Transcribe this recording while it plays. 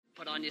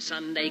Put on your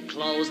Sunday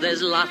clothes,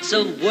 there's lots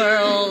of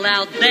world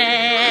out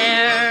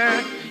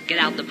there. Get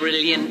out the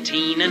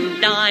Brilliantine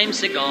and dime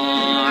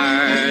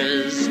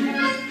cigars.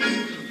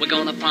 We're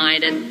gonna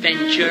find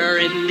adventure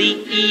in the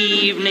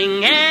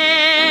evening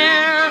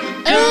air.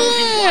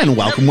 And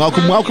welcome to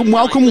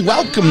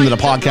the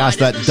podcast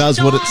that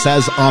does what it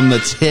says on the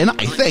tin,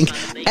 I think,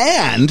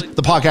 and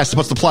the podcast that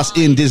puts the plus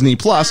in Disney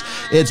Plus.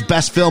 It's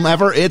Best Film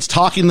Ever. It's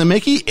Talking the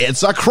Mickey.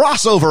 It's a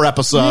crossover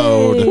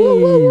episode.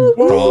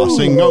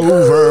 Crossing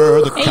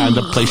over, the kind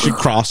of place you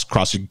cross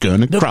you're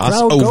gonna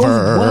cross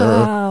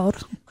over.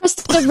 Cross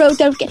the road,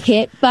 don't get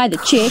hit by the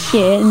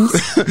chickens.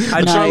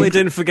 I totally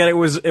didn't forget it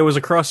was a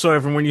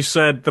crossover, and when you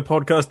said the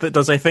podcast that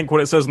does I think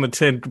what it says on the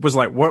tin was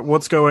like,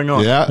 what's going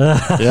on?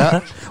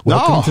 Yeah.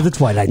 Welcome to the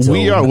Twilight Zone.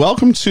 We are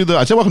welcome to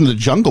the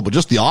jungle, but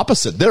just the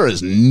opposite. There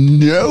is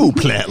no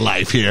plant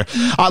life here.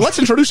 Let's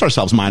introduce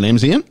ourselves. My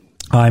name's Ian.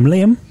 I'm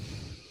Liam.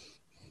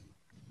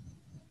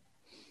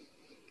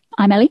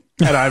 I'm Ellie.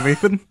 And I'm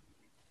Ethan.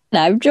 And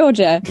I'm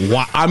Georgia.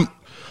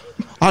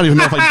 I don't even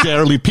know if I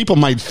dare leave. People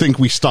might think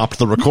we stopped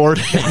the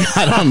recording.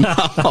 I don't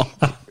know.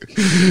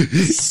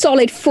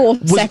 Solid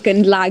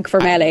 4-second lag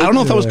from Ellie. I don't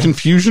know if that was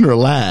confusion or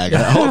lag.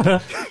 I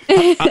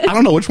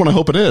don't know which one I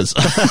hope it is.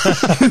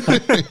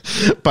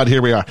 But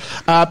here we are.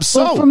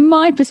 Well, from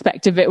my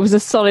perspective, it was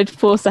a solid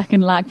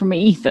 4-second lag from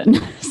Ethan.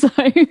 So,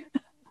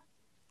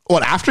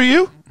 what, after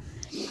you?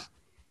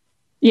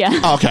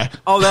 Yeah. Oh, okay.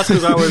 Oh, that's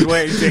because I was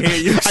waiting to hear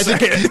you say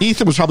it.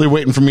 Ethan was probably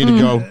waiting for me to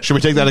go, should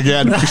we take that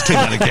again? Let's take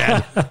that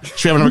again.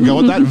 Should we have another go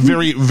with that?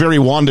 Very, very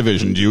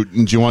WandaVision. Do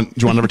you want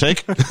another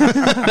take?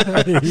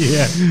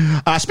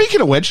 Yeah.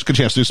 Speaking of which, good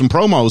chance to do some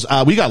promos.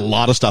 We got a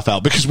lot of stuff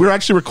out because we're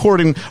actually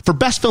recording for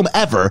Best Film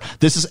Ever.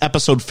 This is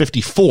episode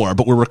 54,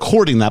 but we're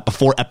recording that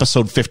before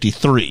episode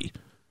 53.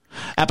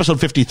 Episode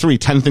 53,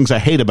 10 Things I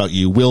Hate About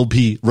You, will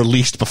be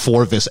released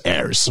before this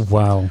airs.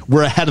 Wow.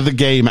 We're ahead of the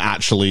game,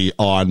 actually,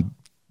 on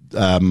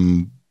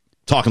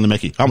Talking to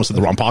Mickey. I almost said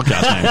the wrong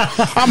podcast name.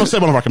 I almost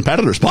said one of our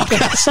competitors'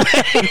 podcasts.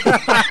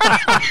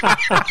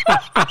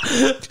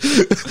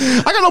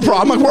 I got no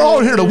problem. Like, we're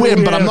all here to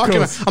win, but I'm not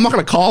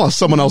gonna call us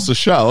someone else's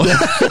show.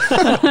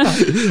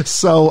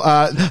 So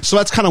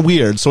that's kind of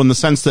weird. So in the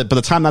sense that by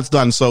the time that's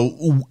done,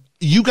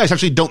 you guys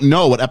actually don't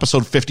know what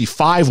episode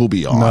 55 will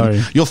be on.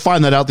 No. You'll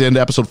find that out at the end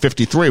of episode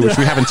 53, which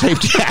we haven't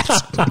taped yet.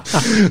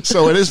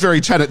 So it is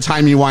very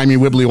timey-wimey,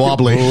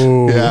 wibbly-wobbly.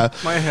 Oh. Yeah.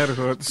 My head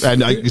hurts.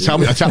 And I was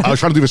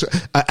trying to do this.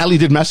 Ellie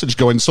did message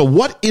going, so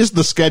what is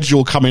the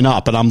schedule coming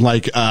up? And I'm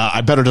like, I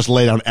better just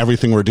lay down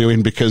everything we're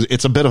doing because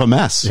it's a bit of a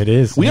mess. It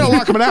is. We got a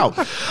lot coming out.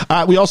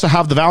 We also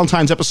have the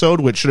Valentine's episode,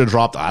 which should have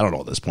dropped, I don't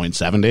know at this point,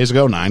 7 days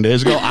ago, 9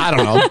 days ago. I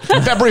don't know.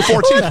 February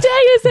 14th. What day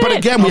is it? But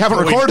again, we haven't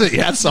recorded it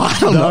yet, so I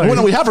don't know. Well,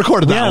 no, we have recorded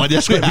that one.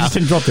 Yes, we have. We just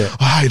didn't drop it.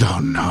 I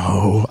don't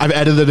know. I've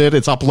edited it.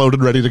 It's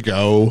uploaded, ready to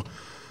go.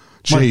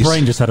 Jeez. My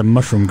brain just had a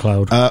mushroom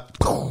cloud.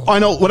 I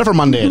know, whatever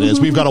Monday it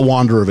is, we've got a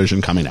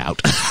Wandavision coming out.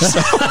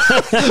 So,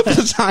 for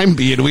the time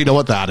being, we know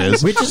what that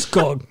is. We just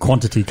got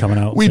quantity coming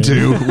out. We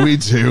do.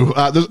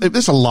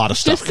 There's a lot of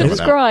stuff just coming out. Just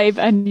subscribe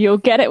and you'll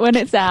get it when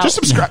it's out. Just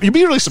subscribe. You'd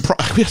be really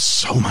surprised. We have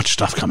so much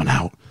stuff coming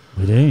out.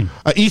 We do.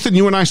 Ethan,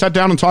 you and I sat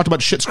down and talked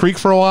about Schitt's Creek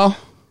for a while.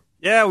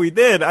 Yeah, we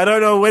did. I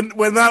don't know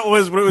when that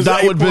was, but it was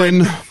that would have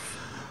been...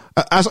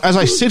 As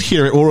I sit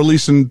here, it will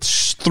release in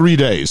 3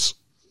 days.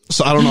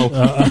 So I don't know,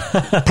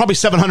 probably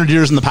 700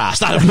 years in the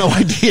past. I have no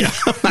idea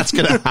if that's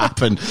going to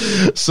happen.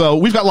 So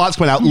we've got lots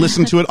coming out.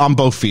 Listen to it on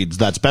both feeds.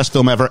 That's Best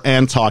Film Ever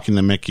and Talking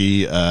to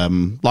Mickey.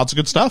 Lots of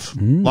good stuff.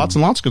 Lots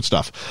and lots of good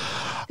stuff.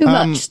 Too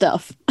much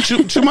stuff.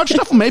 Too much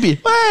stuff? Maybe.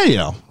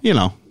 Well, you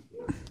know.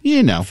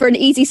 For an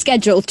easy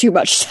schedule, too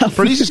much stuff.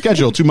 For an easy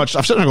schedule, too much stuff.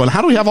 I'm sitting there going, how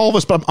do we have all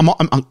this? But I'm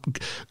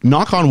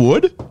knock on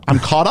wood, I'm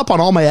caught up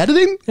on all my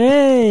editing.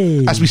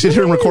 Hey. As we sit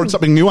here and record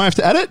something new I have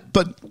to edit.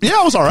 But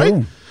yeah, it was all right.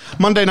 Cool.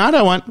 Monday night,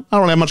 I went, I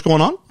don't really have much going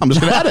on. I'm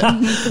just going to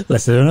edit.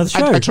 Let's do another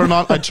show. I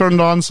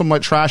turned on some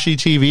like trashy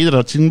TV that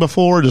I'd seen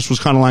before. Just was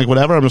kind of like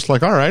whatever. I'm just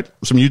like, all right,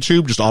 some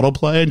YouTube, just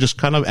autoplay and just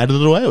kind of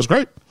edited away. It was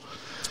great.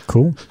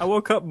 Cool. I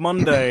woke up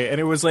Monday and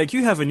it was like,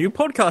 you have a new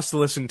podcast to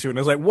listen to. And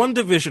I was like,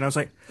 WandaVision. I was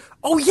like,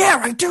 oh yeah,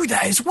 I do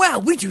that as well.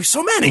 We do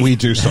so many.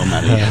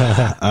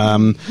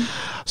 Yeah.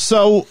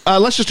 So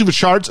let's just do the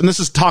charts. And this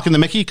is Talking to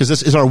Mickey because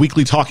this is our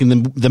weekly Talking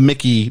the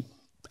Mickey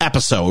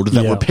episode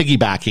that we're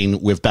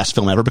piggybacking with Best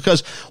Film Ever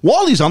because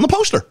Wally's on the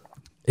poster.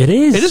 It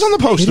is. It is on the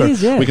poster. It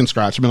is, yeah. We can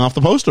scratch him off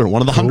the poster.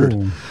 One of the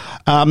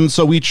 100.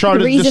 So we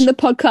charted the reason the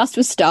podcast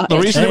was started.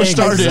 The reason it was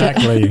started.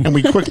 Exactly. And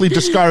we quickly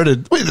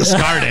discarded. We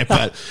discarded it,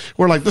 but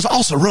we're like, there's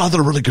also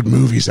other really good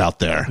movies out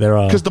there. There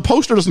are. Because the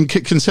poster doesn't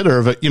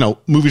consider that,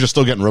 movies are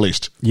still getting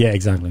released. Yeah,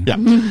 exactly.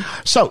 Yeah.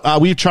 So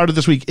we charted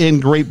this week in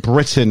Great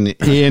Britain,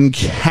 in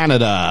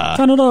Canada.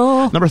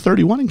 Number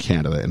 31 in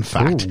Canada, in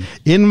fact. Ooh.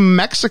 In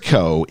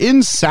Mexico,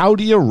 in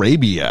Saudi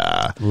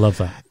Arabia. Love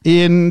that.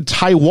 In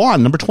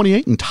Taiwan, number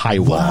 28 in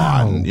Taiwan.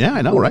 Wow. Yeah,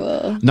 I know,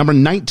 right? Number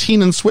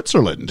 19 in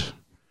Switzerland.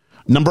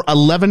 Number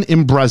 11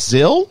 in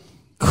Brazil.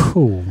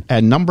 Cool.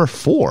 And number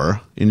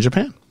 4 in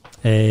Japan.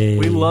 Hey.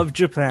 We love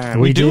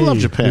Japan. We do love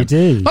Japan. We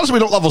do. Not so we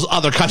don't love those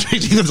other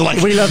countries. Ethan's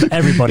like, We love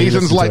everybody.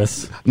 Ethan's Listen like to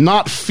us.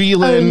 not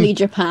feeling Only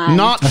Japan.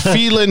 not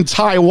feeling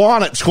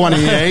Taiwan at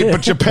 28,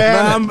 but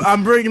Japan.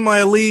 I'm bringing my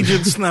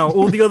allegiance now.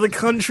 All the other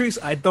countries,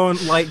 I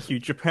don't like you.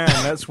 Japan,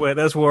 that's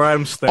where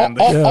I'm standing.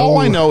 All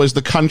I know is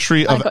the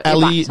country of got your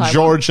Ellie, back, Taiwan.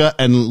 Georgia,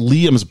 and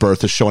Liam's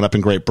birth has shown up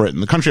in Great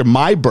Britain. The country of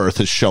my birth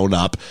has shown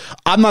up.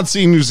 I'm not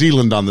seeing New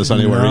Zealand on this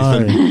anywhere,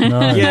 Ethan.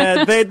 No.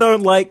 Yeah, they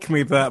don't like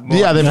me that much.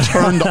 Yeah, they've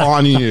turned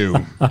on you.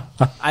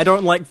 I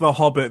don't like The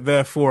Hobbit,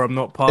 therefore I'm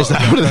not part Is of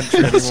that what that it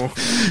country is? anymore.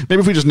 Maybe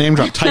if we just name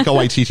drop Taika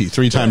Waititi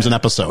 3 times an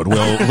episode,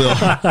 we'll.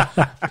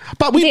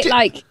 But we Is it did,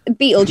 like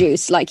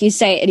Beetlejuice, like you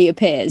say it and he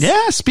appears?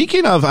 yeah.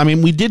 Speaking of, I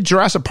mean, we did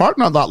Jurassic Park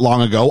not that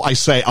long ago. I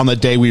say on the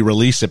day we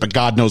release it, but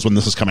God knows when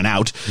this is coming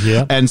out.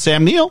 Yeah. And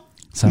Sam Neill.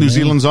 New Neill.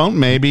 Zealand's own,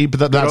 maybe, but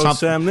that's old not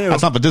Sam Neill.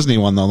 that's not the Disney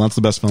one though. That's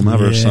the best film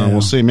ever. So Yeah.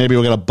 we'll see. Maybe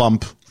we'll get a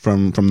bump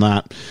from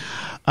that.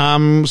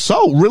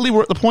 So really,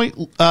 we're at the point.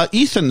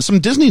 Ethan, some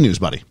Disney news,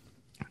 buddy.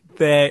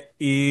 There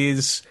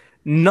is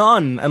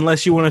none,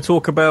 unless you want to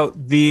talk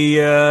about the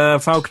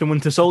Falcon and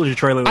Winter Soldier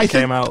trailer that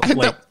came out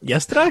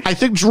yesterday. I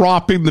think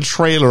dropping the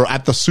trailer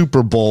at the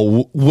Super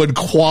Bowl would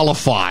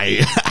qualify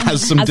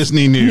as some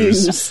Disney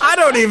news. I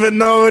don't even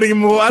know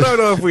anymore. I don't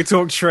know if we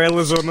talk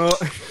trailers or not.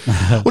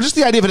 Well, just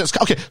the idea of it. It's,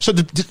 okay, so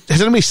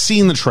has anybody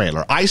seen the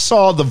trailer? I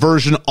saw the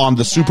version on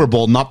the Super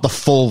Bowl, not the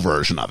full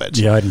version of it.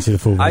 Yeah, I didn't see the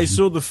full version. I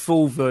saw the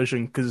full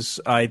version because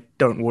I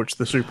don't watch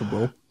the Super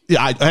Bowl.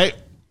 Yeah,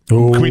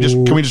 can we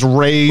just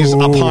raise a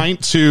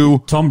pint to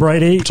Tom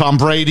Brady, Tom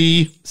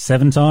Brady,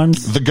 7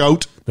 times. the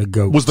GOAT? The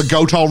GOAT. Was the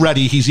GOAT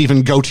already? He's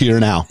even goatier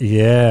now.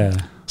 Yeah.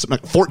 Something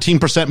like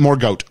 14% more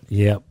GOAT.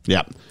 Yep.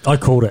 Yeah. I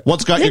called it.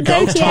 What's got your The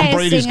goat? goat, Tom yeah,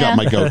 Brady's got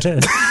singer. my goat.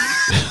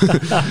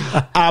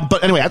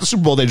 But anyway, at the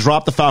Super Bowl, they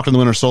dropped the Falcon and the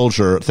Winter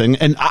Soldier thing,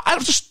 and I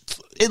was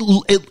just,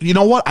 you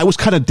know what? I was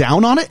kind of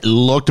down on it. It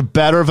looked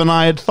better than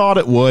I had thought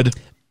it would.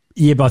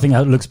 Yeah, but I think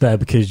that looks better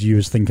because you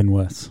was thinking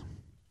worse.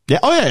 Yeah.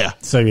 Oh yeah.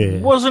 So yeah.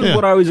 Wasn't Yeah.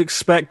 what I was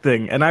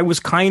expecting, and I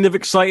was kind of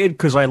excited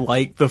because I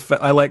like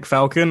I like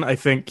Falcon. I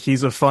think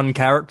he's a fun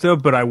character,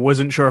 but I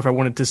wasn't sure if I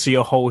wanted to see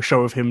a whole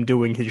show of him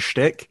doing his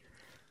shtick.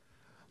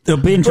 It'll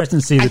be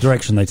interesting to see the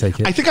direction they take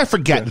it. I think I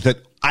forget that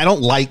I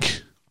don't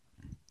like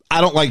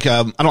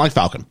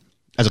Falcon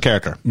as a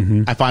character.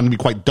 I find him to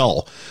be quite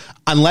dull,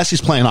 unless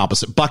he's playing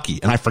opposite Bucky,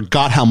 and I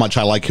forgot how much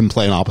I like him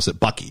playing opposite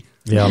Bucky.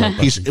 Yeah, I like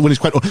when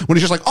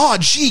he's just like, oh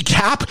gee,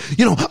 Cap,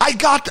 I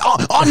got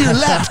on your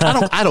left.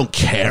 I don't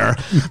care.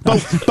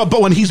 But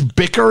when he's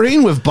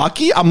bickering with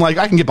Bucky, I'm like,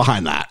 I can get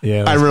behind that.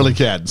 Yeah, I that's really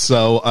can.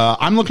 So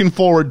I'm looking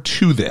forward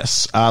to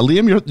this.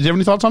 Liam, do you have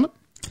any thoughts on it?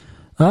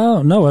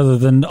 Oh, no, other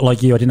than,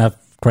 like you, I didn't have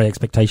great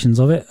expectations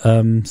of it.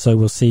 So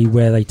we'll see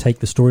where they take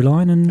the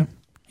storyline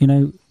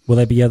and, will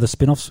there be other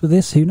spin-offs with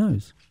this? Who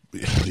knows?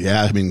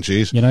 Yeah, I mean,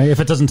 geez. If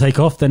it doesn't take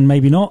off, then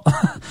maybe not.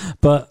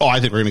 But Oh, I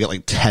think we're going to get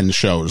like 10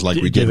 shows like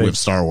we did think? with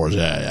Star Wars.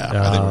 Yeah.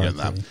 I think we're getting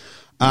that.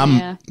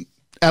 Yeah.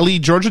 Ellie,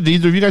 Georgia, did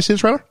either of you guys see the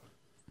trailer?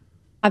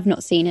 I've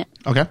not seen it.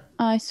 Okay.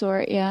 I saw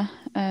it, yeah.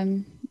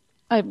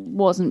 I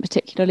wasn't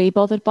particularly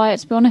bothered by it,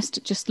 to be honest.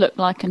 It just looked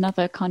like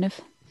another kind of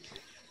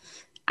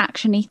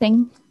action-y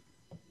thing.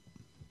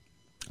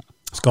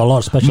 it's got a lot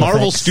of special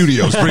Marvel effects.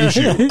 Studios brings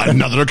you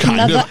another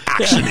kind of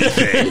action-y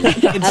thing.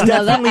 It's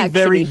definitely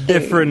very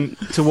different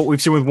to what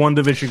we've seen with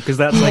WandaVision, because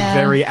that's like Yeah.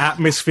 very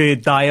atmosphere,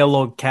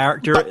 dialogue,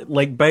 character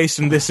like based,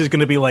 and this is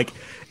going to be like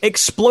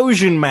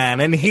Explosion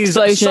Man and his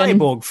Explosion.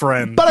 cyborg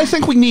friend. But I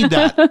think we need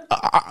that.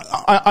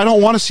 I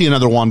don't want to see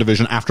another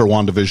WandaVision after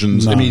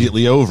WandaVision's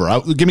immediately over.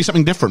 Give me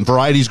something different.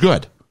 Variety's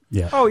good.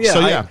 Yeah. Oh yeah,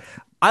 So, yeah.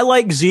 I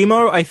like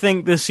Zemo. I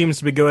think this seems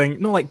to be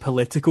going not like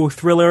political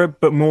thriller,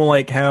 but more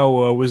like how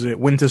was it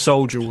Winter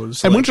Soldier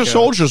was. And like, Winter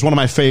Soldier is one of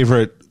my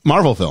favorite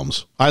Marvel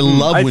films. I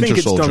love I Winter think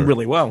it's Soldier. done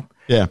really well.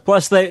 Yeah.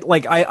 Plus, they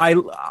like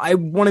I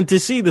wanted to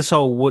see this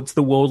whole what's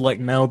the world like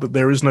now that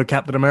there is no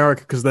Captain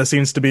America, because there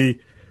seems to be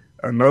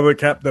another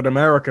Captain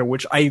America,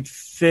 which I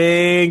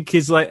think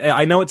is like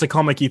I know it's a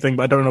comic-y thing,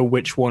 but I don't know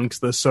which one because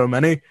there's so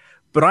many.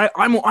 But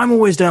I'm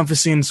always down for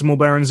seeing some more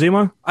Baron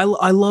Zemo. I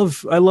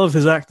love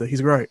his actor.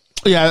 He's great.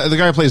 Yeah, the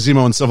guy who plays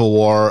Zemo in Civil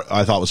War,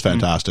 I thought was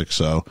fantastic.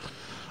 So,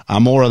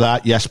 more of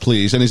that, yes,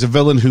 please. And he's a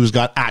villain who's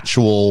got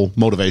actual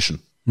motivation.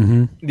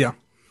 Yeah.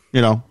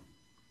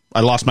 I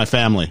lost my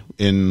family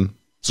in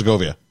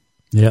Segovia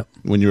Yep.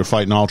 when you were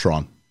fighting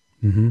Ultron.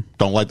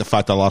 Don't like the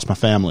fact that I lost my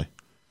family.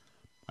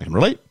 I can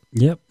relate.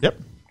 Yep. Yep.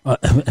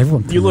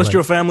 Everyone. You lost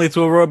your family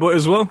to a robot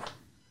as well?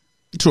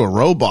 To a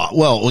robot.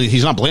 Well,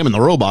 he's not blaming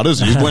the robot, is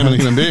he? He's blaming the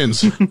human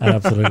beings.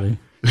 Absolutely.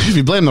 If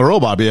you blame the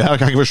robot, it'd be a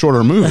heck of a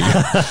shorter movie.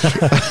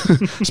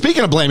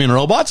 Speaking of blaming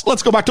robots,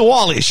 let's go back to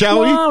WALL-E, shall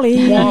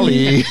we?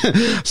 WALL-E.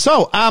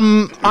 So,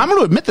 I'm going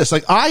to admit this.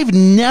 Like, I've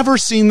never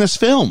seen this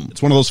film.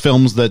 It's one of those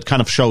films that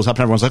kind of shows up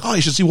and everyone's like, oh,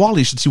 you should see WALL-E,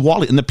 you should see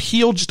WALL-E. And the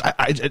appeal just,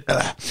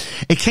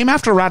 it came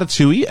after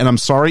Ratatouille, and I'm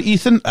sorry,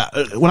 Ethan,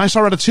 when I saw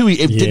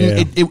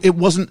Ratatouille, it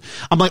wasn't,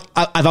 I'm like,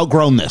 I've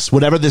outgrown this.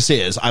 Whatever this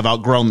is, I've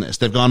outgrown this.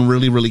 They've gone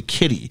really, really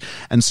kiddie.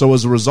 And so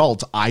as a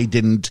result, I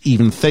didn't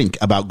even think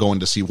about going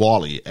to see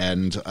WALL-E.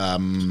 And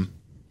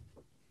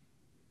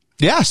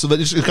Yeah, so that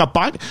it got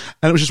by, and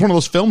it was just one of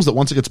those films that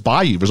once it gets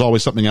by you, there's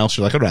always something else.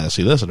 You're like, I'd rather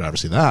see this, I'd rather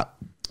see that.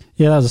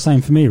 Yeah, that was the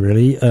same for me,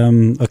 really.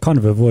 I kind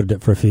of avoided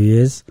it for a few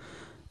years,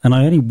 and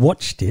I only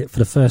watched it for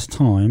the first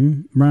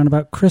time around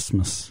about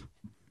Christmas.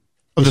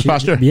 Oh, this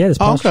past year? Yeah, this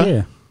past okay.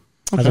 year.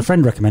 As a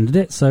friend recommended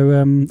it, so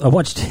I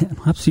watched it, and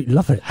I absolutely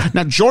love it.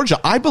 Now, Georgia,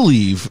 I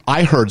believe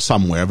I heard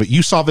somewhere, but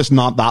you saw this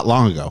not that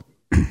long ago.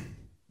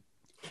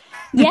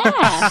 Yeah.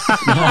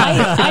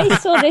 I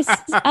saw this,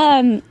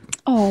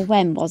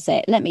 when was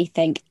it? Let me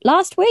think.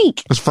 Last week.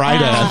 It was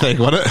Friday, I think,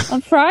 wasn't it?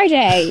 On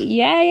Friday.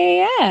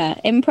 Yeah.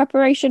 In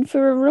preparation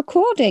for a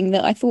recording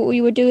that I thought we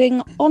were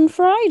doing on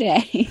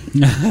Friday.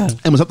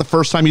 And was that the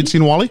first time you'd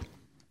seen WALL-E?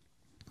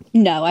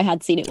 No, I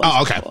had seen it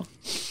once okay. before.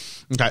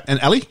 Okay. And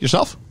Ellie,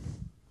 yourself?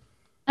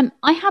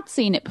 I had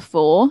seen it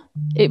before.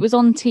 It was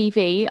on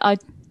TV. I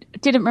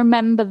didn't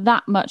remember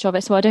that much of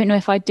it, so I don't know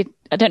if I did.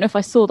 I don't know if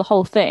I saw the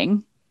whole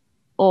thing,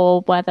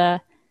 or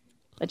whether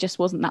I just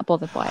wasn't that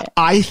bothered by it.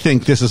 I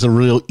think this is a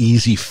real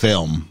easy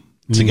film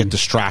to get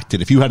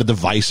distracted. If you had a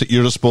device at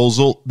your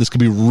disposal, this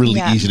could be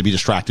really easy to be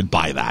distracted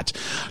by that.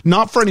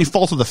 Not for any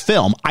fault of the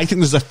film. I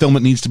think this is a film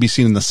that needs to be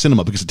seen in the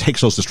cinema because it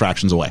takes those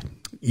distractions away.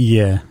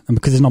 Yeah, and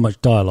because there's not much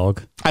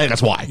dialogue. I think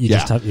that's why.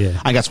 Just have, I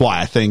think that's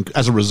why. I think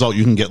as a result,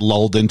 you can get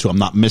lulled into I'm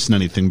not missing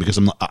anything because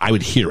I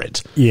would hear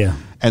it. Yeah.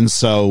 And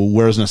so,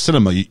 whereas in a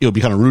cinema, it would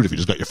be kind of rude if you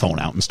just got your phone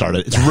out and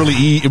started. It's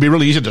really it'd be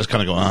really easy to just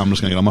kind of go, I'm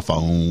just going to get on my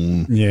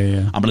phone.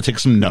 Yeah. I'm going to take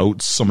some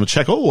notes. I'm going to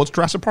check, what's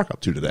Jurassic Park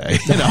up to today?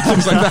 Things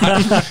like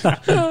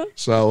that.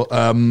 So,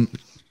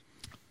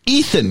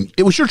 Ethan,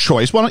 it was your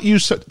choice. Why don't you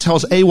tell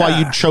us, A, why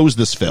you chose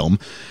this film?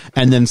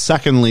 And then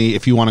secondly,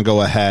 if you want to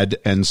go ahead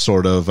and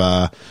sort of,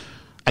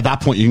 at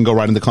that point, you can go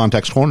right in the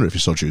context corner if you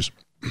so choose.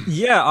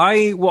 Yeah,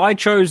 I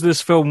chose this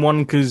film,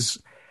 one,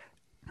 because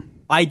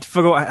I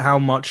forgot how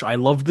much I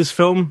loved this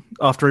film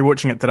after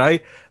rewatching it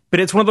today.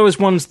 But it's one of those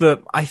ones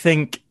that I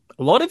think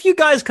a lot of you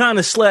guys kind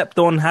of slept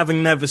on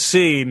having never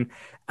seen.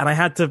 And I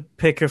had to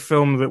pick a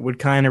film that would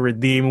kind of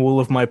redeem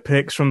all of my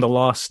picks from the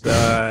last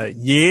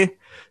year.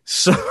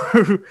 So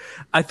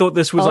I thought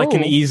this was like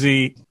an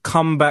easy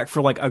comeback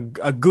for like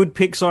a good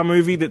Pixar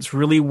movie that's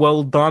really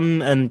well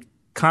done and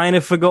kind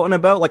of forgotten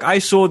about. Like, I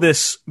saw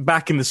this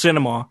back in the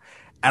cinema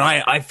and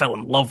I fell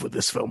in love with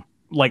this film.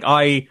 Like,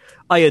 I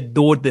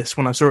adored this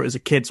when I saw it as a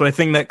kid. So I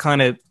think that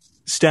kind of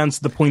stands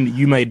to the point that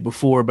you made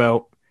before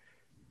about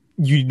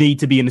you need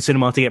to be in the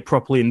cinema to get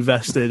properly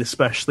invested,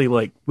 especially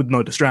like with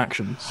no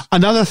distractions.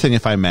 Another thing,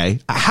 if I may,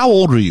 how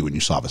old were you when you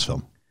saw this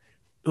film?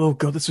 Oh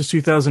God, this was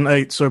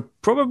 2008, so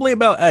probably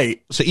about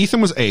 8. So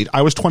Ethan was 8.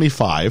 I was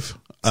 25.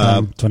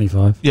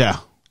 25. Yeah,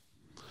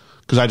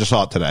 because I just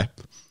saw it today.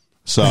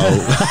 So,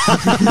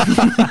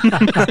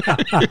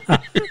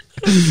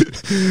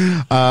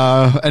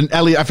 and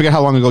Ellie, I forget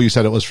how long ago you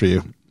said it was for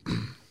you.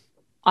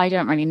 I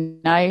don't really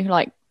know,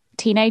 like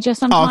teenager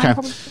sometime,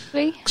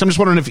 probably. So I'm just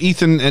wondering if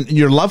Ethan and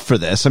your love for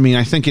this, I mean,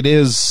 I think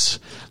there's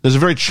a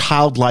very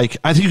childlike,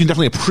 I think you can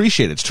definitely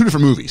appreciate it. It's two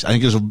different movies. I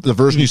think there's the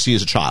version you see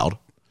as a child,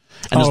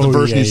 and there's the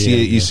version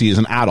you see as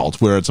an adult,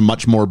 where it's a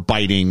much more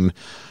biting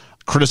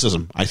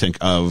criticism, I think,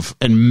 of,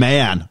 and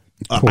man,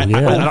 I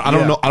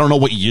don't know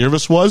what year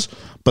this was,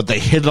 but they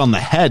hit it on the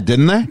head,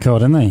 didn't they? Cool,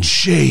 didn't they?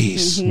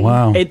 Jeez. Mm-hmm.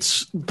 Wow.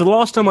 It's the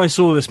last time I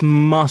saw this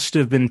must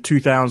have been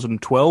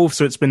 2012,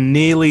 so it's been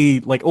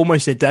nearly like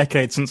almost a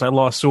decade since I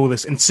last saw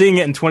this, and seeing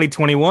it in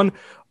 2021,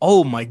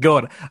 oh my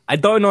God. I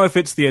don't know if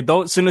it's the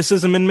adult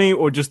cynicism in me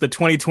or just the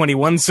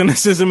 2021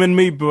 cynicism in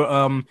me,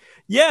 but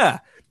yeah,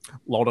 a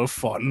lot of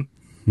fun.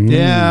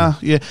 Yeah.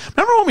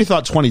 Remember when we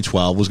thought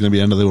 2012 was going to be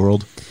the end of the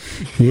world?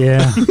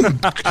 Yeah.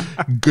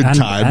 Good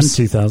times.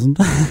 And 2000.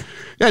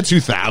 Yeah,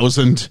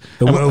 2000.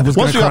 The world was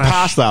once we got crash.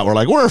 past that, we're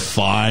like, we're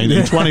fine.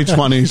 And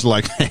 2020's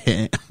like,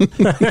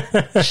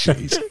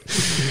 jeez.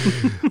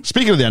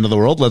 Speaking of the end of the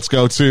world, let's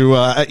go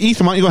to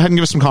Ethan. Why don't you go ahead and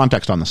give us some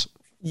context on this?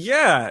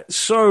 Yeah,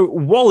 so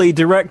WALL-E,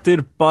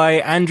 directed by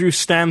Andrew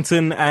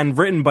Stanton and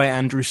written by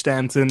Andrew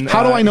Stanton.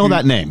 How do I know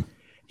that name?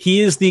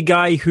 He is the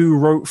guy who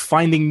wrote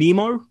Finding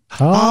Nemo.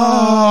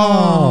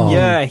 Oh.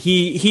 Yeah,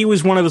 he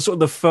was one of the sort of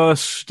the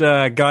first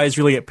guys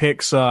really at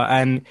Pixar,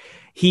 and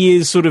he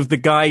is sort of the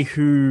guy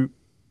who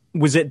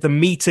was at the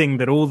meeting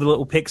that all the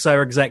little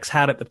Pixar execs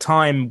had at the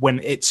time when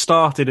it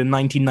started in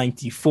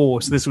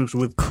 1994. So this was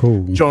with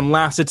John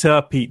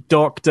Lasseter, Pete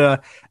Docter,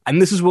 and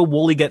this is where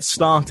WALL-E gets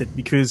started,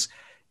 because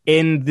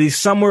in the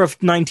summer of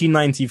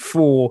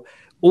 1994,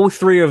 all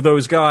three of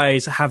those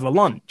guys have a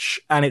lunch,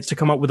 and it's to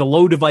come up with a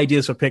load of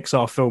ideas for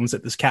Pixar films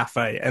at this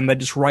cafe. And they're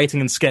just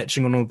writing and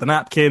sketching on all the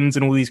napkins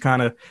and all these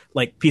kind of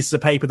like pieces of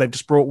paper they've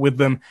just brought with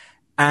them.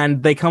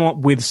 And they come up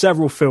with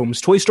several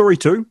films. Toy Story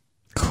 2,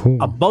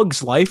 A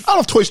Bug's Life. I don't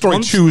know if Toy Story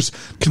 2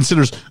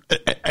 considers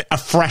a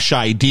fresh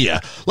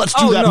idea. Let's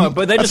do that. No,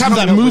 but let's have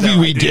that movie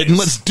we did, and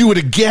let's do it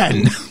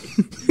again.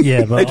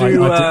 Yeah, but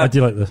I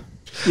do like this.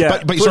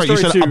 Yeah, but sorry, you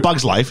said A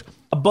Bug's Life.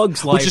 A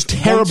Bug's Life, which is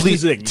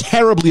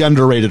terribly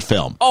underrated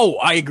film. Oh,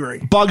 I agree.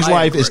 Bug's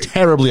Life is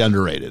terribly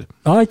underrated.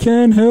 I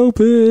can't help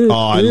it. Oh,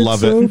 I love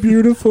so it.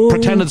 Beautiful.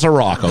 Pretend it's a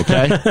rock,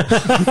 okay?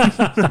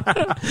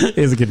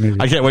 It's a good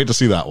movie. I can't wait to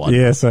see that one.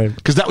 Yeah, same.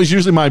 Because that was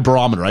usually my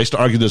barometer. I used to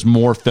argue there's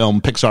more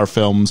Pixar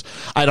films.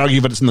 I'd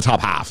argue that it's in the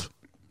top half.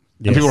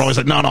 Yes. And people were always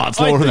like, no, it's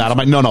lower than that. I'm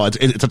like, no,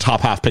 it's a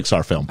top half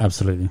Pixar film.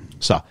 Absolutely.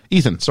 So,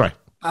 Ethan, sorry.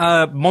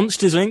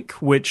 Monsters, Inc.,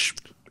 which,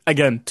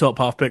 again, top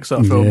half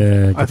Pixar film.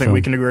 Yeah, I think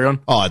we can agree on.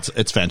 Oh,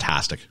 it's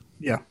fantastic.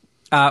 Yeah.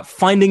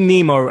 Finding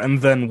Nemo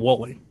and then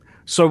WALL-E.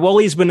 So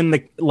WALL-E's been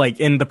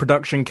in the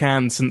production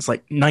can since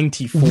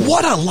 94.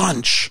 What a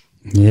lunch!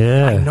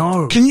 Yeah.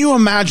 No. Can you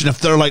imagine if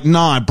they're like,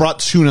 nah, I brought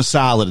tuna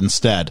salad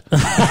instead?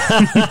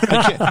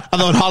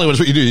 Although in Hollywood, it's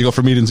what you do. You go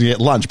for meetings and you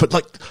get lunch. But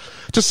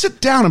to sit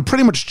down and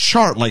pretty much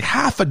chart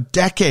half a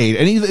decade,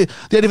 and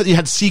the idea that you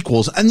had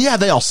sequels, and yeah,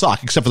 they all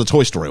suck except for the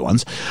Toy Story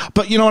ones.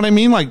 But you know what I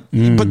mean?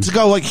 But to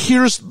go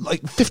here's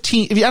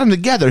 15, if you add them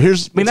together,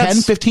 here's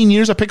 10, 15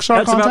 years of Pixar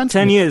that's content. About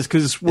 10 years,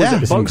 because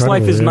Bug's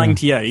Life is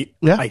 98,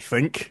 I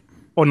think,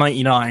 or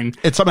 99.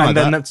 It's something like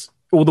that. And then that's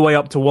all the way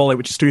up to WALL-E,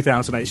 which is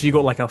 2008. So you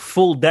got a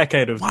full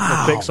decade of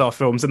Pixar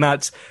films, and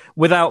that's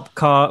without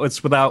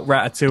it's without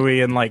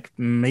Ratatouille and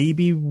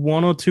maybe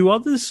one or two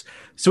others.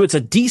 So it's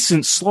a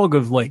decent slog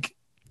of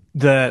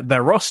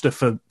their roster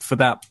for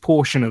that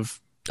portion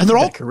of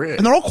their career,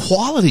 and they're all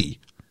quality.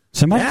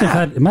 So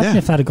imagine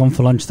if they'd gone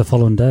for lunch the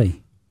following day.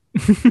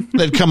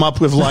 They'd come up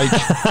with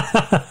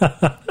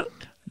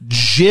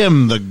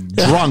Jim the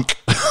drunk.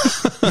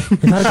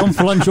 If they'd gone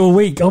for lunch all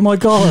week, oh my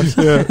god.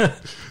 Yeah.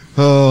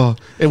 Oh,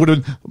 it would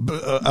have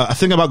a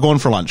thing about going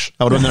for lunch.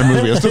 That would have been their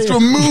movie. Let's do a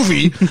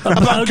movie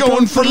about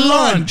going for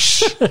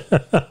lunch.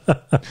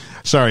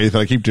 Sorry,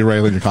 Ethan, I keep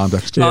derailing your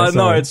context.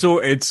 No, it's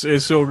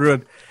all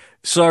good.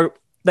 So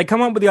they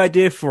come up with the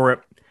idea for it.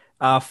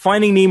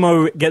 Finding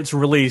Nemo gets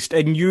released,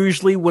 and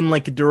usually when a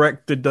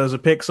director does a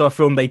Pixar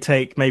film, they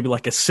take maybe a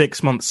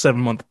 6-month,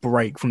 7-month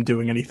break from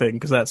doing anything,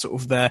 because that's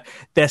sort of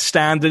their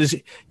standards.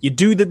 You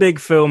do the big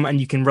film and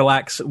you can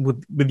relax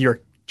with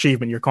your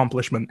achievement, your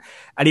accomplishment.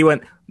 And he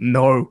went,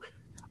 no,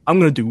 I'm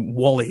going to do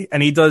WALL-E.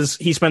 And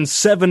he spends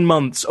 7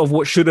 months of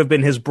what should have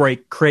been his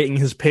break creating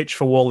his pitch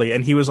for WALL-E.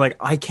 And he was like,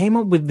 I came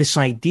up with this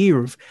idea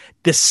of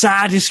the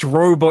saddest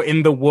robot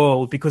in the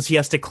world because he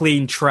has to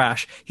clean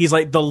trash. He's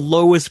the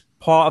lowest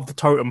part of the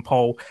totem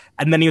pole.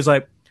 And then he was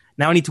like,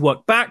 now I need to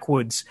work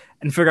backwards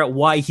and figure out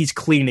why he's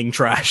cleaning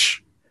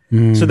trash.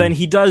 So then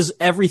he does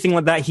everything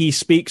like that. He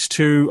speaks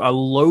to a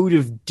load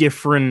of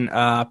different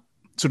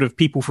sort of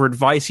people for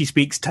advice. He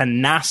speaks to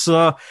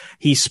NASA.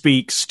 He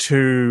speaks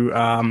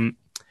to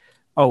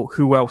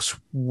who else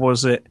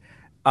was it?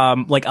 A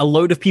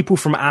load of people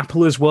from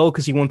Apple as well,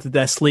 because he wanted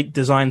their sleek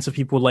designs of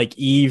people like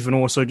Eve, and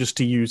also just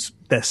to use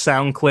their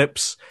sound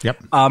clips.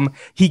 Yep.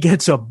 He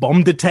gets a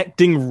bomb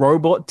detecting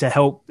robot to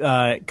help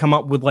come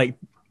up with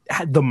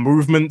the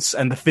movements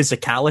and the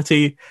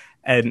physicality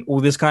and all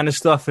this kind of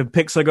stuff. And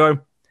Pixar go,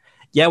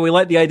 yeah, we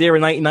like the idea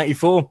in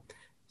 1994.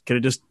 Could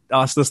have just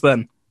asked us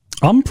then.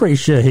 I'm pretty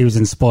sure he was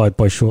inspired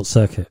by Short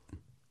Circuit.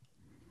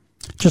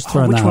 Just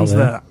throwing that out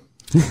there.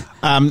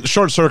 That?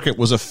 Short Circuit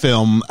was a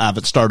film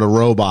that starred a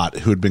robot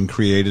who had been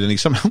created, and he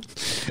somehow,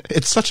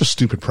 it's such a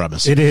stupid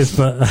premise. It is,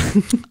 but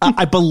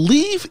I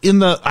believe in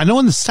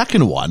the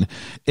second one,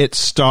 it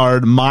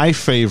starred my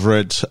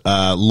favorite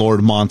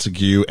Lord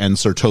Montague and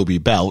Sir Toby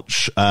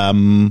Belch.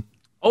 Oh,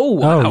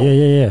 wow. Oh,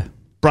 yeah.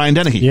 Brian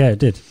Dennehy. Yeah, it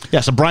did. Yeah,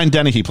 so Brian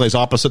Dennehy plays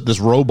opposite this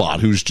robot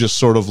who's just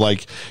sort of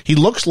he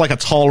looks like a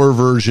taller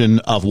version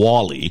of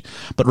WALL-E,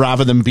 but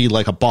rather than be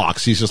like a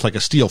box, he's just like a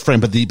steel frame.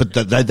 But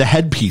the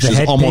headpiece is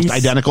almost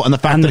identical, and the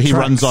fact that he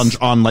runs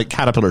on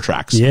Caterpillar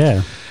tracks.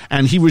 Yeah.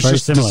 And he was Very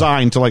just similar.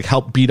 designed to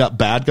help beat up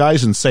bad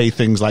guys and say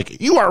things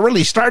like, "You are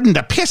really starting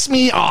to piss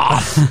me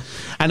off."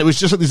 And it was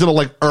just these little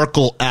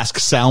Urkel-esque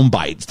sound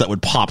bites that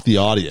would pop the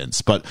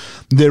audience. But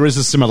there is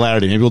a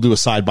similarity. Maybe we'll do a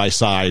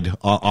side-by-side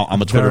on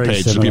the Twitter Very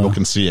page so similar. people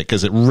can see it,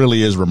 because it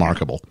really is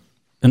remarkable.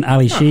 And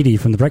Ali Sheedy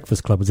from The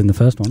Breakfast Club was in the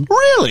first one.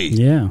 Really?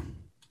 Yeah.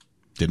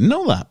 Didn't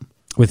know that.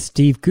 With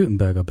Steve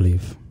Guttenberg, I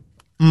believe.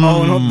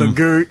 Oh, not the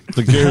Goot.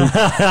 The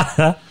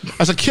Goot.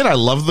 As a kid, I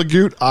loved the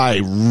Goot.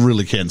 I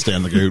really can't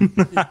stand the Goot.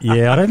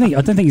 Yeah, I don't think he's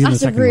in the That's a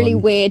second really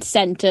one. weird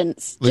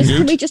sentence. The Goot?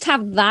 Can we just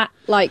have that?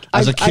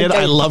 As a kid,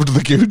 I loved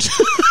the Goot.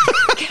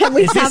 Can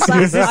we have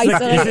that Is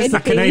isolated, this the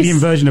please? Canadian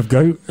version of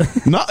Goat?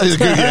 Not the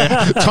Goot,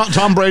 yeah.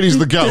 Tom Brady's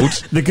the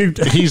Goat. The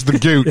Goot. He's the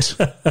Goot.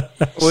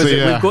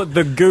 We've got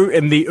the Goot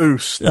and the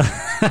Oost.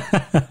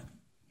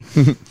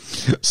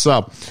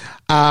 So,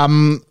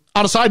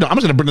 on a side note, I'm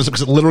just going to bring this up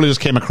because it literally just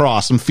came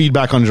across some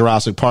feedback on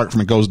Jurassic Park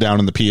from It Goes Down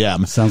in the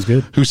PM. Sounds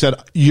good. Who said,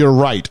 "You're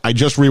right. I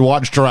just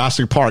rewatched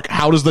Jurassic Park.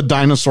 How does the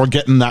dinosaur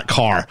get in that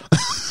car?"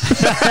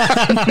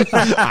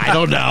 I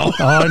don't know.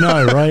 Oh, I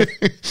know, right?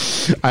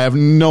 I have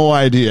no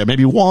idea.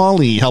 Maybe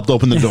WALL-E helped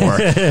open the door.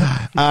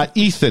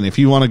 Ethan, if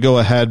you want to go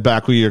ahead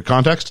back with your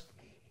context.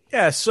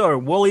 Yeah, so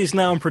WALL-E's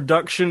now in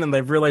production, and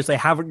they've realized they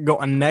haven't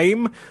got a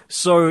name,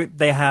 so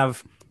they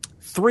have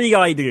 3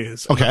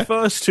 ideas. Okay. The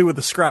first 2 are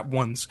the scrap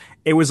ones.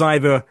 It was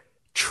either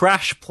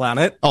Trash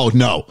Planet Oh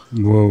no!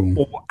 Whoa.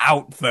 or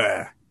Out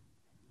There.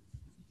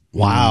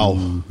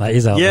 Wow. That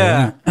is out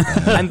Yeah. there.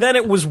 Isn't it? And then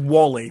it was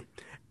Wall-E.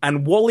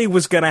 And Wall-E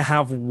was going to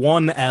have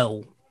one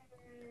L.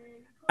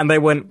 And they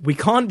went, we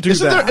can't do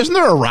that. Isn't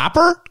there a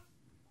rapper?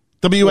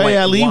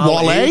 W-A-L-E,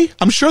 Wale? Wale?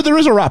 I'm sure there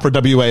is a rapper,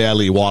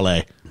 W-A-L-E,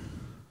 Wale.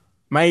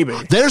 Maybe.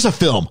 There's a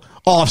film.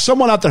 Oh, if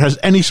someone out there has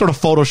any sort of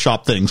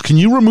Photoshop things, can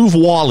you remove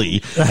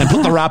Wally and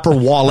put the rapper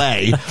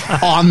Wale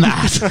on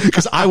that?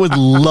 Because I would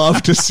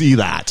love to see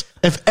that.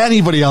 If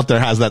anybody out there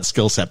has that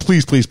skill set,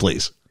 please, please,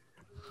 please.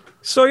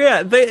 So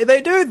yeah,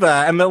 they do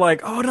that, and they're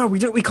like, oh no,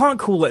 we can't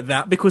call it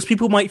that because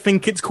people might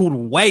think it's called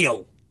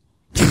Whale.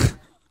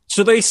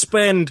 So they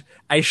spend,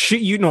 I shit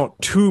you not,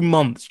 2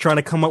 months trying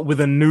to come up with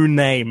a new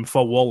name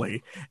for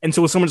Wally.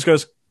 Until someone just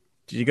goes,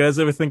 did you guys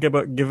ever think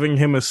about giving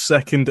him a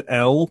second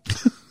L?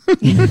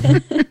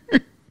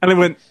 And I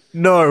went,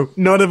 no,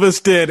 none of us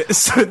did.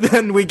 So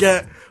then we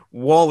get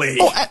Wally.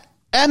 Oh,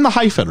 and the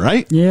hyphen,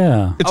 right?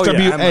 Yeah. It's Oh,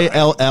 yeah,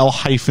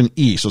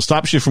 W-A-L-L-E. So it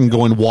stops you from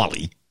going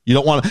Wally. You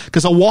don't want to,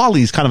 because a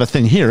Wally's kind of a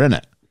thing here, isn't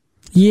it?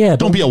 Yeah.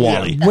 Don't be a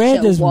Wally. Where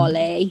Little does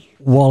Wally.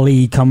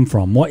 Wally come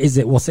from? What is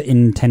it? What's it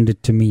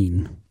intended to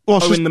mean? Well,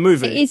 it's Oh, just- in the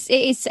movie.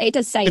 It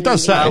does say. It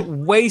does that. say.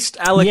 Waste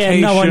allocation,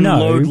 Yeah, no, I know.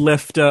 load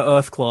lifter,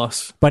 Earth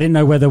class. But I didn't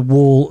know whether I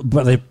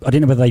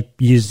didn't know whether they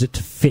used it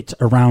to fit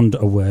around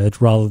a word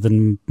rather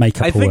than make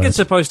up I a think word. it's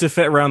supposed to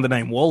fit around the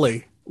name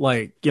Wally.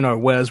 Like,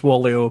 where's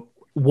Wally or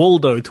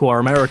Waldo to our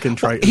American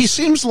traders? He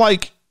seems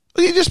like,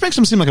 he just makes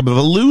him seem like a bit of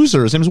a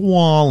loser. His name's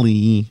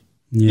Wally.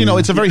 Yeah.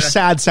 It's a very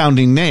sad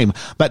sounding name.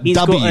 But He's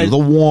W, got a- the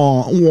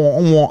wah,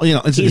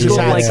 it's He's a got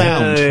sad like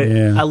sound.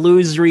 Yeah. a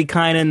losery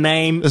kind of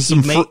name. There's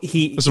some,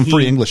 there's some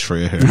free English for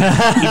you here.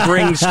 He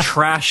brings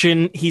trash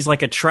in. He's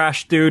like a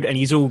trash dude, and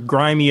he's all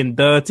grimy and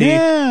dirty.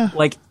 Yeah.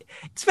 Like,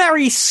 it's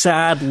very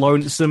sad,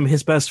 lonesome.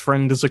 His best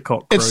friend is a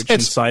cockroach It's-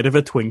 inside of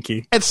a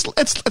Twinkie. It's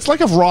like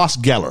if Ross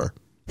Geller,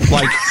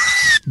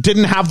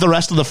 didn't have the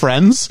rest of the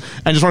friends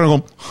and just wanted to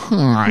go,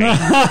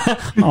 hi,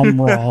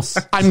 I'm Ross.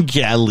 I'm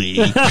Gelly.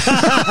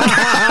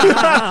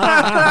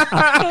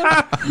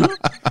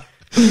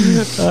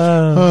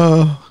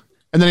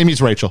 And then he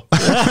meets Rachel.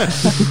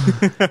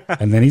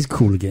 And then he's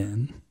cool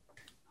again.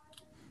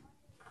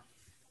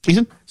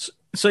 Ethan?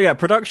 So yeah,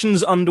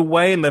 production's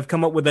underway, and they've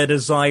come up with their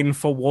design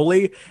for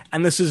Wall-E,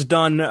 and this is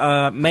done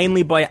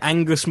mainly by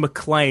Angus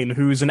MacLean,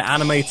 who's an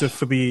animator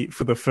for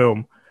the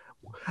film.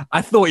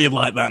 I thought you'd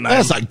like that name.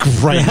 That's like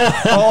great.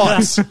 Oh,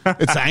 it's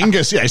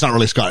Angus. Yeah, he's not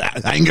really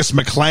Scott. Angus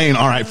MacLean.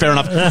 All right, fair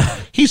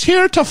enough. He's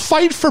here to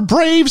fight for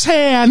Brave's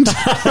hand. Unite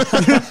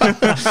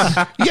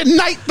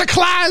the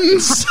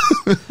clans.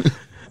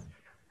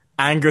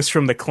 Angus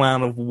from the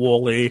clan of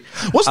Wall-E.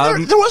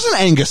 Wasn't there was an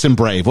Angus in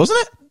Brave, wasn't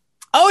it?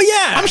 Oh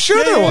yeah, I'm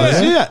sure there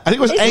was. Yeah. I think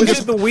it was Angus. Was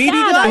it the weedy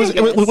Yeah, guy? Was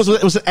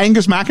it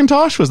Angus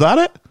McIntosh? Was that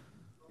it?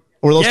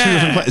 Or were those two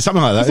Yeah. different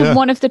something like that? Isn't Yeah.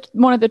 one of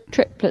the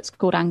triplets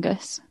called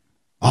Angus?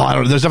 Oh, I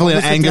don't know. There's definitely an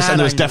Was it Angus Dad and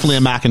there's Angus? definitely a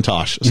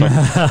McIntosh. So,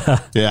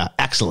 yeah,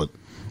 excellent.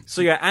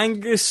 So yeah,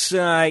 Angus,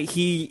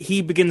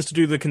 he begins to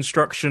do the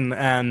construction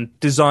and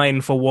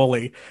design for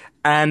Wall-E.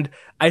 And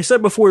I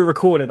said before we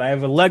recorded, I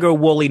have a Lego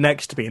Wall-E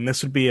next to me, and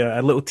this would be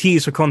a little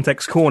tease for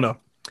Context Corner.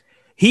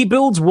 He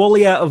builds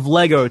Wall-E out of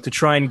Lego to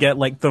try and get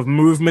like the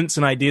movements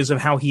and ideas of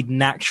how he'd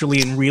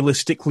naturally and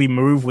realistically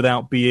move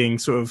without being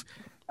sort of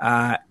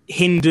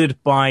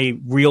hindered by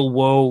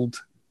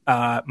real-world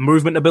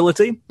movement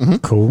ability.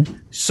 Cool.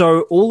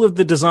 So all of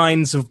the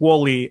designs of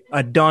Wall-E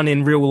are done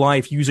in real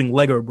life using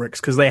Lego bricks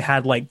because they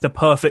had like the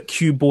perfect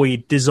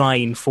cuboid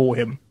design for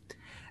him.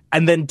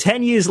 And then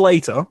 10 years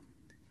later,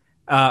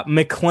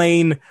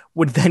 MacLean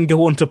would then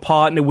go on to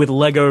partner with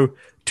Lego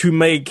to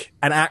make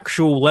an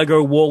actual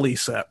Lego Wall-E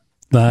set.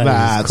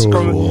 That's cool.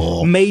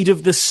 cool. Made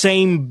of the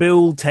same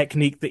build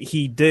technique that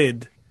he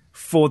did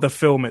for the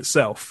film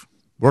itself.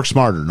 Work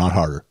smarter, not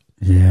harder.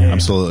 Yeah.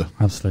 Absolutely.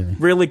 Absolutely.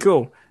 Really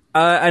cool.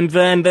 And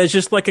then there's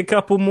just like a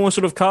couple more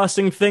sort of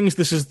casting things.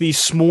 This is the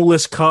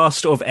smallest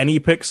cast of any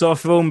Pixar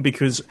film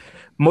because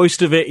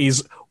most of it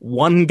is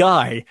one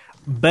guy,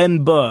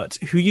 Ben Burt,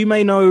 who you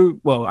may know.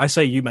 Well, I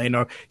say you may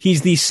know.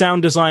 He's the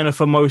sound designer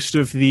for most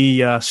of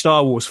the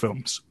Star Wars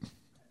films.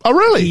 Oh,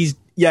 really?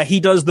 He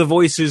does the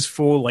voices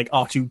for like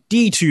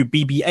R2-D2,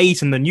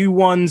 BB-8, and the new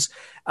ones.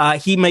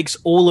 He makes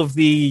all of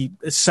the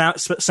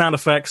sound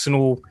effects and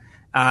all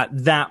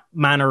that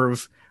manner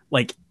of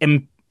like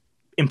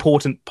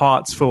important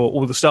parts for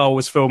all the Star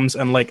Wars films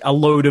and like a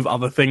load of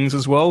other things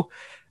as well.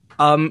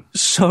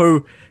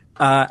 So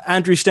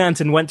Andrew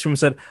Stanton went to him and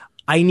said,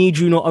 I need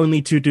you not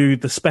only to do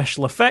the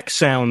special effects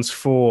sounds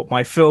for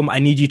my film, I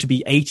need you to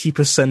be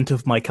 80%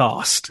 of my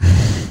cast.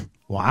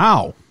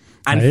 Wow.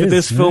 And That for is,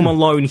 this film yeah.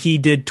 alone, he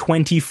did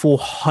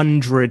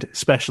 2,400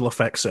 special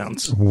effects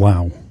sounds.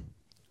 Wow.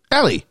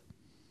 Ellie.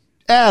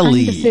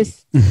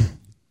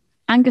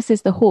 Angus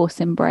is the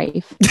horse in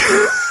Brave.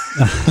 The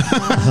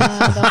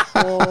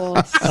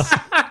horse.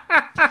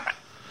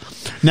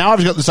 Now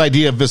I've got this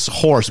idea of this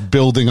horse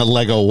building a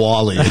Lego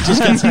Wall-E.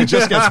 It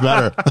just gets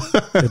better.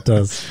 It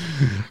does.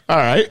 All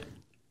right.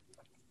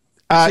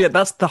 So yeah,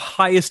 that's the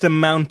highest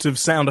amount of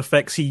sound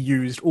effects he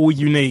used, all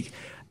unique.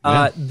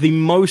 The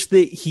most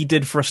that he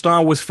did for a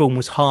Star Wars film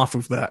was half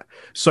of that.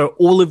 So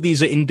all of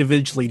these are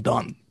individually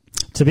done.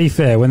 To be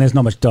fair, when there's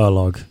not much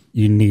dialogue,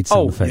 you need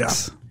sound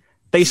effects. Yeah.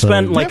 They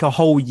spent like a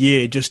whole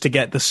year just to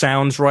get the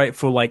sounds right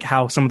for like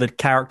how some of the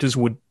characters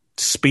would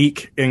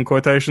speak, in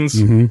quotations.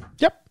 Mm-hmm.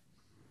 Yep.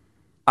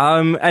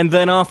 And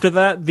then after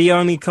that, the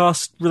only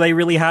cast they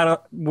really had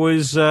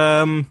was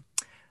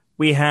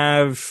we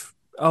have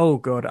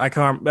I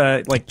can't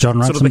like John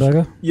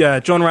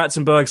Ratzenberger. John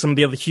Ratzenberger, some of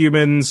the other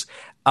humans.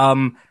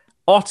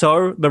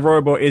 Otto, the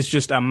robot, is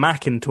just a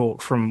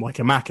Macintalk from like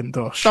a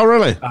Macintosh. Oh,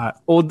 really?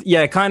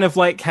 Kind of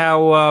like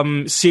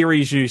how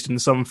Siri's used in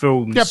some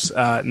films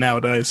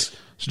nowadays.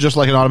 So just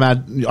like an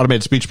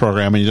automated speech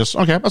program, and you just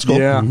that's cool.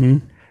 Yeah.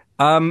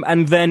 Mm-hmm.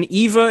 And then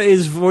Eva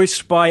is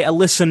voiced by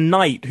Alyssa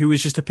Knight, who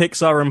was just a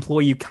Pixar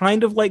employee,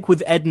 kind of like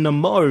with Edna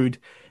Mode,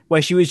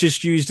 where she was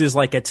just used as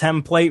like a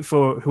template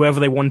for whoever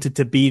they wanted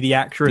to be the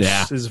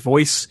actress's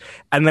voice.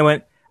 And they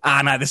went,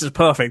 no, this is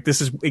perfect.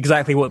 This is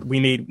exactly what we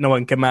need. No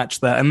one can match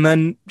that. And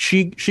then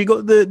she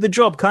got the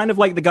job, kind of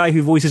like the guy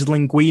who voices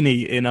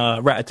Linguini in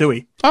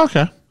Ratatouille.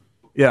 Okay.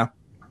 Yeah.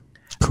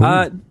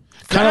 Cool.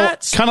 Kind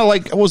of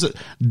like, what was it,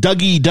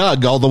 Dougie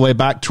Doug, all the way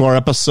back to our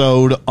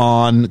episode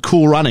on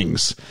Cool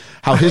Runnings,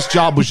 how his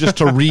job was just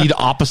to read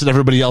opposite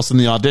everybody else in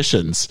the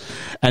auditions.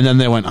 And then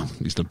they went,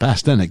 he's the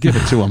best, isn't it? Give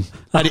it to him.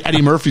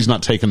 Eddie Murphy's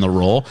not taking the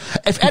role.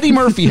 If Eddie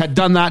Murphy had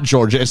done that,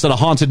 Georgia, instead of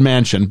Haunted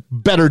Mansion,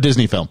 better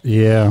Disney film.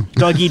 Yeah.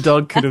 Dougie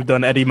Doug could have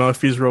done Eddie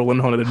Murphy's role in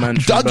Haunted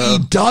Mansion.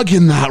 Dougie Doug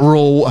in that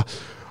role.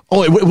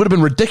 Oh, it would have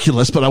been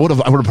ridiculous, but I would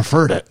have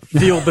preferred it.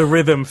 Feel the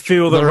rhythm,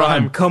 feel the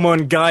rhyme. Come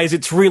on, guys,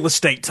 it's real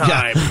estate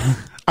time. Yeah.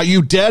 Are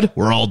you dead?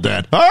 We're all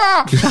dead.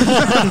 What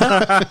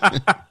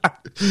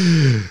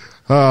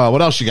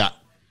else you got?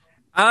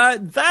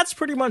 That's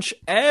pretty much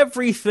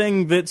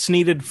everything that's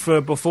needed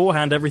for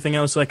beforehand. Everything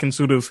else I can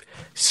sort of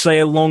say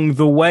along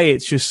the way.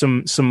 It's just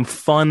some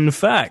fun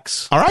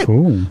facts. All right.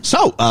 Cool.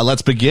 So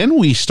let's begin.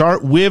 We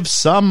start with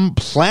some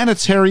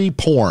planetary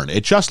porn.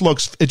 It's just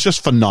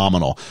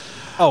phenomenal.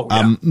 Oh,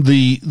 yeah.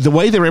 The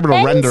way they were able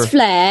to render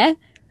lens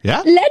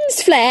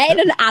flare in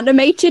an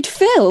animated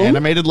film.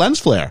 Animated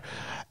lens flare.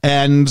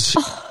 And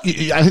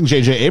I think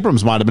J.J.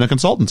 Abrams might have been a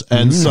consultant.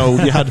 And so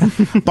you had,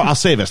 but I'll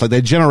say this, like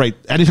they generate,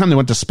 anytime they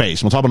went to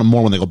space, and we'll talk about it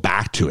more when they go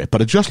back to it, but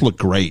it just looked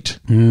great.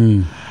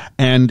 And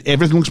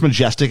everything looks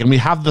majestic. And we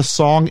have the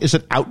song, is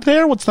it Out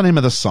There? What's the name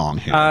of the song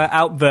here?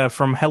 Out There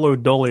from Hello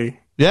Dolly.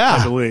 Yeah.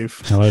 I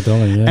believe. Hello,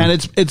 Dolly, yeah.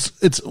 And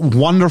it's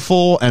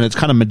wonderful, and it's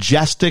kind of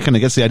majestic, and it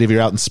gets the idea of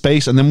you're out in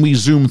space, and then we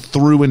zoom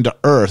through into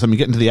Earth, and we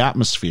get into the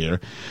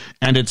atmosphere,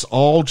 and it's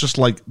all just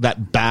like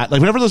that bad, like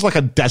whenever there's like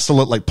a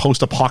desolate, like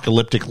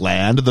post-apocalyptic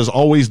land, there's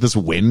always this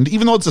wind,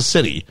 even though it's a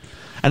city.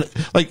 And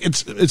like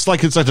it's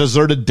like it's a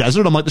deserted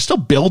desert. I'm like, there's still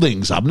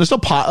buildings up, and there's still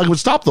it would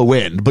stop the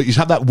wind, but you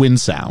have that wind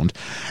sound,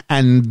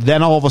 and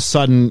then all of a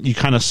sudden you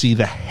kind of see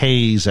the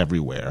haze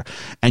everywhere,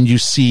 and you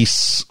see.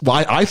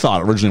 Well, I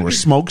thought originally were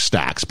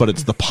smokestacks, but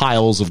it's the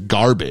piles of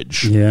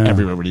garbage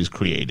everybody's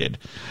created.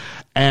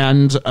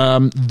 And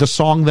the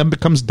song then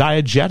becomes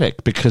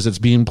diegetic because it's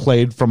being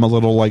played from a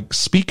little like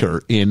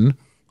speaker in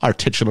our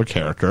titular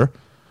character,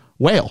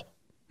 Whale.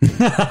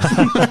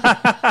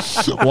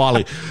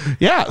 Wally.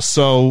 Yeah,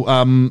 so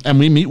and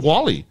we meet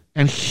Wally,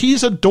 and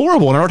he's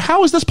adorable. And I wrote,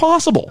 how is this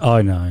possible?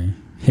 I know.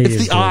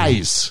 It's the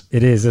eyes.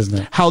 It is,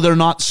 isn't it? How they're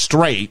not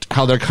straight,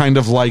 how they're kind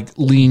of like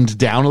leaned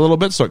down a little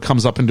bit so it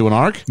comes up into an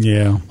arc.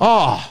 Yeah.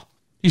 Oh,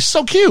 he's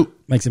so cute.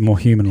 Makes it more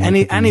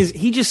human-like. And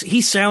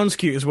he sounds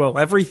cute as well.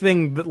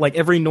 Everything that, like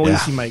every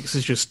noise he makes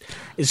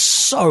is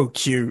so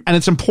cute. And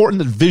it's important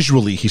that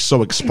visually he's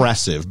so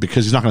expressive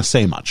because he's not going to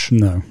say much.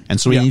 No. And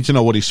so we need to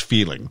know what he's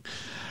feeling.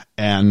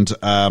 And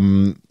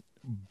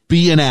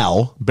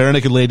B&L, Bare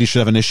Naked Ladies, should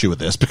have an issue with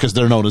this because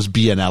they're known as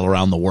B&L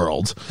around the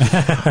world.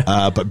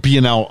 But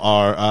B&L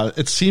are,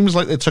 it seems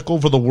like they took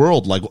over the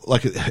world. Like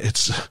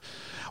it's,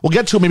 we'll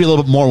get to it maybe a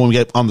little bit more when we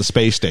get on the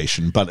space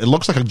station, but it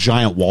looks like a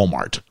giant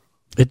Walmart.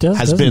 It does.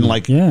 Has been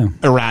like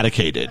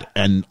eradicated,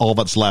 and all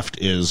that's left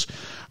is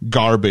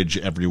garbage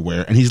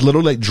everywhere. And he's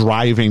literally like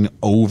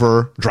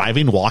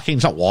walking.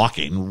 He's not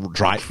walking.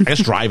 I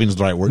guess driving is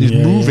the right word. He's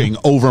moving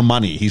over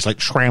money. He's like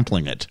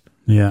trampling it.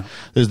 Yeah.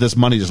 There's this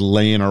money just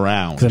laying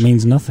around. Because it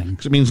means nothing.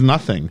 Because it means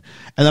nothing.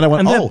 And then I went,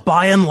 and they're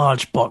by and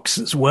large bucks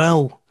as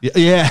well.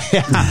 Yeah.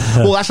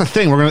 Well, that's the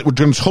thing. We're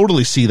going to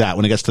totally see that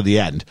when it gets to the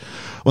end.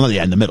 Well, not the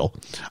end, the middle.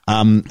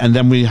 And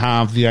then we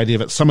have the idea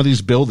that some of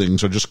these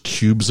buildings are just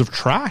cubes of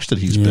trash that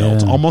he's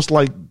built, almost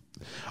like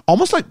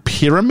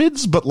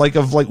pyramids, but like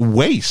of like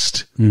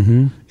waste.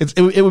 Mm-hmm.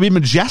 It would be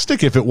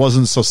majestic if it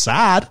wasn't so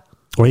sad.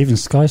 Or even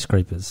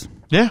skyscrapers.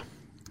 Yeah.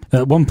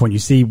 At one point, you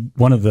see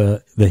one of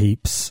the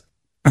heaps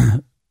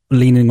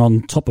leaning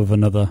on top of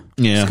another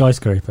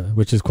skyscraper,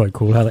 which is quite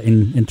cool how that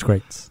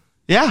integrates.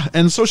 Yeah,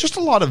 and so it's just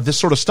a lot of this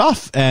sort of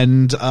stuff,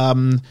 and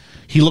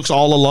he looks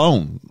all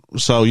alone.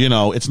 So,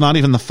 it's not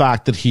even the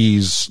fact that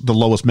he's the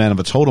lowest man of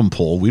a totem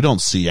pole. We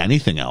don't see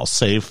anything else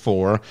save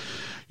for,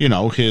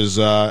 his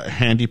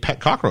handy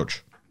pet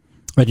cockroach.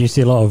 But you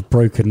see a lot of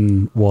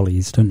broken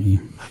Wallies, don't you?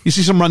 You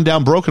see some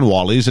rundown broken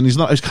Wallies, and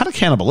he's kind of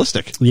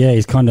cannibalistic. Yeah,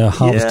 he's kind of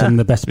harvesting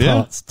the best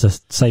parts to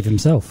save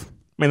himself.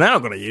 I mean, they're not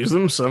going to use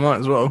them, so might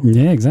as well.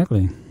 Yeah,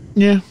 exactly.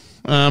 Yeah.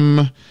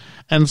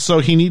 And so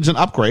he needs an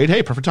upgrade.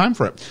 Hey, perfect time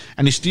for it.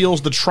 And he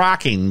steals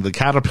the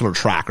Caterpillar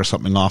track or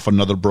something off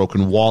another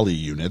broken Wally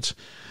unit.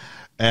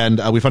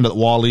 And we find out that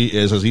Wally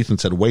is, as Ethan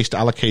said, Waste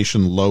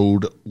Allocation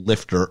Load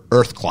Lifter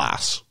Earth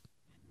Class.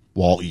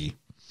 Wall-E.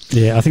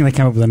 Yeah, I think they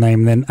came up with a name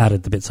and then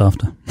added the bits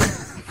after.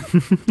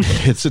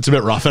 It's a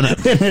bit rough,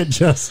 isn't it? It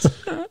just...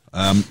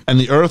 and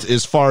the Earth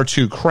is far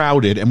too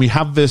crowded, and we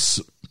have this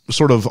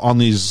sort of on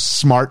these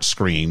smart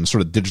screens,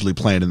 sort of digitally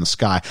playing in the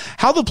sky.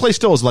 How the place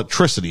still has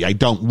electricity, I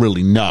don't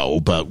really know,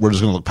 but we're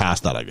just going to look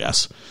past that, I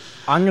guess.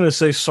 I'm going to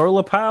say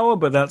solar power,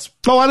 but that's...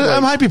 that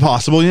might be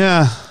possible,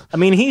 yeah. I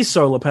mean, he's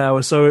solar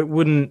power, so I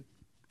wouldn't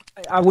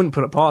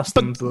put it past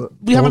him. But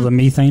we have the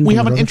methane. We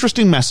have an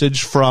interesting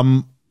message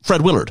from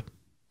Fred Willard.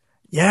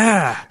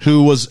 Yeah.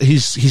 Who was,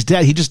 he's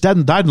dead. He just died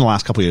in the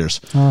last couple of years.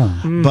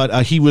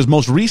 But he was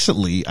most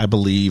recently, I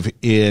believe,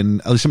 in,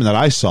 at least something that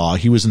I saw,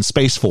 he was in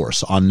Space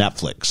Force on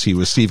Netflix. He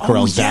was Steve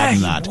Carell's dad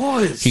in that. He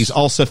was. He's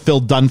also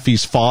Phil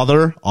Dunphy's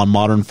father on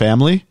Modern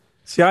Family.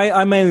 See,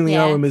 I mainly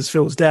know him as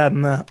Phil's dad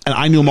in that. And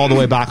I knew him all the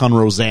way back on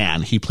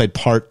Roseanne. He played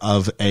part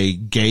of a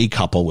gay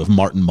couple with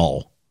Martin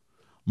Mull.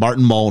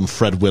 Martin Mull and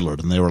Fred Willard,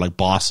 and they were like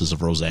bosses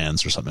of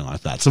Roseanne's or something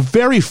like that. It's a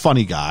very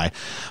funny guy,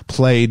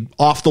 played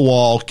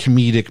off-the-wall,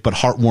 comedic, but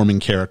heartwarming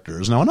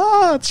characters.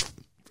 Now, it's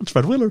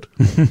Fred Willard.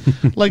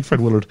 Like Fred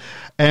Willard.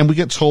 And we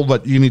get told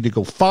that you need to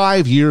go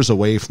 5 years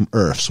away from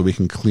Earth so we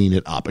can clean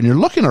it up. And you're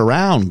looking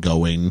around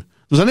going,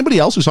 was anybody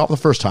else who saw it the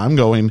first time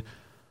going,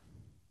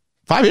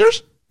 5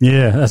 years?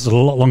 Yeah, that's a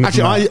lot longer.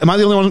 Actually, am I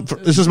the only one?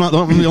 This is the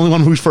only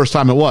one whose first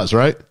time it was,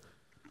 right?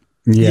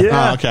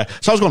 Yeah. Oh, okay.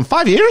 So I was going,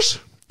 5 years?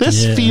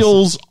 This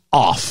feels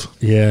off.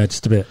 Yeah,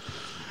 just a bit.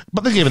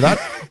 But they gave it that.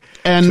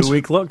 And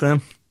 2-week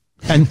lockdown.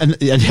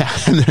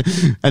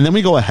 And then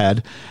we go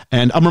ahead,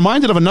 and I'm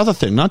reminded of another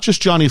thing, not just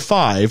Johnny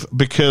Five,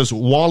 because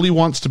Wally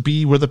wants to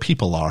be where the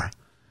people are.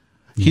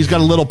 He's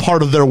got a little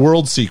part of their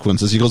world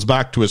sequence as he goes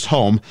back to his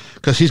home,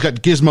 because he's got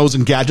gizmos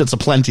and gadgets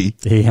aplenty.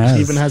 He has.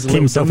 He even has a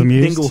little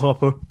dingle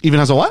hopper. Even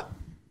has a what?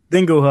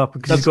 Dingle hopper,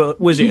 because he's got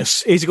a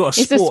spork.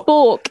 It's a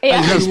spork.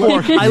 Yeah. He's got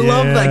a spork. I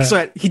love that,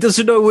 because he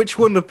doesn't know which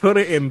one to put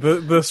it in,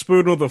 the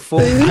spoon or the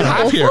fork.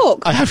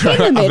 I have here.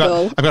 In the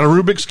middle. I've got a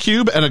Rubik's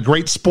Cube and a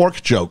great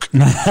spork joke.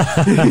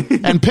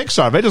 And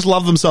Pixar, they just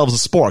love themselves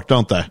a spork,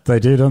 don't they? They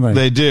do, don't they?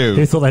 They do.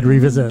 Who thought they'd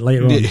revisit it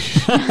later on?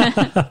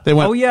 They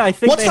went, oh, yeah, I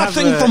think what's that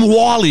thing from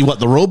Wall-E?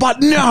 What, the robot?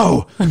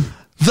 No!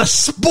 The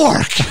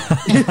spork.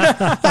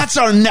 That's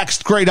our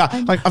next great.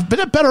 I've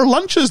been at better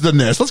lunches than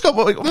this. Let's go.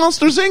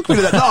 Monsters Inc. We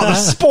did that. No, the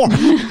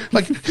spork.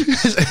 Like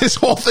his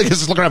whole thing is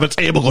just looking at a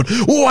table, going,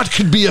 "What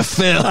could be a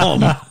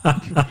film?"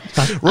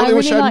 I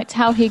really liked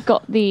how he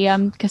got the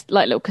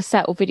little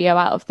cassette or video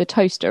out of the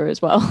toaster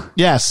as well.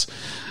 Yes.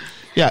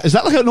 Yeah. Is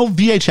that like an old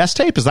VHS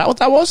tape? Is that what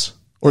that was,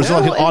 or is it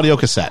like an audio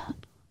cassette?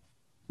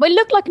 Well, it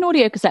looked like an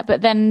audio cassette,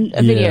 but then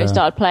a video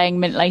started playing a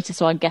minute later,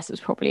 so I guess it was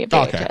probably a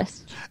VHS. Okay.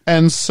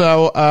 And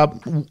so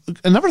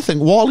another thing,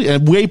 Wall-E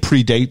way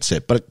predates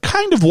it, but it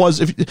kind of was.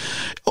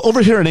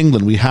 Over here in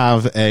England, we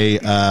have a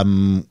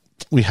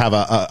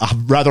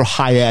rather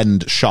high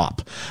end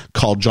shop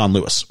called John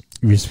Lewis.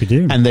 Yes, we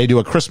do, and they do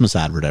a Christmas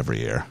advert every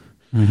year.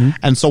 Mm-hmm.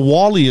 And so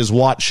Wall-E is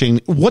watching.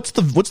 What's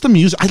the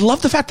music? I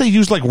love the fact they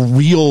use like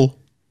real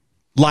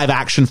live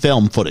action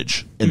film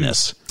footage in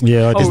this.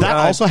 Yeah, is that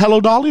also Hello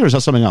Dolly, or is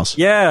that something else?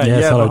 Yeah.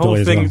 Hello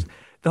Dolly as well.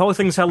 The whole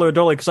thing's Hello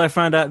Dolly, because I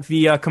found out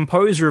the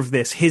composer of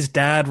this, his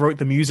dad wrote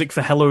the music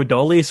for Hello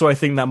Dolly, so I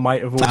think that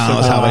might have also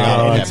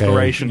been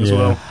inspiration as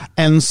well.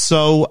 And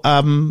so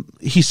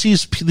he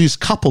sees these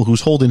couple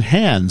who's holding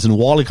hands, and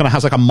Wall-E kind of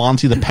has like a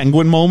Monty the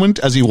Penguin moment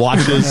as he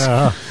watches.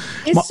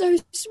 It's so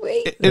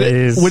sweet. It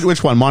is.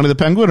 Which one, Monty the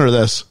Penguin or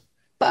this?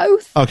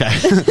 Both. Okay.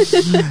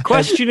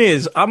 Question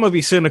is, I'm going to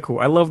be cynical.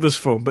 I love this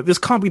film, but this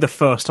can't be the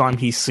first time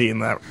he's seeing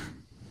that.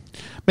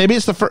 Maybe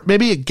it's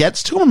maybe it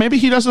gets to him. Maybe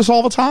he does this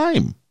all the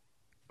time.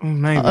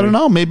 Maybe. I don't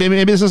know. Maybe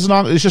this is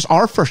not. It's just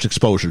our first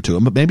exposure to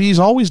him, but maybe he's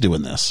always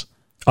doing this.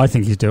 I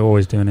think he's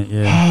always doing it.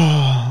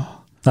 Yeah,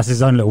 that's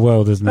his own little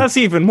world, isn't it? That's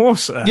even more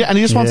so. Yeah, and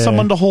he just wants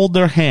someone to hold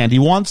their hand. He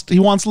wants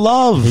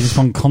love. He just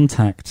wants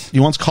contact.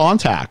 He wants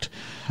contact.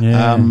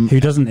 Yeah. Who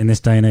doesn't in this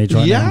day and age?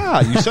 Right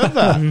now? Yeah, you said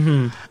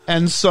that.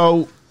 And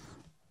so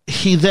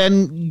he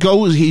then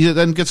goes. He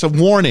then gets a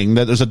warning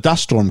that there's a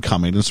dust storm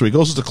coming, and so he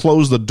goes to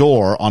close the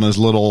door on his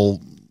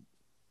little,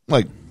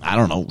 like, I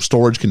don't know,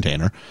 storage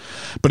container,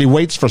 but he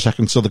waits for a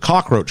second so the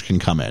cockroach can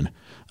come in.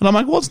 And I'm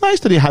like, well, it's nice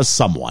that he has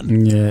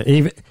someone. Yeah,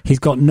 he's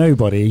got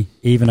nobody.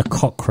 Even a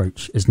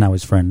cockroach is now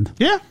his friend.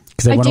 Yeah.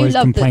 Because everyone always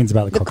complains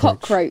about the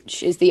cockroach. The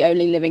cockroach is the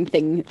only living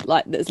thing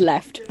that's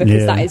left,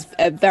 because that is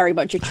very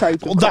much a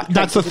trope. Well,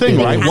 that's the thing,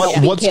 right?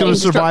 What's going to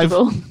survive?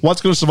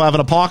 What's going to survive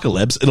an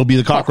apocalypse? It'll be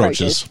the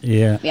cockroaches.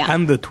 Yeah.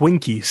 And the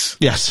Twinkies.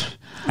 Yes.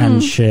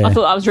 and share. I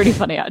thought that was really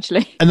funny,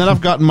 actually. And then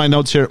I've got in my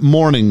notes here,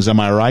 mornings, am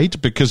I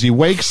right? Because he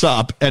wakes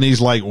up and he's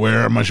like,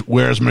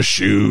 where's my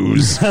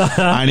shoes?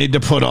 I need to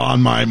put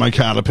on my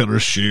caterpillar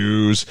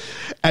shoes.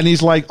 And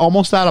he's like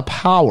almost out of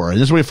power. And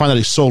this is where you find out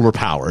he's solar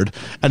powered.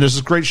 And there's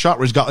this great shot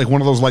where he's got like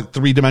one of those like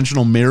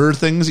 3-dimensional mirror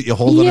things that you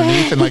hold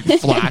underneath and like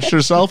flash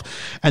yourself.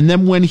 And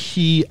then when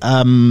he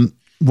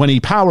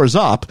powers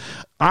up,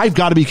 I've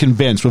got to be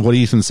convinced with what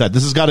Ethan said.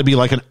 This has got to be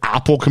like an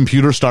Apple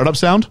computer startup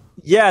sound.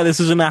 Yeah, this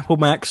is an Apple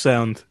Mac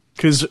sound.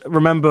 Because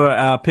remember,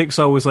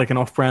 Pixar was like an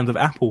off-brand of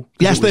Apple.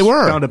 Yes, they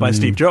were. Founded by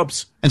Steve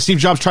Jobs. And Steve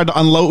Jobs tried to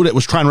unload it,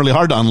 was trying really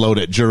hard to unload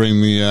it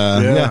during the...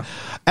 yeah.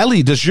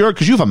 Ellie, because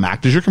you have a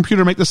Mac, does your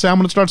computer make the sound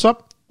when it starts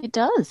up? It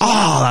does.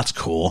 Oh, that's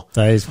cool.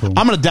 That is cool.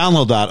 I'm going to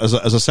download that as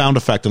a sound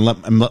effect and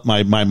let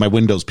my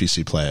Windows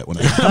PC play it.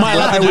 Am I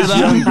allowed to do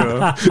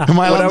that? When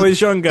I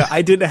was younger,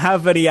 I didn't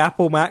have any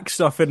Apple Mac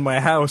stuff in my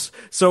house.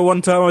 So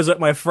one time I was at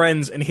my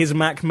friend's and his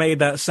Mac made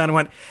that sound and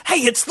went, hey,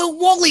 it's the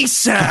Wall-E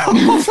sound.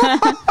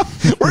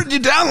 Where did you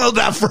download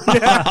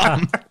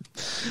that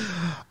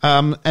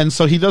from? And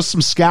so he does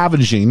some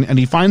scavenging and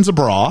he finds a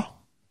bra,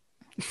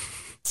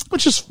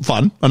 which is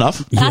fun enough.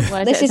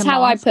 This is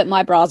how I put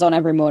my bras on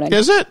every morning.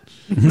 Is it?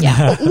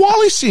 Yeah.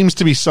 Wally seems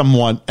to be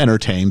somewhat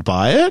entertained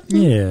by it.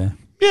 Yeah.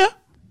 Yeah.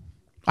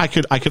 I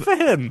could For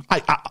him.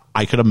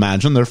 I could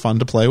imagine they're fun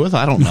to play with.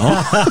 I don't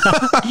know.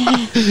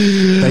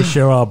 They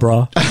sure are,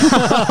 bro.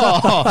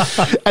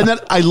 And then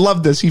I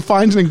love this. He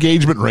finds an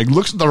engagement ring,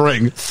 looks at the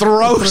ring,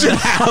 throws it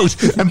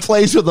out, and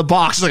plays with the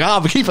box. Like,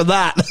 I'm keeping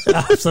that.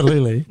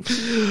 Absolutely.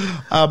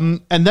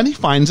 And then he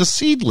finds a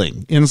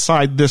seedling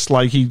inside this,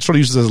 like, he sort of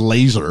uses as a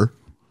laser,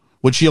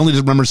 which he only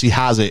just remembers he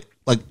has it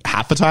like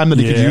half the time that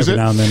he could use it.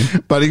 Now and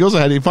then. But he goes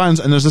ahead, he finds,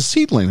 and there's a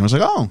seedling. I was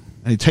like, oh.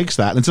 And he takes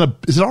that, and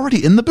is it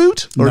already in the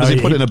boot? Or does he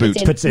put it in a boot?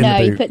 He puts it in the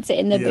boot. He puts it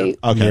in the boot.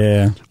 Okay.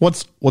 Yeah.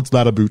 What's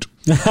that a boot?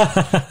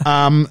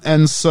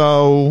 And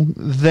so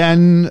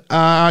then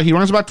he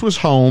runs back to his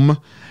home,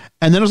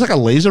 and then there's like a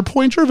laser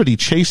pointer that he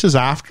chases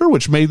after,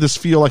 which made this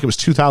feel like it was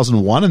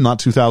 2001 and not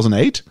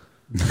 2008.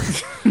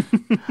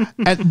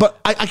 But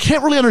I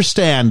can't really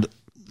understand.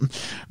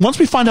 Once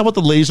we find out what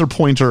the laser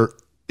pointer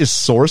is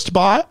sourced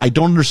by, I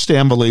don't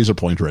understand the laser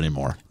pointer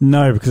anymore.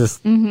 No,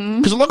 because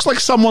it looks like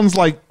someone's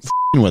like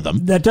f***ing with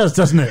them. that does,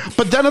 doesn't it?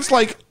 But then it's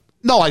like,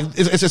 no, like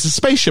it's a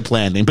spaceship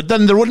landing. But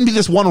then there wouldn't be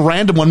this one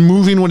random one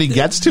moving when he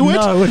gets to it.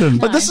 No, it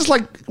wouldn't. But this is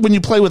like when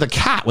you play with a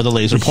cat with a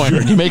laser pointer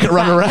and you make it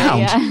run around.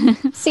 Yeah.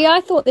 See, I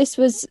thought this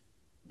was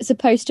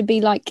supposed to be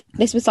like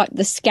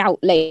the scout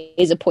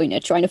laser pointer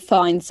trying to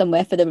find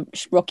somewhere for the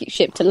rocket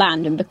ship to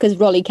land, and because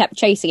Rolly kept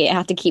chasing it, it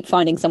had to keep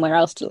finding somewhere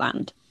else to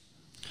land.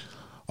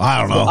 I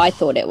don't know. I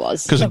thought it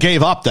was Because it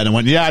gave up then and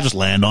went, yeah, just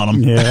land on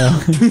him.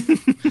 Yeah.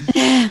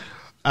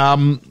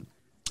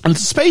 And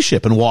it's a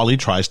spaceship, and Wally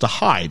tries to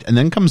hide, and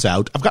then comes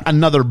out. I've got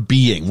another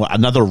being,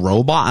 another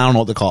robot. I don't know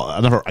what they call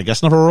it. I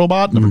guess another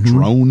robot, another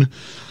drone.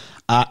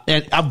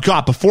 And I've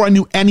got, before I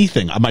knew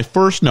anything, my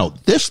first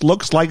note, this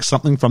looks like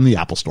something from the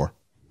Apple Store.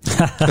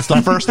 It's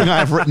the first thing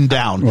I've written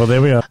down. Well,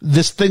 there we are.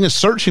 This thing is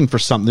searching for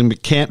something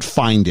but can't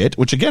find it,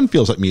 which again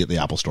feels like me at the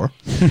Apple Store.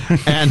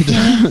 And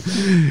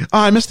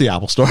I miss the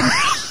Apple Store.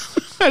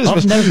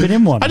 I've never been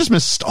in one. I just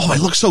missed. Oh, it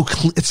looks so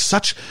clean. It's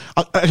such.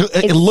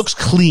 It looks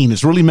clean.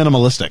 It's really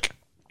minimalistic.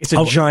 It's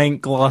a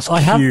giant glass I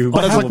have- cube.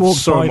 I have full of walked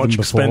so by much them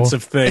before.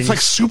 expensive things. It's like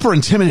super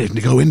intimidating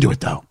to go into it,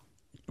 though.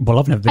 Well,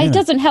 I've never been. It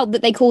doesn't help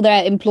that they call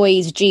their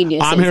employees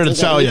geniuses. I'm here to does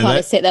it? tell you kind that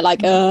of sit there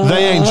like,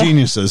 They ain't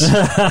geniuses.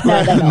 no,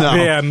 they're not. No.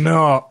 They are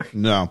not.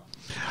 No.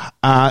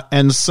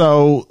 And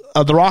so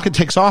the rocket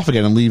takes off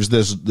again and leaves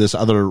this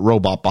other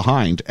robot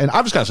behind. And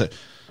I've just got to say,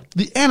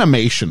 the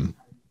animation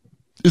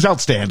is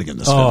outstanding in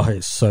this Oh, film.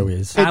 it so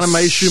is. It's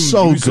Animation,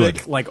 so music,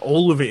 good. like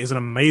all of it is an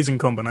amazing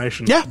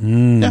combination. Yeah.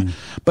 Yeah.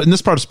 But in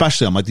this part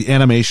especially, I'm like, the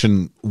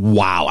animation,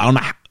 wow. I don't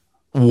know.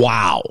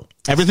 Wow.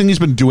 Everything he's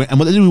been doing, and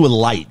what they do with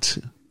light.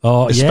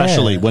 Oh,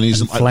 Especially yeah. when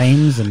he's And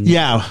flames and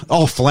yeah.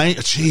 Oh, flame.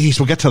 Jeez,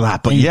 we'll get to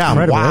that. But Incredible,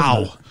 yeah, isn't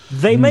wow. it?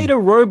 They made a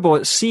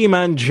robot seem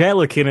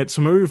angelic in its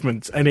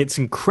movements, and it's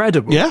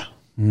incredible. Yeah.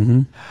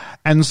 Mm-hmm.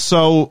 And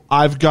so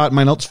I've got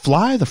my notes,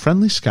 Fly the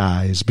Friendly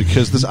Skies,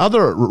 because this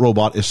other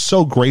robot is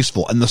so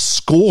graceful and the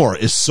score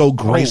is so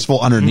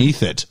graceful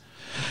underneath it.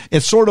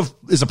 It sort of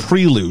is a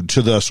prelude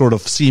to the sort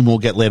of scene we'll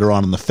get later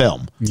on in the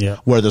film,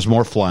 where there's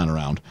more flying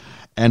around.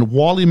 And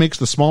Wally makes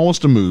the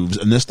smallest of moves,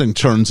 and this thing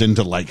turns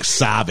into like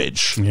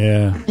savage.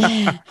 Yeah.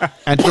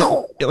 And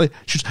now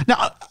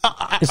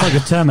It's like a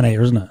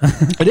Terminator, isn't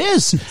it? it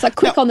is. It's like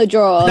quick on the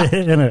draw.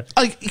 Isn't it?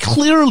 Like,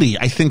 clearly,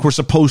 I think we're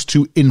supposed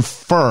to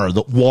infer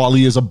that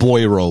Wally is a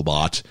boy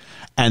robot,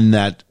 and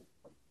that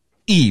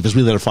Eve, as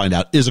we later find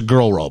out, is a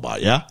girl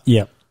robot. Yeah.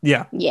 Yeah.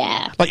 Yeah.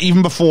 Yeah. Like,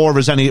 even before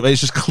there's any,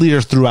 it's just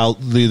clear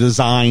throughout the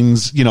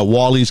designs,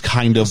 Wally's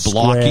kind of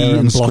blocky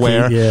and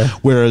square, yeah.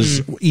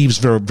 whereas Eve's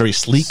very, very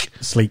sleek.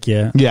 Sleek,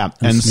 yeah. Yeah.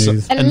 And so,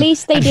 smooth. At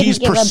least they and didn't he's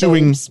give her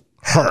pursuing boobs.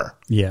 her.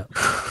 Yeah.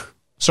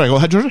 Sorry, go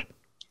ahead, Georgia.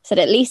 Said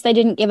at least they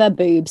didn't give her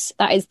boobs.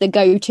 That is the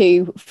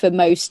go-to for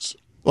most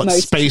What,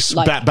 most space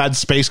like, bad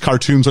space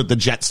cartoons like the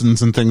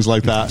Jetsons and things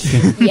like that.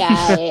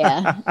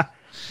 yeah.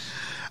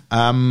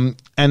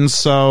 And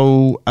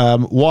so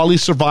Wally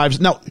survives.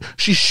 Now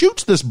she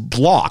shoots this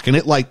block, and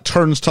it like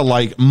turns to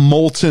like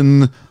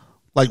molten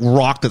like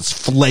rock that's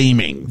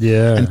flaming.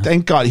 Yeah. And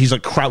thank God he's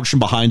like crouching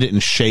behind it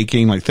and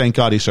shaking. Like thank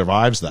God he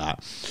survives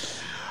that.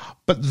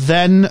 But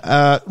then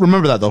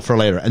remember that though for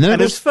later. And then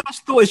his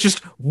first thought is just,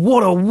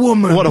 what a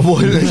woman. What a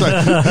woman.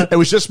 It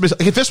was just,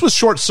 if this was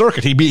Short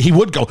Circuit, he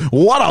would go,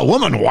 what a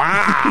woman.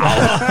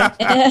 Wow.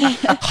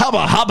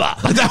 Hubba, hubba.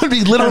 Like, that would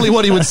be literally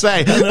what he would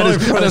say.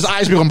 And his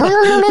eyes be going,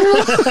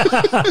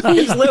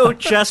 his little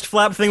chest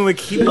flap thing would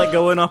keep like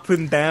going up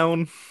and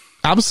down.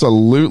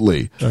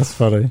 Absolutely. That's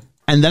funny.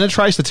 And then it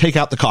tries to take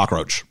out the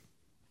cockroach.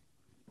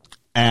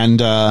 And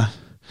the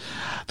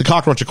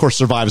cockroach, of course,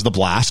 survives the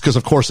blast, because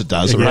of course it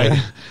does, right?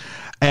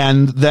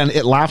 And then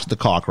it laughs at the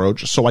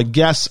cockroach. So I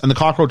guess, and the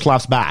cockroach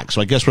laughs back.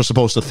 So I guess we're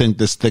supposed to think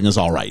this thing is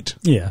all right.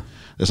 Yeah.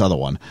 This other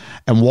one.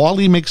 And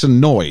Wally makes a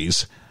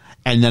noise,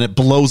 and then it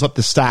blows up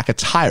the stack of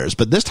tires.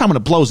 But this time when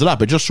it blows it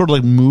up, it just sort of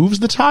like moves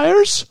the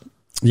tires.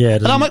 Yeah.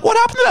 And I'm like, what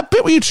happened to that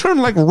bit where you turn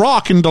like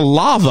rock into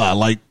lava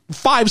like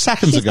 5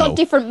 seconds She's ago? got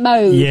different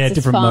modes. Yeah, it's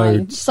different fine.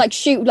 modes. Just like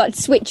shoot, like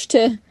switch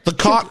to The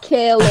cock-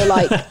 kill, or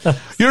like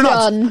You're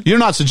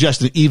not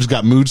suggesting Eve's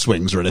got mood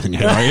swings or anything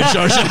here, are you,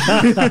 Georgia?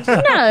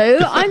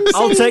 No, I'm saying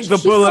I'll take the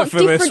she's bullet got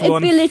for this different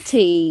one.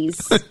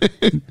 abilities.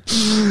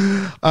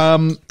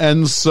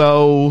 And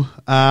so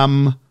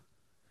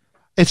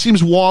it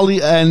seems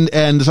Wally and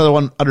this other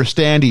one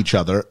understand each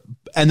other,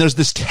 and there's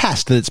this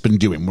test that it's been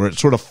doing where it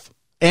sort of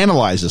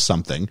analyzes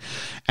something,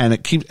 and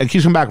it keeps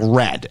coming back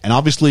red, and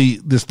obviously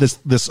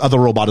this other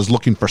robot is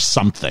looking for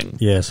something.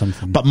 Yeah,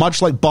 something. But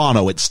much like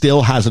Bono, it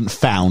still hasn't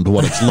found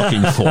what it's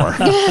looking for.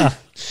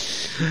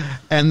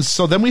 And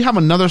so then we have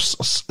another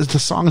the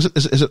song. Is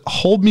it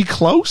 "Hold Me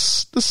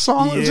Close"? The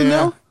song is it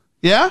now?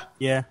 Yeah.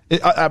 Yeah.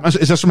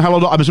 Is this from Hello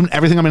Dolly? I'm assuming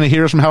everything I'm going to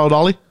hear is from Hello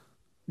Dolly.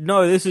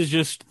 No, this is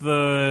just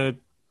the...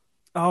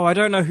 Oh, I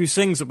don't know who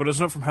sings it, but it's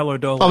not from Hello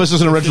Dolly. Oh, this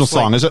is an original just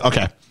like- song, is it?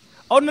 Okay.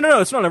 Oh,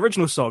 no, it's not an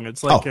original song.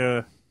 It's like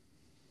Oh.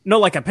 not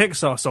like a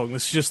Pixar song.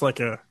 It's just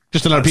like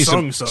Just another piece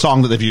of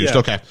song that they've used. Yeah.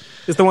 Okay.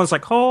 It's the one that's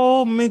like,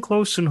 hold me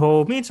close and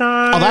hold me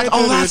tight.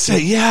 That's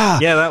it. Yeah.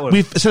 Yeah, that one.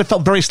 We said it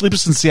felt very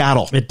Sleepless in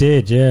Seattle. It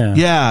did, yeah.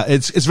 Yeah,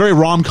 it's very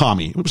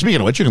rom-com-y.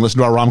 Speaking of which, you can listen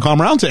to our rom-com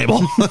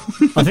roundtable.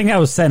 I think that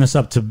was setting us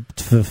up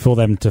for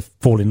them to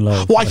fall in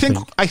love. Well,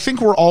 I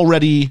think we're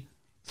already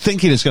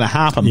thinking it's going to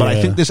happen, but I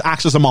Yeah. think this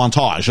acts as a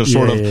montage of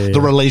sort of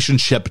the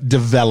relationship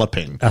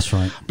developing. That's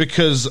right.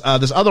 Because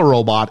this other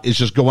robot is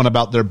just going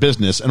about their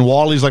business, and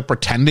Wally's like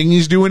pretending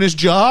he's doing his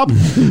job,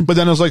 but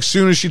then it's like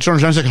soon as she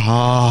turns around, he's like,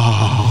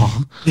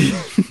 ah,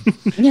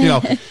 you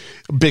know,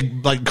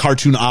 big like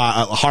cartoon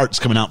hearts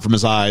coming out from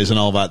his eyes and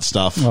all that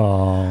stuff.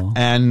 Aww.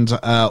 And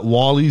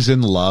Wally's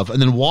in love, and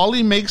then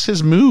Wally makes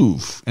his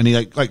move, and he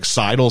like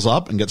sidles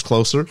up and gets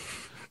closer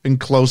and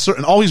closer,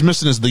 and all he's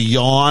missing is the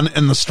yawn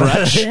and the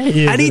stretch.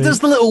 And he does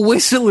the little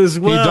whistle as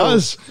well. He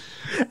does.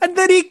 And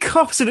then he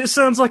coughs and it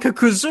sounds like a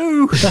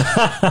kazoo.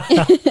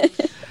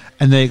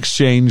 And they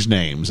exchange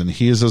names, and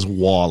his is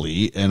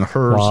Wally, and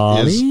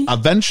hers is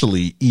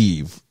eventually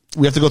Eve.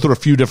 We have to go through a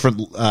few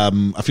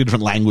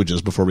different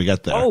languages before we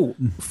get there. Oh,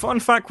 fun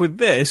fact with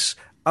this.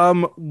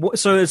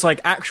 So it's like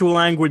actual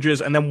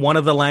languages, and then one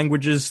of the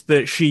languages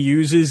that she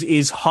uses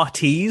is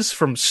Huttese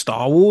from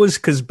Star Wars,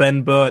 because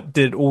Ben Burt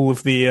did all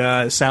of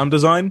the sound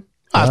design.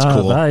 That's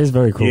cool. That is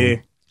very cool. Yeah.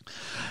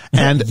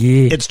 And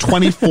Yeah. it's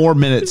 24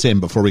 minutes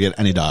in before we get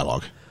any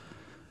dialogue.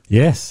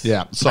 Yes.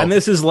 Yeah. So And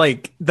this is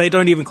like, they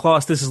don't even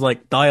class this as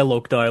like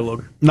dialogue.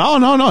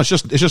 no. It's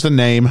just a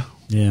name,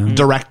 Yeah.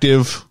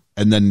 directive,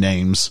 and then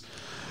names.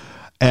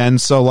 And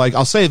so, like,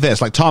 I'll say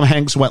this: like, Tom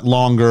Hanks went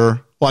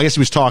longer. Well, I guess he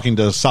was talking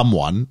to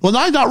someone. Well,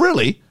 no, not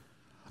really.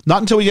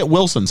 Not until we get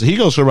Wilson. So he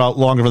goes for about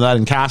longer than that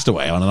in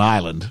Castaway on an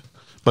island.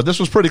 But this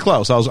was pretty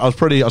close. I was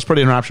pretty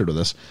enraptured with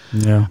this.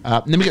 Yeah.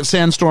 Then we get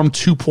Sandstorm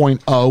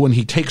 2.0, and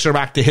he takes her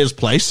back to his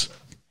place.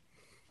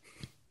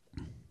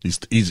 He's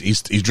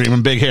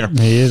dreaming big here.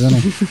 He is,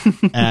 isn't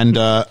he? And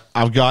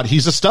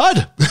he's a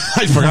stud.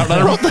 I forgot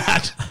that I wrote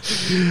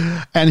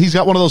that. And he's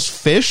got one of those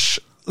fish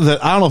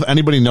that I don't know if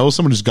anybody knows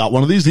someone who's got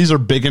one of these. These are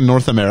big in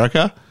North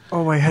America.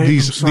 Oh, I hate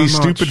these them so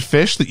much. stupid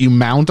fish that you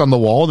mount on the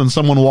wall, and then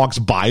someone walks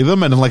by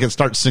them, and like it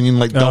starts singing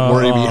like "Don't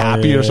worry, be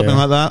happy" or something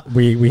like that.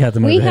 We had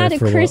them. We over had here a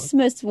for while.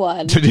 Christmas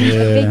one. Did you?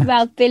 A Big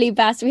Mouth Billy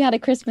Bass. We had a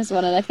Christmas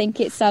one, and I think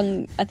it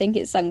sung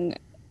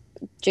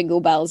Jingle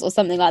Bells or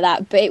something like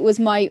that. But it was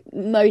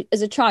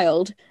as a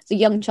child, as a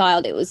young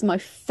child, it was my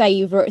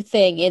favourite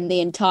thing in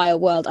the entire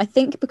world. I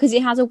think because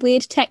it has a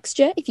weird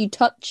texture. If you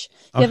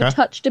ever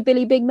touched a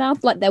Billy Big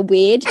Mouth, like they're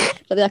weird,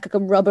 but they're like a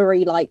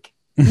rubbery, like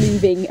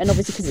moving, and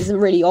obviously because it's a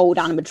really old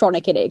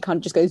animatronic in it, it kind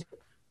of just goes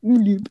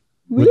with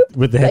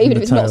the head even and if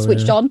the it's not tail,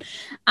 switched yeah. on,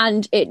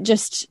 and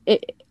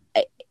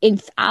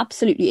it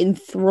absolutely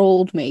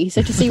enthralled me.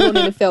 So to see one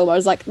in a film, I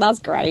was like, that's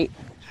great.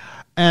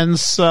 And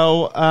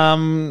so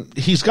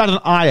he's got an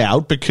eye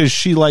out because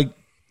she like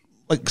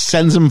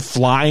sends him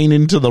flying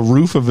into the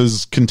roof of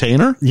his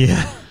container.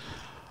 Yeah.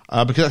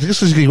 because I think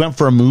this was he went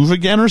for a move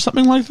again or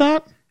something like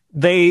that.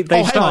 They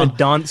started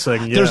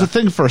dancing. Yeah. There's a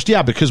thing first,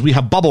 because we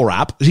have bubble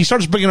wrap. He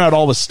starts bringing out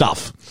all this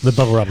stuff. The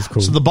bubble wrap is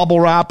cool. So the bubble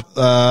wrap,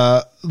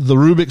 the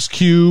Rubik's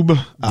Cube,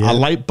 a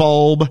light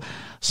bulb,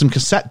 some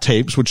cassette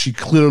tapes, which he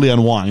clearly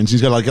unwinds.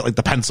 He's got to get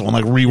the pencil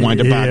and rewind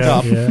it back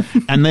up. Yeah.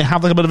 And they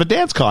have a bit of a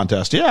dance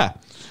contest,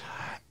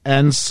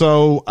 And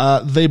so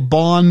they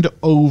bond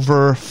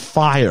over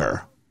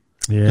fire.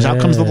 Because out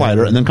comes the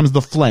lighter, and then comes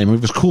the flame. We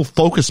have this cool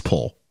focus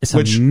pull. It's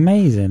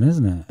amazing,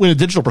 isn't it? In a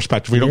digital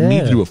perspective, we don't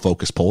need to do a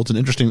focus pull. It's an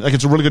interesting,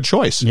 it's a really good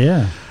choice.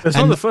 Yeah. It's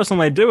not the first time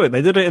they do it.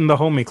 They did it in the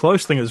Hold Me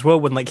Close thing as well,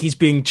 when he's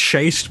being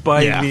chased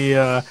by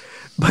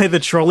the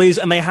trolleys,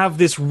 and they have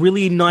this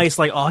really nice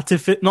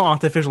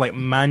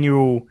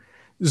manual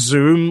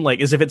zoom,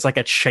 as if it's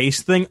a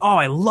chase thing. Oh,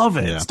 I love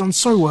it. Yeah. It's done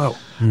so well.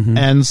 Mm-hmm.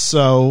 And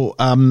so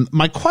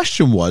my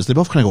question was, they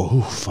both kind of go,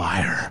 ooh,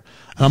 fire.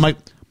 And I'm like,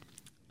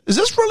 is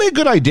this really a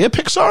good idea,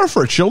 Pixar,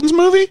 for a children's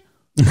movie?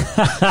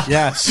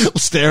 Yes.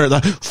 Stare at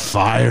the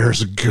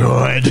fire's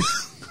good.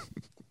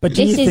 But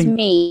this is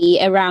me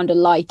around a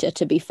lighter,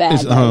 to be fair.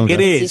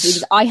 It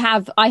is. I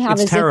have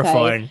it's a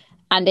terrifying. Zippo,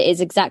 and it is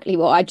exactly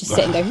what I just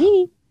sit and go,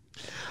 hee.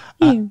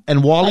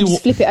 And Wally, I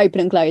just flip it open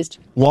and closed.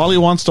 Wally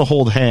wants to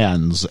hold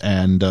hands,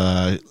 and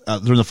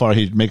during the fire,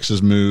 he makes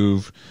his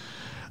move.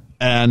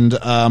 And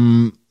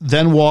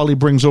then Wally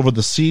brings over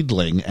the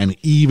seedling, and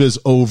Eve is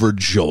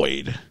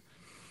overjoyed.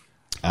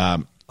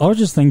 I was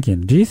just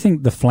thinking, do you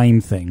think the flame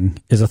thing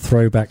is a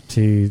throwback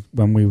to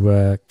when we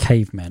were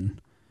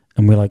cavemen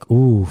and we're like,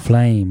 ooh,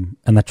 flame,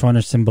 and they're trying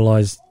to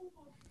symbolize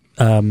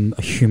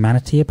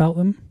humanity about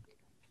them?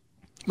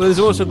 But there's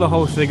also the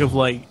whole thing of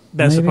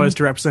they're supposed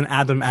to represent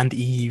Adam and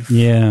Eve.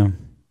 Yeah.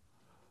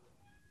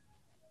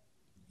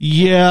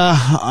 Yeah,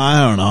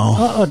 I don't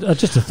know.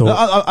 Just a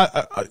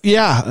thought.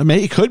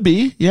 It could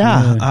be.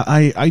 Yeah.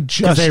 I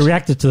just... Because they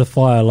reacted to the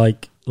fire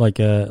like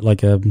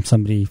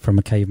somebody from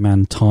a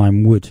caveman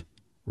time would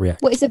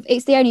react. Well,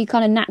 it's the only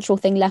kind of natural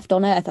thing left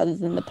on Earth other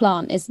than the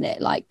plant, isn't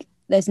it?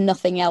 There's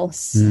nothing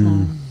else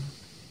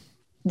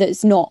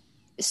that's not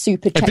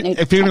super technical.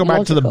 If you're going to go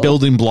back to the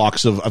building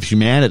blocks of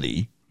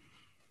humanity,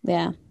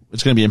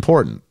 it's going to be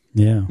important.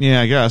 Yeah.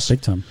 Yeah, I guess.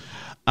 Big time.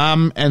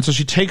 And so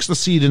she takes the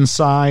seed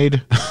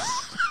inside.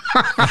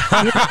 No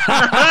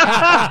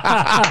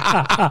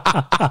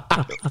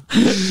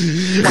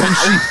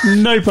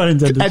pun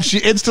intended. And she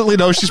instantly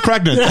knows she's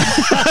pregnant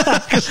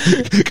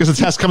because the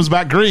test comes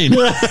back green.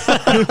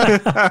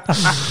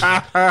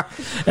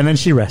 And then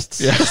she rests.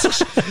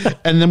 Yes.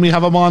 And then we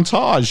have a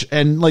montage,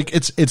 and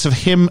it's of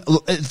him.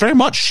 Very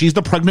much, she's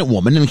the pregnant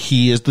woman, and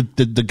he is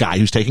the guy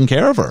who's taking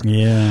care of her.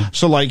 Yeah.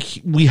 So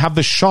we have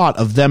the shot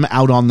of them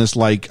out on this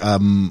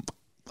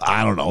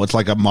I don't know, it's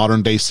like a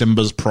modern day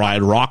Simba's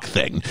Pride rock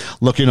thing,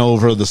 looking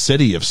over the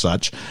city of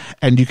such,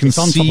 and you can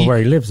see on top of where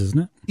he lives,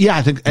 isn't it? Yeah,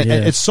 I think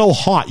it's so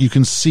hot you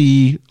can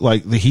see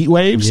the heat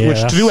waves,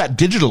 which to do that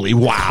digitally,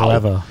 wow.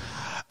 Clever.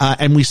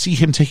 And we see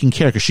him taking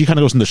care because she kind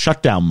of goes into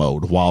shutdown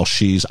mode while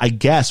she's, I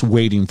guess,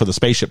 waiting for the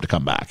spaceship to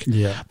come back.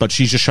 Yeah, but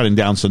she's just shutting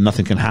down so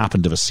nothing can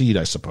happen to the seed,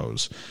 I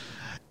suppose.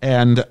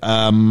 And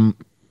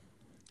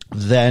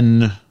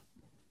then.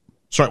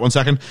 Sorry, 1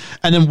 second.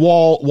 And then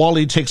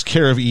Wally takes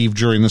care of Eve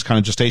during this kind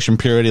of gestation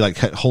period. He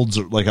holds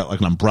like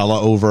an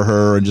umbrella over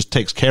her and just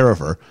takes care of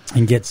her.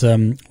 And gets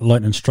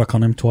lightning struck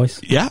on him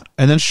twice. Yeah.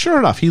 And then sure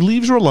enough, he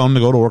leaves her alone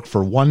to go to work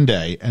for one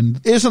day.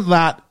 And isn't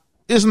that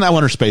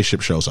when her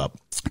spaceship shows up?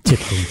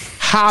 Typical.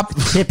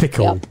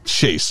 Typical. Yep.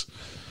 Jeez.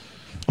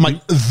 I'm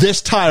like,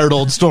 this tired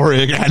old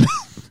story again.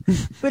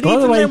 But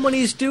even then when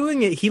he's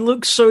doing it, he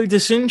looks so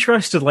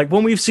disinterested.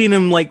 When we've seen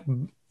him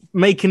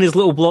making his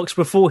little blocks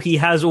before, he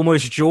has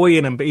almost joy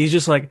in him, but he's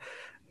just doing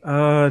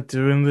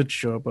the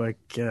job, I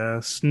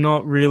guess.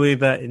 Not really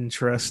that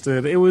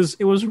interested. It was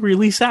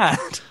really sad.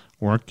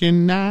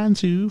 Working 9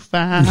 to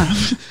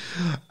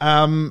 5.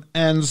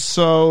 And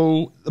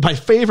so my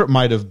favorite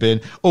might have been,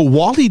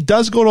 Wally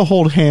does go to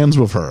hold hands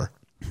with her.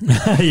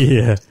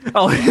 Yeah.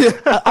 Oh,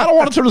 I don't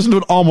want to turn this into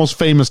an almost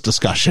famous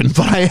discussion,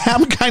 but I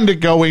am kind of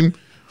going,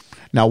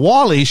 now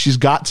Wally, she's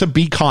got to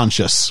be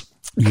conscious.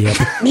 Yep.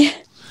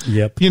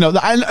 Yep.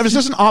 This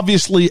isn't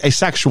obviously a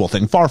sexual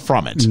thing. Far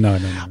from it. No.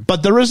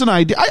 But there is an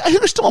idea. I think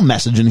there's still a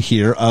message in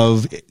here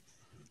of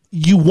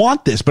you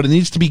want this, but it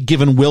needs to be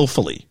given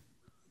willfully.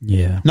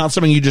 Yeah. Not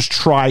something you just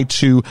try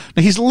to.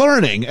 Now, he's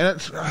learning.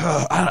 And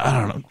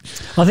I don't know.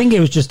 I think he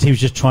was just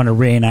trying to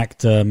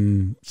reenact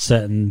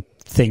certain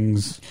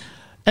things.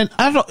 And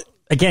I don't know.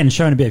 Again,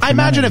 showing a bit of humanity.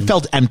 I imagine it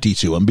felt empty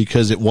to him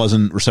because it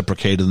wasn't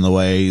reciprocated in the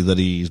way that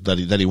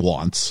he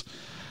wants.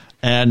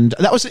 And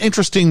that was an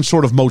interesting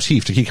sort of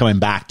motif to keep coming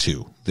back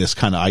to, this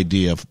kind of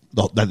idea of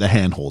the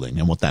hand holding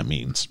and what that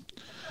means.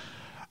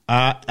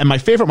 And my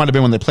favorite might have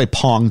been when they play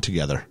Pong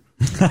together.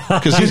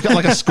 Because he's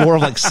got a score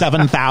of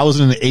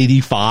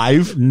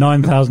 7,085.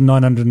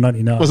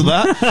 9,999. Wasn't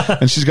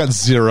that? And she's got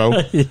 0.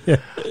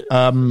 Yeah.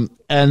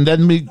 And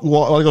then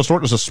Wally goes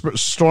forward, there's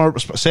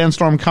a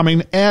sandstorm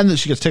coming, and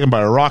she gets taken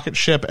by a rocket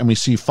ship, and we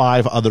see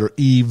 5 other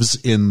Eves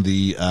in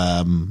the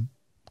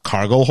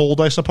cargo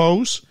hold, I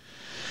suppose.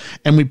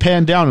 and we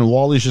pan down, and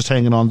Wally's just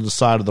hanging on to the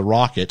side of the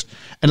rocket,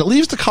 and it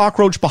leaves the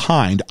cockroach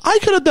behind. I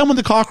could have done with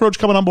the cockroach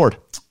coming on board.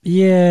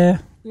 Yeah.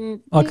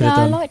 I could have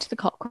I done. liked the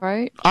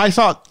cockroach. I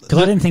thought... Because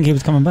I didn't think he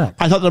was coming back.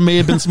 I thought there may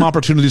have been some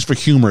opportunities for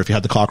humor if you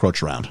had the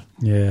cockroach around.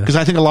 Yeah. Because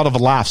I think a lot of the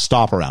laughs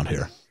stop around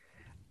here.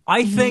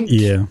 I think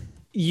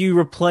you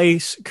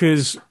replace,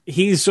 because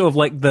he's sort of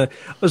like the,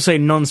 let's say,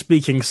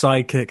 non-speaking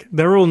sidekick.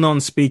 They're all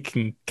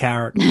non-speaking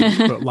characters,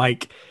 but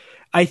like,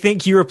 I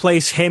think you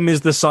replace him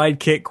as the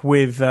sidekick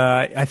with,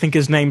 I think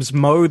his name's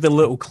Mo, the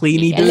little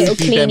cleany dude. Little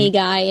cleany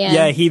guy, yeah.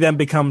 Yeah, he then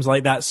becomes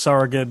like that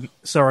surrogate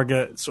sort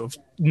of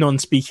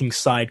non-speaking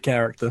side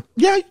character.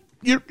 Yeah,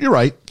 you're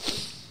right.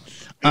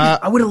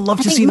 I would have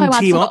loved to I see think them Mo adds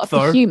team a lot up, of the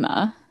though.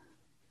 humour.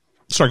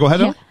 Sorry, go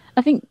ahead. Yeah.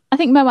 I think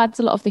Mo adds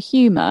a lot of the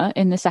humour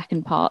in the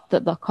second part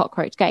that the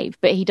cockroach gave,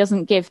 but he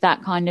doesn't give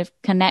that kind of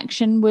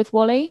connection with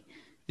Wally.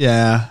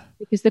 Yeah.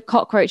 Because the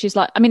cockroach is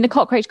like, I mean, the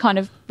cockroach kind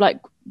of like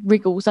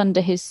wriggles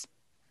under his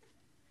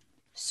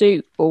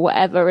suit or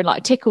whatever and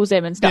like tickles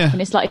him and stuff. Yeah.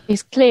 And it's like,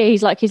 it's clear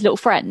he's like his little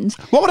friend.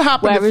 What would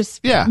happen Whereas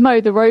if...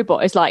 Mo the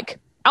robot is like,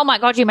 oh my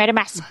God, you made a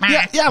mess.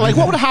 Yeah, like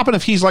what would happen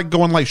if he's like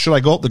going like, should I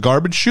go up the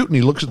garbage chute? And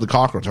he looks at the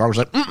cockroach. I was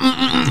like,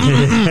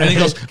 and he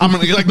goes, I'm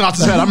gonna like nods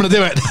his head. I'm gonna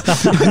do it.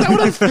 that would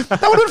have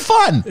been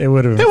fun. It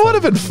would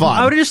have been fun.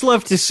 I would just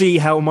love to see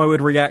how Mo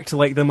would react to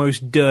like the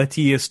most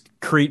dirtiest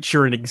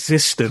creature in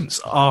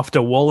existence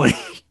after Wally.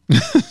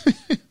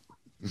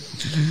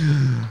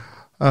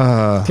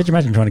 Could you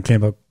imagine trying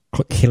to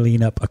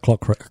clean up a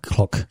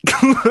clock?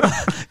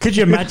 Could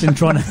you imagine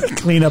trying to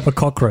clean up a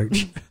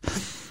cockroach?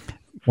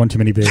 One too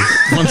many beers.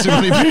 One too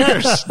many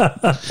beers.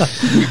 Got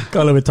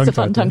a little bit It's a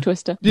fun tongue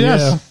twister.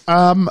 Yes.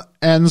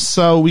 And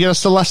so we get a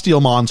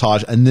celestial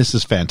montage, and this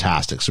is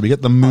fantastic. So we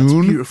get the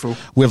moon beautiful.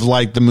 with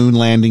like the moon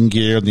landing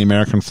gear, the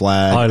American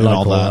flag, I and like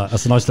all that.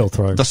 That's a nice little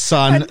throw. The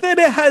sun. And then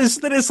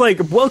it's like,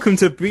 welcome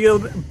to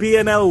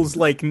BNL's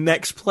like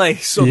next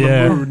place on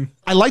the moon.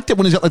 I liked it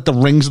when he's got like the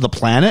rings of the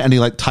planet and he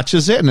like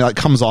touches it and it like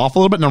comes off a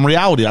little bit. And in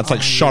reality, that's like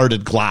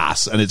sharded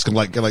glass and it's gonna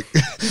like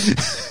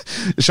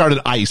sharded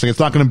ice. Like it's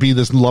not going to be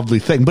this lovely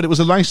thing, but it was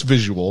a nice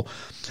visual.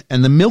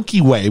 And the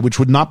Milky Way, which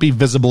would not be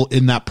visible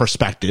in that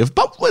perspective,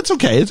 but it's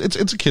okay.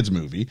 It's a kid's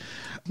movie.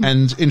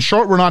 And in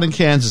short, we're not in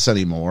Kansas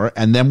anymore.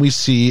 And then we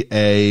see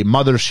a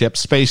mothership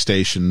space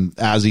station,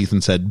 as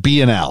Ethan said,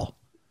 BNL,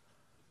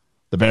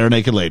 the Bare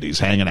Naked Ladies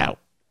hanging out.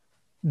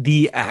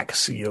 The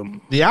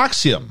Axiom. The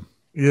Axiom.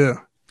 Yeah.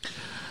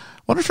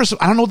 I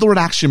don't know what the word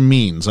axiom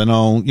means. I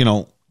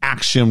know,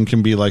 axiom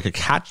can be like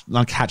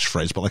not a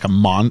catchphrase, but like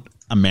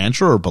a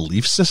mantra or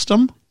belief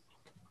system.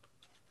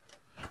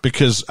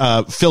 Because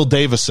Phil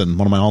Davison,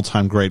 one of my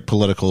all-time great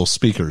political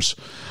speakers,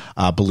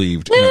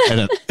 believed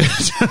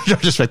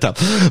just picked up,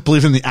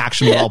 believed in the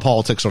action that all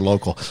politics are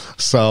local.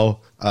 So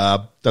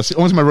that's the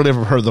only time I really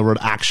ever heard the word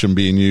action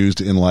being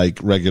used in like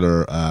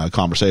regular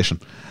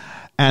conversation.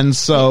 And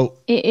so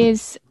it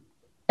is.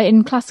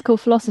 In classical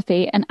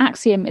philosophy, an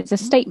axiom is a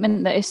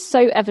statement that is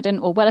so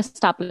evident or well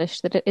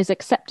established that it is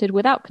accepted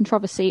without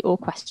controversy or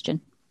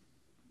question.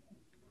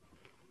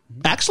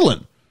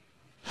 Excellent.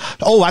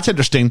 Oh, that's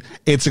interesting.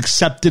 It's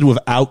accepted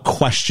without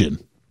question.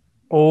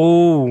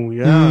 Oh,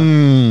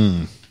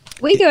 yeah.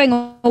 We're going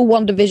all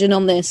one division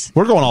on this.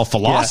 We're going all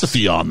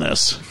philosophy on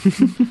this.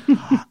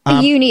 The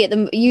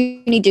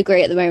uni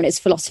degree at the moment is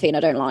philosophy, and I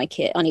don't like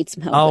it. I need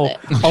some help with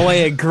it. I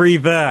agree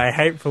there. I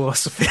hate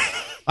philosophy.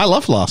 I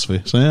love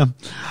philosophy, so yeah.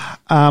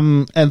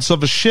 And so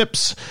the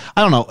ships,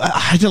 I don't know.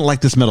 I didn't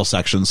like this middle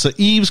section. So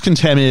Eve's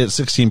contaminated at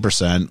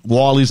 16%.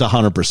 Wally's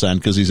 100%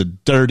 because he's a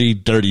dirty,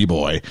 dirty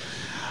boy.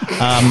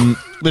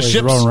 The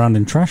ships rolling around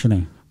in trash, isn't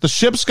he? The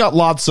ship's got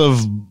lots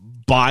of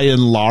by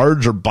and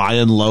large or by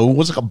and low.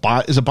 What's it called?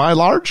 Is it by and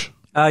large?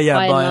 Yeah,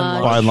 by and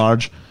large. By and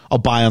large. Oh,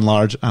 by and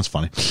large. That's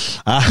funny.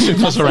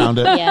 It goes around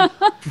it. Yeah.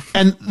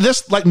 And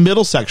this like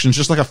middle section is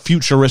just like a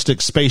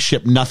futuristic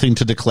spaceship, nothing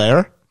to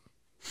declare.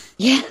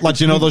 Yeah. Like,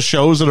 those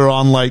shows that are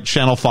on like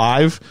Channel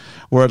 5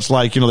 where it's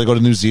like, they go to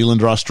New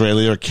Zealand or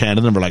Australia or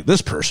Canada and we're like,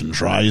 this person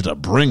tried to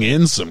bring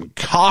in some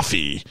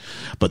coffee,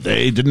 but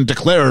they didn't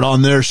declare it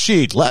on their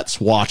sheet.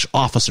 Let's watch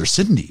Officer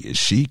Cindy as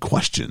she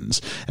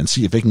questions and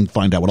see if they can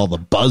find out what all the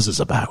buzz is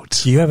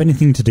about. Do you have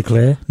anything to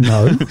declare?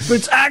 No.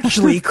 It's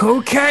actually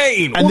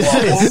cocaine. And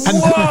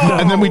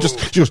then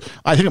she goes,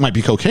 I think it might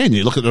be cocaine.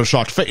 You look at their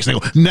shocked face and they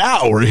go,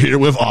 now we're here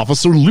with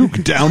Officer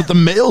Luke down at the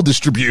mail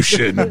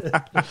distribution.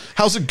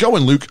 How's it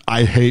going, Luke?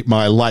 I hate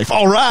my life.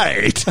 All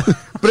right.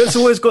 But it's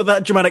always got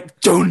that dramatic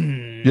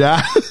dun.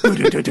 Yeah.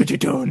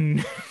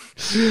 Dun.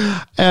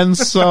 And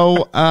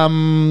so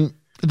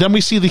then we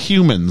see the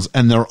humans,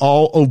 and they're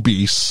all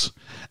obese,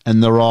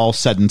 and they're all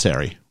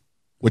sedentary,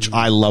 which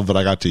I love that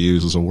I got to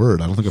use as a word.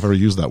 I don't think I've ever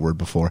used that word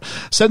before.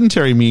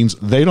 Sedentary means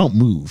they don't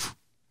move.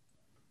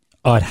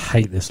 I'd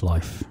hate this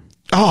life.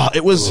 Oh,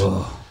 it was...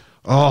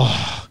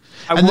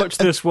 I watched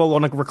this while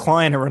on a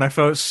recliner, and I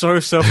felt so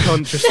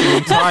self-conscious the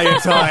entire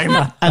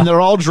time. And they're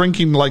all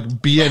drinking, like,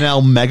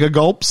 BNL mega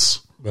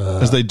gulps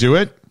as they do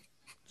it.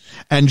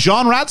 And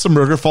John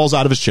Ratzenberger falls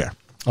out of his chair.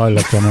 I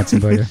love John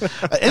Ratzenberger.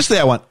 Instantly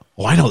I went,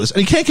 I know this. And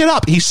he can't get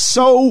up. He's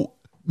so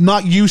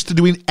not used to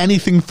doing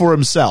anything for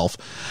himself.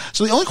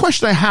 So the only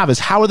question I have is,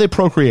 how are they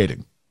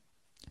procreating?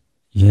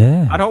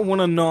 Yeah. I don't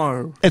want to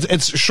know.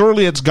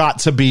 Surely it's got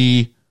to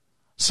be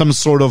some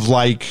sort of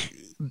like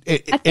I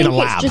think in a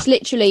lab. it's just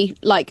literally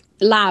like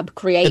lab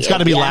created. It's got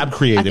to be lab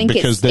created. I think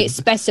because it's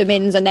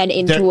specimens and then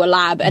into a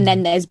lab and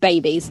then there's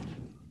babies.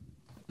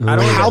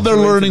 How they're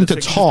learning to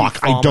talk,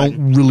 I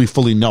don't really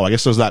fully know. I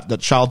guess there's that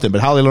child thing,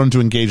 but how they learn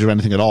to engage with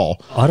anything at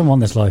all. I don't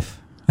want this life.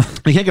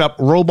 You can't get up.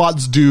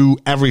 Robots do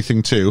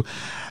everything too.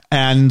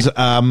 And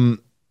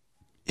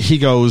he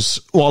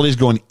goes, Wally's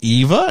going,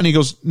 Eva? And he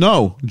goes,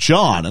 no,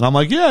 John. And I'm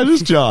like, yeah, it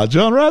is John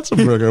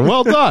Ratzenberger.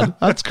 Well done.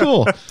 That's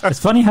cool. It's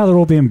funny how they're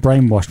all being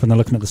brainwashed when they're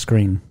looking at the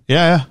screen.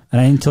 Yeah.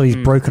 And until he's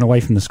broken away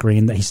from the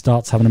screen that he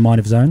starts having a mind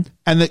of his own.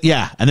 And they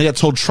get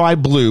told, try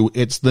blue.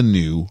 It's the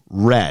new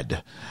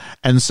red.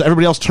 And so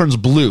everybody else turns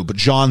blue, but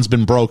John's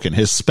been broken.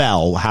 His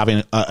spell,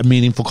 having a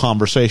meaningful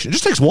conversation. It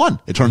just takes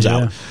one, it turns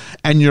out.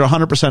 And you're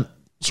 100%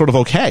 sort of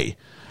okay.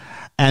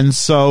 And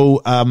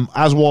so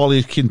as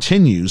Wally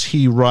continues,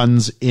 he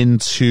runs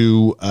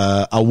into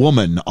a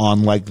woman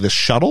on like this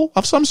shuttle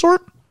of some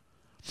sort.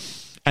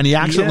 And he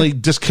accidentally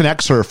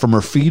disconnects her from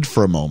her feed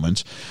for a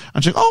moment.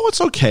 And she's like, oh,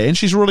 it's okay. And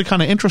she's really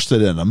kind of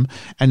interested in him.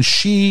 And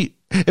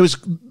it was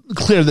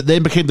clear that they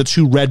became the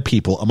two red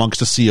people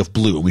amongst a sea of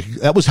blue.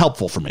 That was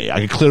helpful for me.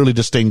 I could clearly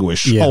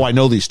distinguish, I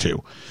know these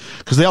two.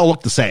 Because they all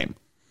look the same.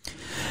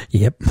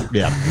 Yep.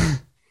 Yeah.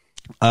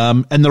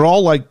 And they're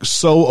all like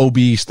so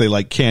obese they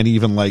like can't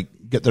even like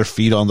get their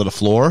feet onto the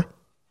floor.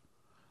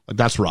 Like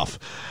that's rough.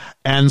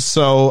 And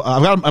so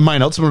I've got my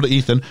notes over to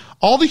Ethan.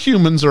 All the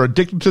humans are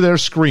addicted to their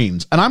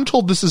screens, and I'm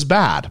told this is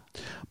bad.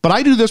 But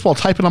I do this while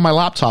typing on my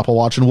laptop while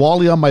watching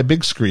Wally on my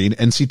big screen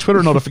and see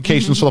Twitter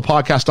notifications for the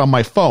podcast on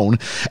my phone.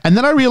 And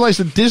then I realize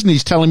that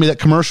Disney's telling me that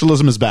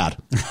commercialism is bad.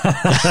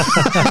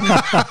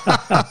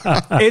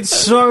 It's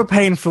so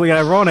painfully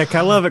ironic.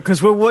 I love it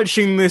because we're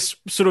watching this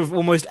sort of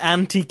almost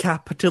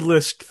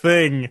anti-capitalist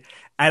thing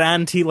and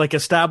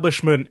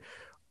anti-establishment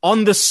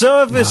on the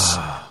service,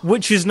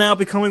 which is now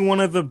becoming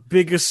one of the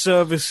biggest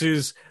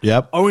services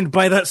owned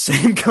by that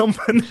same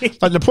company.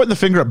 Like they're putting the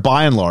finger at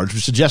By and Large,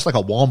 which suggests like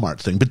a Walmart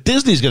thing. But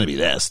Disney's going to be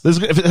this.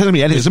 If it's going to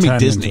be anything, it's going to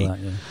be Disney. That,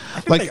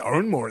 I think they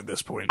own more at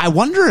this point. I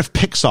wonder if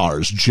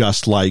Pixar's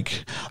just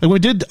like we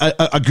did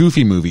a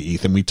Goofy movie,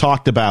 Ethan. We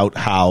talked about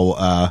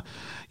how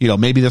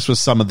maybe this was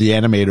some of the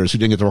animators who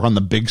didn't get to work on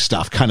the big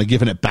stuff, kind of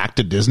giving it back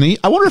to Disney.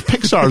 I wonder if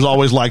Pixar's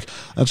always like,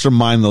 let's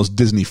remind those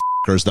Disney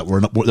f***ers that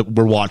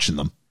we're watching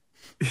them.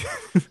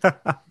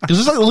 Because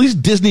it's like the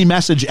least Disney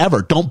message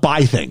ever. Don't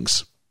buy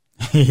things.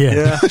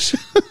 Yeah.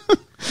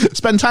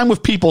 Spend time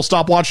with people.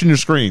 Stop watching your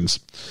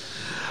screens.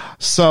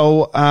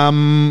 So,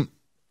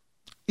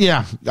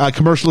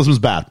 commercialism is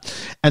bad.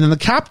 And then the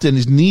captain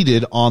is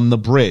needed on the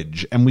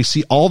bridge. And we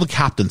see all the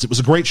captains. It was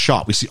a great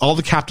shot. We see all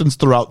the captains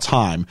throughout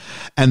time.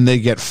 And they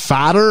get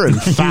fatter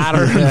and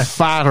fatter and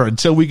fatter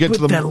until we get to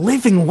them. They're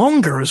living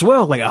longer as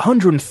well, like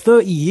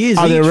 130 years each.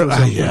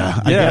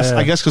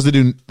 I guess because they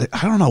do.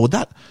 I don't know.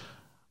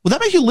 Would that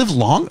make you live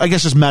long? I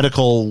guess it's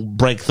medical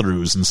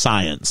breakthroughs and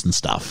science and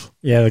stuff.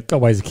 Yeah, they've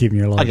got ways of keeping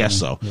you alive. I guess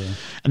so. Yeah.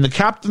 And the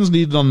captain's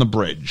needed on the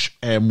bridge,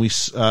 and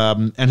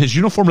and his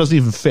uniform doesn't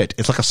even fit.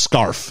 It's like a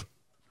scarf.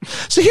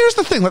 So here's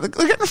the thing: they're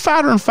getting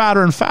fatter and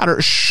fatter and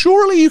fatter.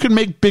 Surely you can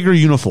make bigger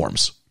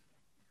uniforms.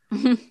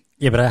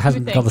 Yeah, but it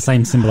hasn't got the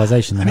same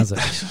symbolization, then, has it?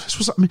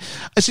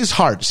 It's just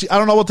hard. See, I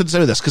don't know what to say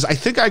with this because I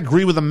think I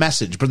agree with the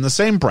message, but in the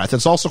same breath,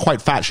 it's also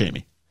quite fat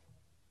shamey.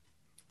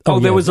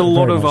 There was a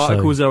lot of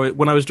articles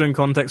when I was doing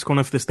Context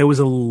Corner for this. There was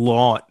a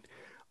lot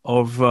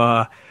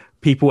of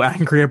people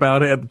angry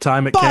about it at the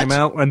time it came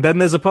out, and then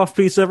there's a puff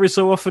piece every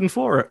so often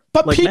for it.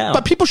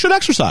 But people should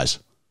exercise.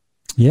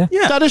 Yeah,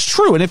 that is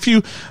true. And if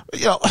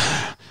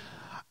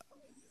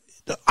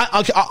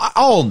I'll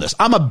own this.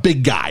 I'm a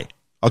big guy.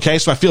 Okay,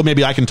 so I feel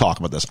maybe I can talk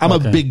about this. I'm a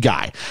big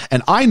guy,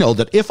 and I know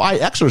that if I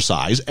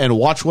exercise and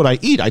watch what I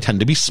eat, I tend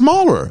to be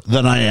smaller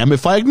than I am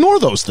if I ignore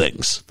those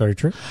things. Very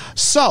true.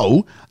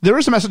 So there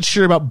is a message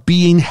here about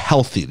being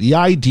healthy. The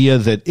idea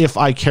that if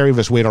I carry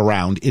this weight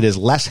around, it is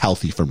less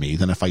healthy for me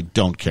than if I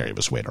don't carry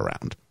this weight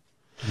around.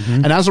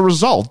 Mm-hmm. And as a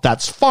result,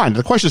 that's fine.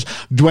 The question is,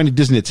 do I need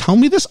Disney to tell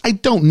me this? I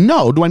don't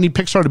know. Do I need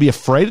Pixar to be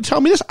afraid to tell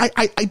me this?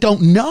 I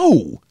don't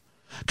know.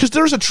 Because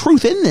there's a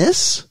truth in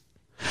this.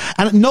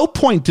 And at no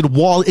point did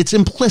Wally, it's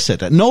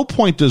implicit. At no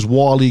point does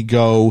Wally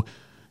go,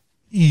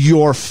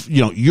 you're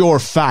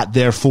fat,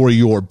 therefore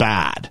you're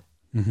bad.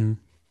 Mm-hmm.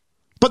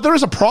 But there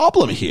is a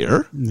problem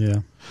here. Yeah.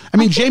 I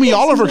mean, Jamie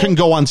Oliver can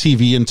go on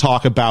TV and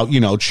talk about,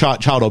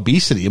 child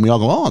obesity, and we all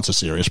go, oh, it's a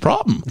serious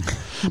problem.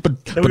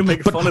 But they would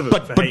make fun of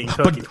it for hating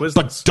Turkey Twizzlers.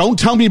 But don't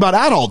tell me about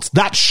adults.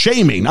 That's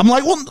shaming. I'm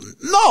like, well,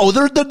 no,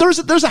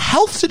 there's a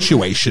health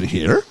situation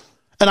here.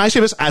 And I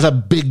say this as a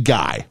big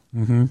guy,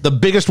 the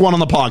biggest one on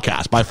the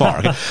podcast by far.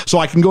 Okay? So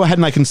I can go ahead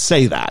and I can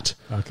say that.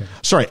 Okay.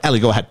 Sorry, Ellie,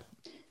 go ahead.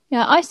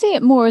 Yeah, I see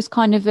it more as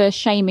kind of a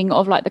shaming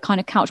of like the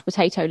kind of couch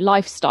potato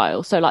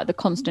lifestyle. So like the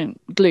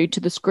constant glued to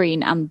the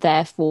screen, and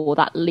therefore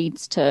that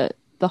leads to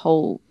the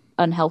whole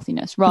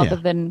unhealthiness rather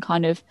than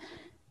kind of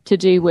to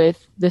do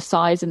with the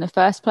size in the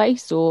first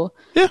place, or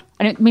Yeah.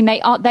 I mean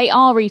they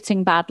are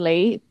eating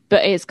badly,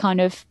 but it's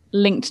kind of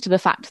linked to the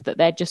fact that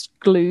they're just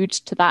glued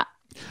to that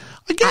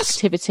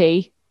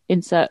activity.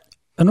 Insert.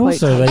 And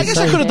also, I guess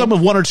I could have done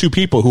with one or two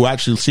people who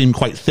actually seemed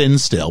quite thin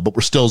still, but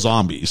were still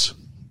zombies.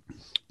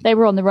 They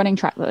were on the running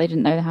track that they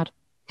didn't know they had.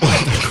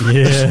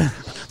 Yeah.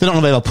 They don't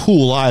know they have a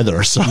pool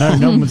either. So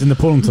No one was in the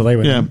pool until they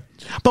went. yeah. In.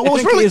 But what I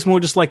was think really it is more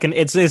just like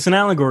it's an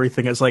allegory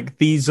thing. It's like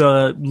these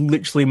are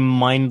literally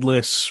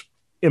mindless,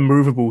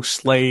 immovable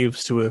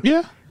slaves to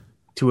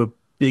a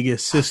bigger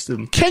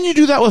system. Can you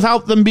do that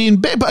without them being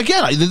big? But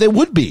again, they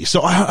would be.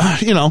 So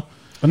you know.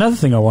 Another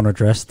thing I want to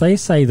address: they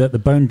say that the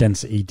bone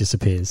density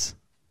disappears.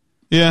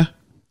 Yeah.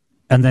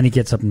 And then he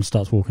gets up and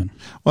starts walking.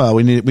 Well,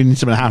 we need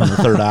something to happen in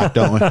the third act,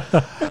 don't we?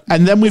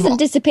 And then Doesn't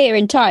disappear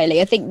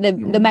entirely. I think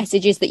the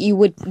message is that you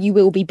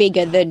will be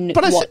bigger than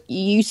what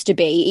you used to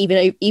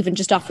be, even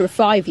just after a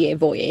 5-year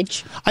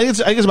voyage. I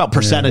think it's about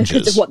percentages.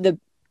 Because of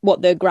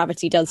what the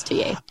gravity does to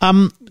you.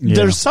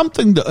 There's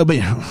something that, I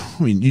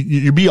mean,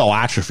 you'd be all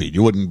atrophied.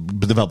 You wouldn't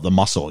develop the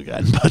muscle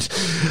again.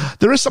 But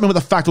there is something with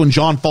the fact that when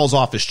John falls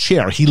off his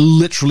chair, he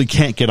literally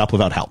can't get up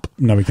without help.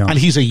 No, he can't. And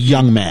he's a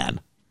young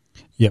man.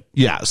 Yep.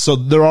 Yeah. So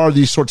there are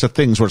these sorts of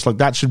things where it's like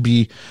that should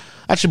be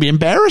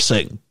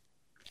embarrassing,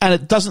 and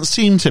it doesn't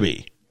seem to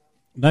be.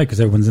 No, because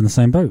everyone's in the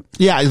same boat.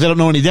 Yeah, they don't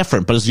know any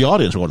different. But as the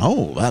audience, we're going,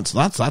 oh, that's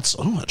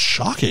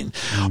shocking.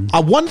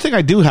 One thing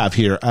I do have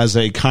here as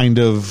a kind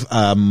of,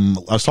 I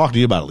was talking to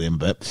you about it, Liam,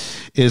 a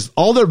bit, is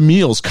all their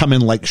meals come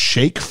in like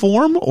shake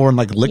form or in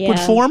like liquid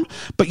form.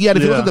 But yet,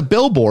 if you look at the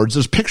billboards,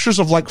 there's pictures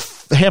of like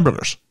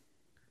hamburgers.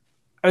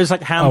 It was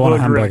like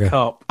hamburger in a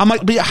cup. I'm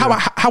like, but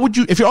how would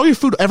you, if all your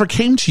food ever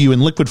came to you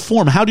in liquid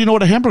form, how do you know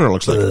what a hamburger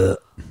looks like?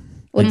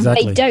 Well,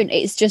 Exactly. they don't.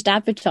 It's just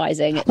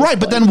advertising. Right,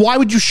 but then why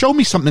would you show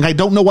me something I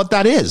don't know what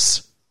that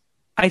is?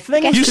 I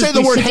think Guess You say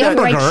the word to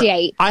hamburger,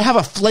 differentiate. I have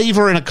a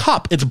flavor in a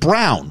cup. It's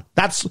brown.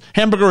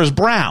 Hamburger is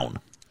brown.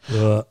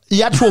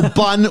 The actual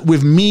bun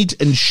with meat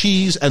and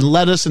cheese and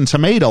lettuce and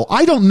tomato,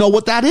 I don't know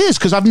what that is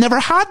because I've never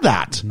had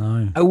that.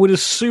 No. I would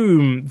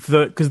assume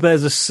that because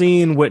there's a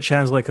scene which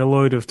has like a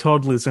load of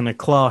toddlers in a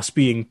class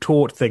being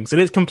taught things, and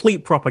it's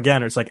complete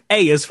propaganda. It's like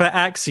A is for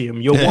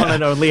Axiom, your one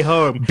and only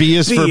home. B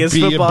is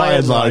for by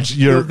and large,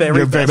 your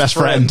very best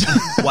friend.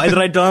 Why did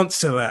I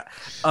dance to that?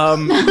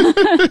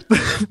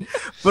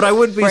 But I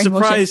wouldn't be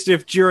surprised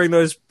if during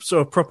those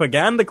sort of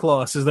propaganda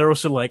classes, they're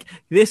also like,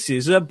 this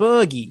is a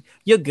burgie.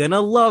 You're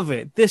gonna love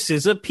it. This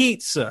is a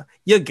pizza.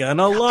 You're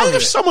gonna love it.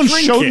 If someone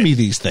showed me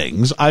these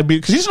things, I'd be,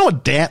 because he doesn't know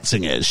what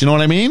dancing is. You know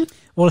what I mean?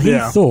 Well, he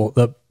thought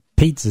that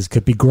pizzas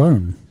could be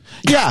grown.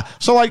 Yeah.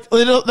 So, like,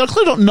 they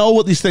clearly don't know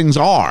what these things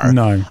are.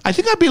 No. I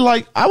think I'd be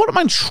like, I wouldn't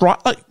mind trying,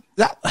 like,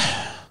 that.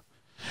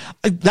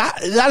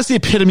 That is the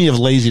epitome of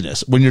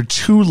laziness, when you're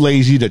too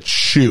lazy to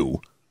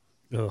chew.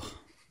 Ugh.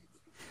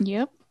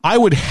 Yep. I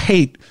would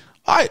hate,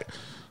 I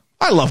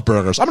love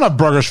burgers. I'm going to have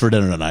burgers for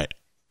dinner tonight.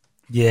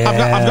 Yeah.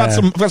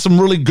 I've got some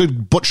really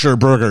good butcher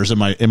burgers in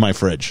my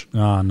fridge.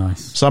 Oh,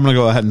 nice. So I'm going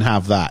to go ahead and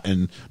have that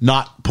and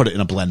not put it in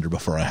a blender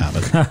before I have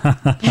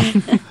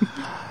it.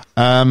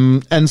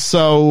 And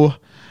so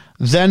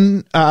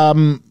then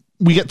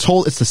we get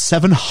told it's the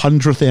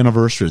 700th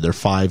anniversary of their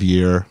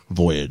 5-year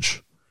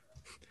voyage.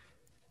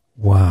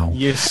 Wow.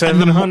 You're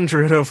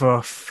 700 of a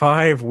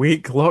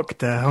 5-week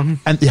lockdown.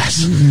 And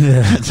yes,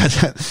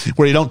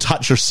 where you don't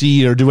touch or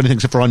see or do anything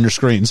except for on your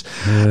screens.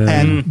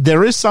 And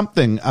there is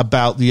something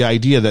about the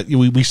idea that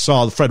we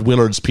saw Fred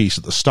Willard's piece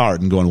at the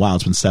start and going, wow,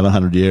 it's been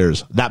 700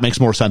 years. That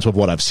makes more sense with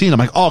what I've seen. I'm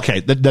like, oh,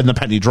 okay, then the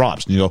penny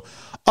drops. And you go,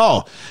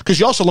 oh,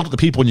 because you also look at the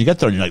people when you get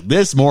there and you're like,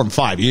 this is more than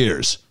 5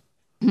 years.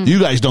 You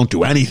guys don't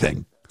do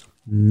anything.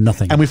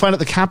 Nothing. And we find out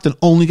the captain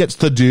only gets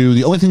to do,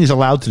 the only thing he's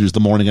allowed to do is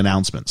the morning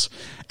announcements.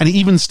 And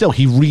even still,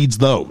 he reads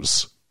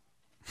those.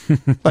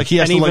 Like he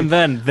has And to, even like,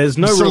 then, there's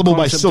no syllable real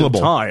by concept syllable.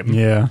 of time.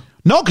 Yeah.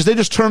 No, because they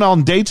just turn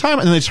on daytime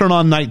and then they turn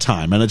on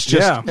nighttime. And it's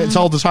just, it's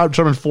all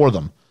determined for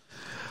them.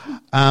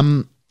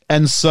 And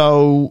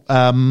so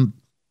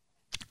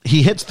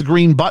he hits the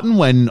green button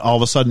when all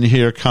of a sudden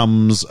here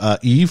comes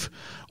Eve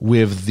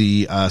with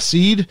the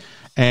seed.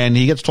 And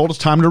he gets told it's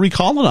time to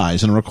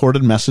recolonize in a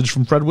recorded message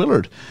from Fred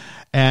Willard.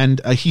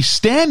 And he's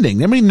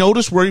standing. Anybody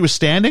notice where he was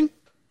standing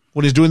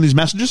when he's doing these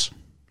messages?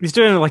 He's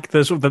doing like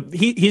the sort of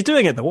he's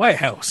doing it at the White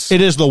House. It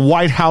is the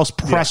White House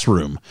press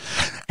room.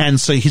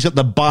 And so he's at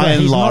the by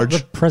and large.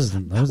 Not the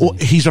president, though, is he? Well,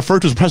 he's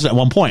referred to as president at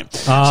one point.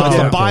 So it's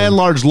the by and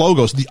large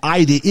logos. The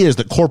idea is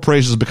that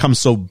corporations become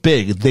so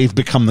big, they've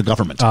become the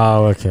government.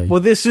 Oh, okay.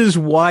 Well, this is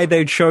why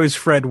they chose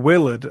Fred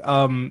Willard.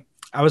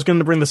 I was going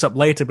to bring this up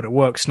later, but it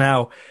works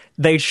now.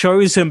 They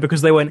chose him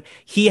because they went,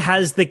 he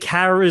has the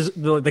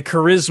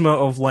charisma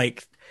of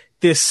like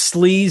this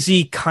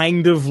sleazy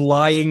kind of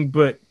lying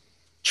but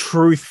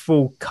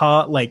truthful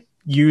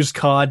used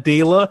car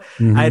dealer,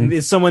 and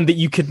is someone that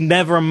you could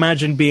never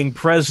imagine being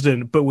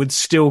president, but would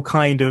still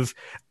kind of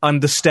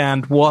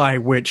understand why.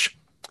 Which,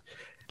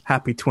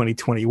 happy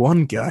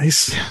 2021,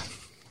 guys.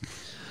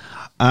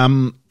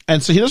 And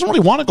so he doesn't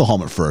really want to go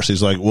home at first.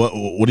 He's like,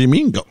 "What do you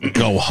mean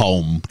go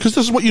home? Because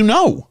this is what you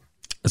know."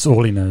 That's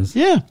all he knows.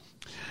 Yeah.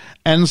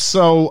 And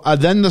so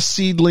then the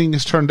seedling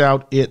has turned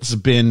out it's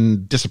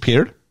been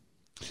disappeared.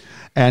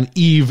 And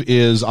Eve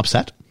is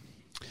upset.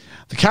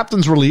 The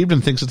captain's relieved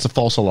and thinks it's a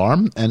false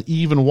alarm. And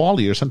Eve and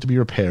Wally are sent to be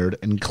repaired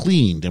and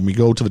cleaned. And we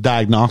go to the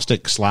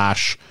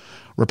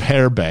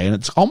diagnostic/repair bay. And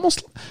it's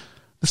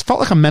felt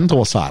like a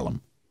mental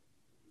asylum.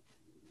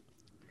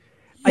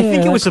 I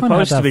think it was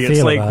supposed to be.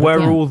 It's like where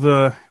all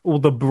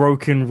the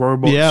broken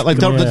robots. Yeah, like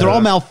they're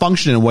all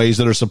malfunctioning in ways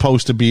that are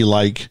supposed to be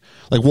like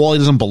Wally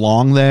doesn't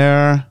belong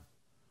there.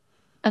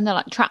 And they're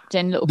like trapped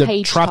in little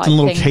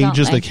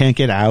cages. They can't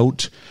get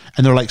out,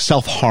 and they're like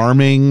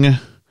self-harming.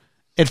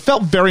 It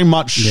felt very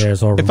much. Yeah, it's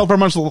horrible. It felt very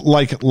much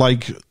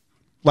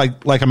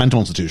like a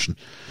mental institution.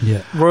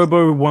 Yeah.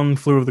 Robo One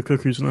Flew Over the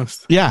Cuckoo's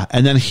Nest. Yeah,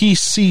 and then he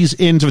sees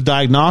into the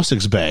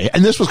diagnostics bay,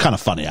 and this was kind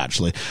of funny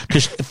actually,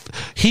 because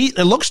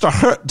it looks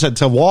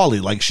to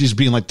Wally like she's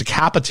being like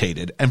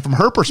decapitated, and from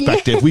her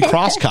perspective, we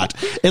cross-cut.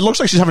 It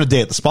looks like she's having a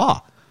day at the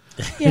spa.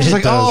 Yeah. She's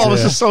like,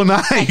 this is so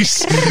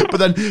nice. But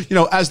then,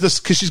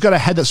 because she's got a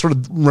head that sort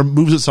of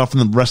removes itself from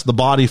the rest of the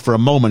body for a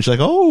moment, she's like,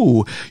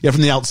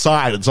 from the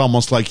outside, it's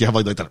almost like you have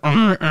like that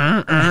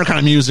kind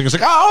of music. It's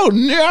like, oh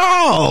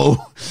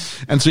no.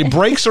 And so he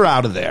breaks her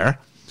out of there.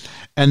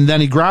 And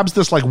then he grabs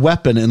this like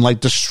weapon and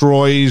like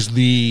destroys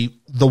the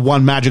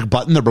one magic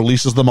button that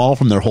releases them all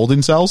from their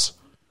holding cells.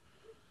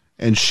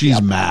 And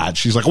she's mad.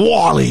 She's like,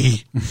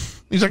 Wally.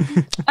 He's like,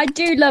 I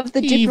do love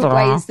the different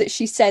ways that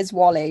she says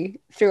Wally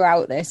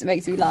throughout this. It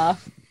makes me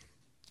laugh.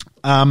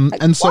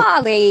 And so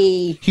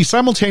Wally. He's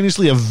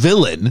simultaneously a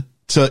villain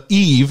to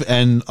Eve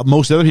and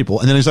most other people,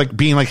 and then he's like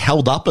being like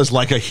held up as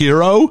like a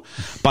hero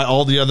by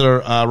all the other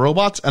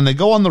robots, and they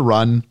go on the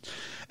run.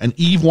 And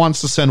Eve wants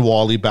to send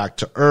Wally back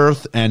to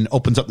Earth and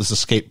opens up this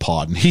escape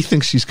pod, and he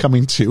thinks she's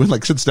coming too, and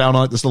like sits down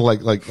on this little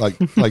like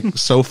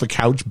sofa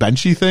couch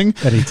benchy thing,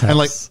 and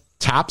like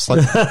taps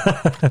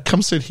like,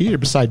 come sit here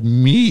beside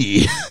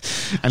me.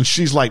 And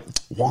she's like,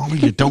 Wally,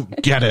 you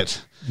don't get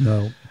it.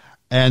 No.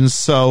 And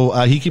so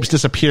he keeps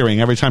disappearing.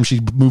 Every time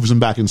she moves him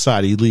back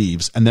inside, he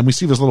leaves. And then we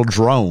see this little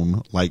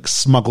drone like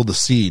smuggle the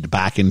seed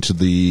back into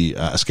the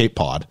escape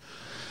pod.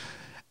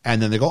 And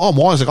then they go,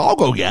 Wally's like, I'll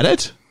go get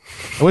it.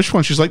 At which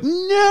point she's like,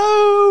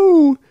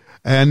 no.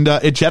 And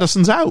it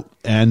jettisons out.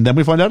 And then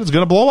we find out it's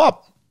going to blow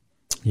up.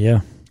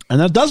 Yeah. And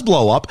then it does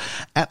blow up.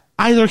 And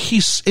either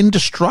he's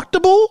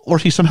indestructible or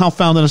he somehow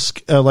found an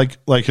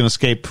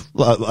escape,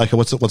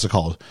 what's it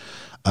called?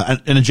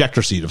 An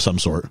ejector seat of some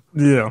sort.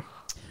 Yeah.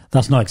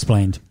 That's not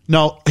explained.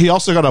 No, he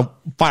also got a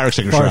fire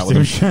extinguisher out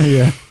with him.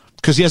 Yeah.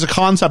 Because he has a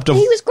concept of...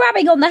 He was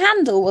grabbing on the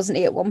handle, wasn't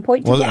he, at one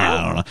point? Well,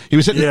 I don't know. He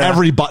was hitting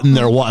every button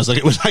there was. Like,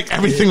 it was like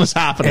everything was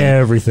happening.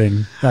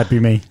 Everything. That'd be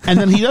me. And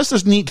then he does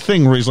this neat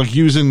thing where he's like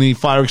using the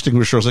fire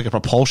extinguisher as like a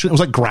propulsion. It was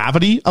like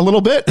gravity a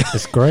little bit.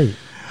 It's great.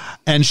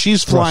 And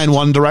she's flying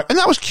one direction. And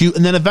that was cute.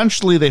 And then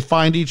eventually they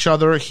find each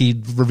other. He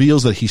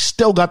reveals that he's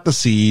still got the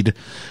seed.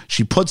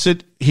 She puts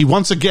it... He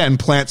once again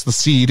plants the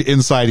seed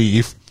inside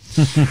Eve.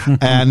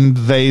 And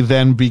they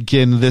then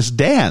begin this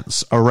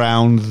dance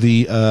around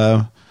the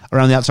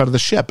outside of the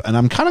ship. And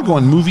I'm kind of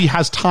going, movie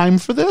has time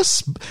for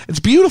this. It's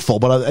beautiful,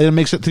 but it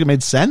makes it think it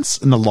made sense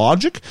in the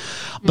logic.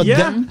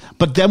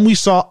 But then we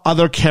saw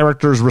other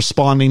characters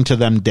responding to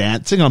them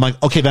dancing. And I'm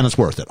like, okay, then it's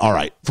worth it. All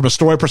right. From a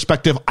story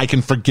perspective, I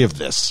can forgive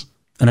this.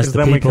 And it's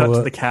then we cut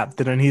to the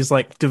captain, and he's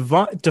like,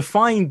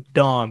 define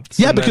dance.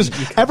 Yeah, because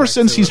ever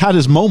since he's had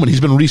his moment, he's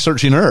been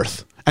researching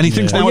Earth. And he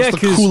thinks now it's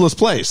the coolest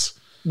place.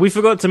 We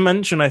forgot to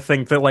mention, I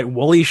think, that like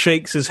Wally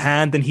shakes his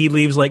hand and he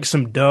leaves like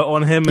some dirt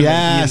on him, and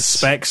then he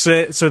inspects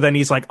it. So then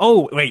he's like,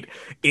 "Oh, wait,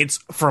 it's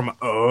from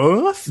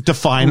Earth?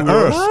 Define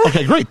Earth.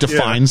 Okay, great.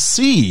 Define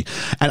sea."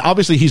 And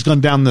obviously, he's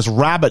gone down this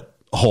rabbit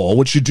hole,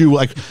 which you do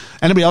like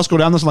anybody else go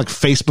down this in like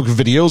Facebook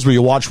videos where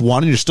you watch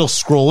one and you're still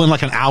scrolling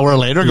like an hour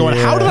later going,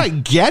 how did I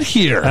get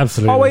here?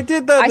 Absolutely. Oh, I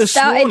did that this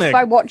morning. I started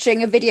by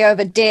watching a video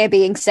of a deer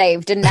being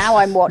saved, and now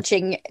I'm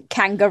watching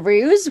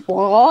kangaroos.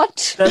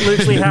 What? That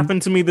literally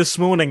happened to me this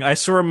morning. I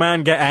saw a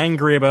man get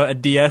angry about a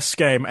DS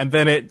game, and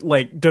then it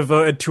like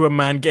diverted to a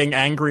man getting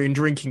angry and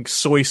drinking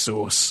soy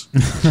sauce.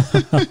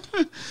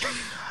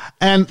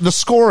 And the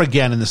score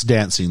again in this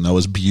dance scene though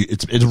is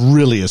it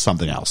really is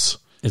something else.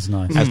 It's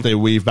nice. As they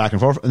weave back and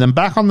forth. And then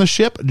back on the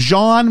ship,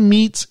 John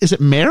meets, is it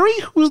Mary?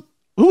 Who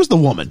was the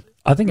woman?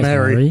 I think it's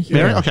Mary.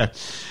 Mary? Okay.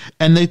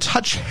 And they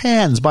touch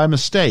hands by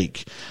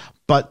mistake,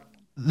 but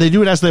they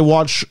do it as they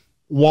watch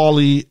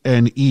Wally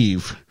and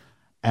Eve.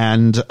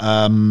 And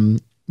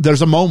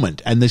there's a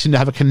moment, and they seem to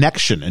have a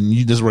connection. And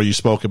this is where you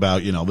spoke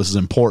about, this is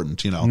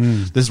important,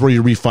 This is where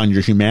you refine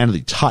your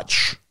humanity.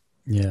 Touch.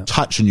 Yeah.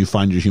 Touch and you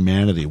find your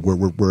humanity.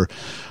 We're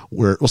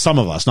well, some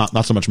of us,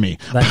 not so much me,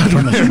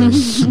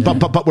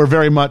 but we're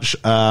very much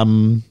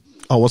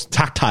what's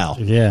tactile.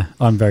 Yeah,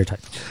 I'm very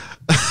tactile.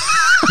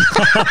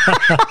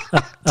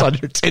 It's on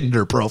your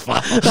Tinder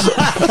profile.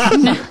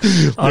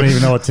 I don't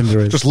even know what Tinder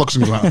is. Just looks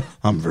and goes,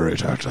 I'm very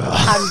tactile.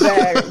 I'm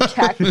very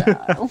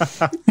tactile.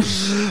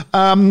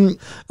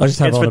 It's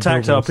for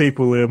tactile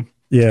people, Liam.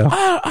 Yeah.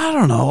 I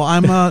don't know.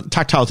 I'm a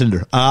tactile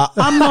Tinder.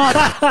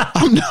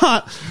 I'm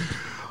not.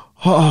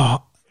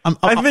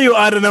 I think you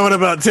ought to know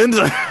about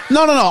Tinder.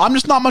 No. I'm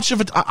just not much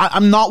of it.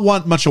 I'm not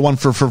much of one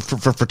for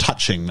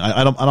touching.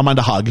 I don't mind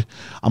a hug.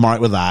 I'm all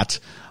right with that.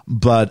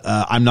 But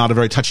I'm not a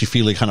very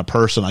touchy-feely kind of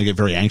person. I get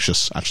very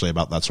anxious, actually,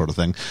 about that sort of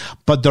thing.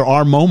 But there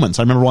are moments.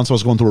 I remember once I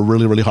was going through a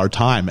really, really hard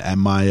time, and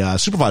my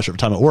supervisor at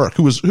the time at work,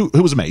 who was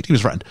a mate, he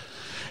was a friend,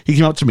 he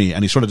came up to me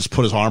and he sort of just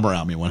put his arm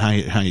around me and went,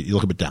 how you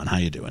look a bit down, how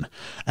you doing?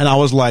 And I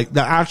was like,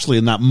 that actually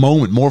in that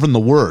moment, more than the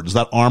words,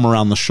 that arm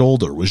around the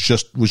shoulder was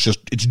just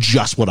it's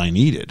just what I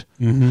needed.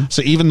 Mm-hmm.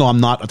 So even though I'm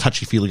not a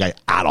touchy-feely guy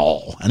at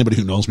all, anybody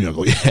who knows me will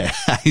go, yeah,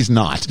 he's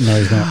not. No,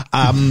 he's not.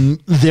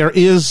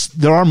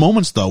 There are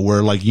moments though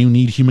where like you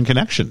need human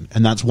connection,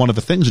 and that's one of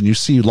the things. And you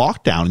see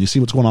lockdown and you see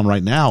what's going on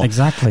right now.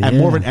 Exactly. And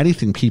more than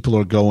anything, people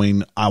are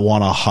going, I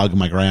want to hug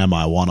my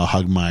grandma, I want to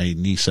hug my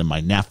niece and my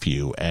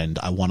nephew, and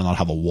I want to not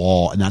have a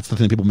wall. And that's the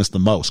thing people miss the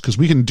most, because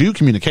we can do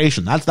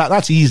communication.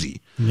 That's easy.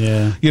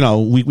 Yeah. You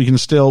know, we can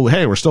still,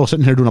 hey, we're still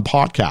sitting here doing a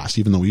podcast,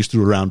 even though we used to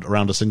do it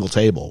around a single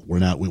table. We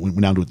now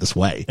do it this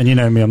way. And you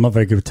know me, I'm not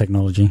very good with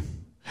technology.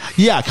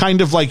 Yeah,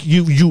 kind of like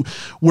you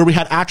where we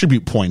had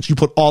attribute points, you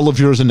put all of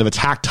yours into the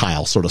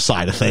tactile sort of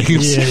side of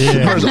things.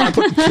 Yeah. Whereas I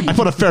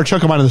put a fair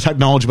chunk of mine into the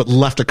technology, but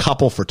left a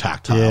couple for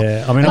tactile.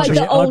 Yeah, I mean, like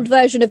the old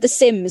version of The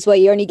Sims, where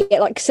you only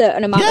get like a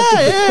certain amount.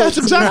 Yeah, that's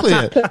exactly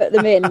it. Put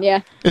them in.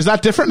 Yeah. Is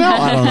that different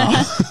now? I don't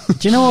know.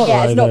 Do you know what?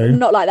 Yeah, it's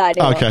not like that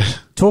anymore. Okay.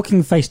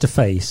 Talking face to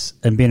face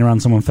and being around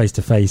someone face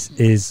to face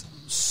is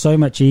so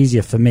much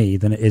easier for me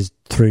than it is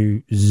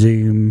through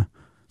Zoom,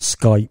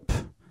 Skype,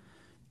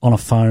 on a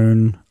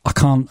phone. I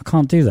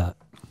can't do that.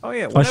 Oh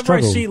yeah, whenever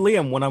I see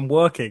Liam when I'm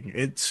working,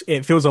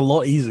 it feels a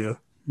lot easier.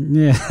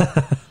 Yeah.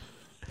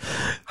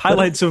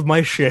 Highlights of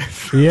my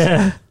shift.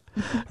 Yeah.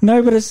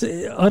 No, but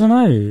I don't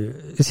know.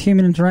 It's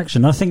human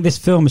interaction. I think this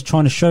film is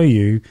trying to show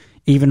you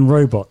even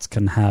robots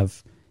can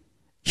have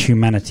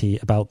humanity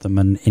about them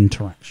and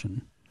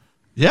interaction.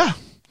 Yeah.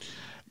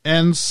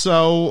 And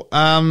so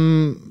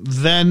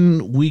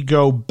then we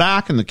go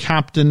back, and the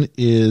captain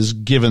is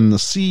given the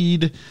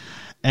seed,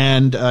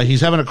 and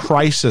he's having a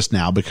crisis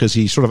now because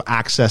he sort of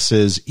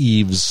accesses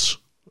Eve's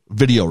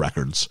video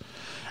records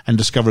and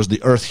discovers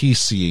the Earth he's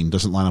seeing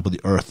doesn't line up with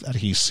the Earth that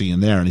he's seeing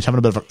there, and he's having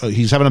a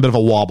bit of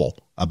a wobble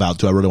about,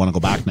 do I really want to go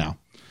back now?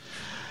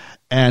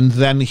 And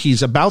then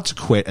he's about to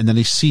quit, and then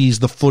he sees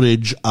the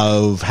footage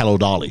of Hello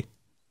Dolly.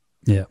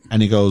 Yeah.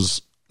 And he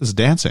goes, this is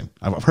dancing.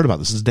 I've heard about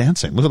this. This is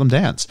dancing. Look at them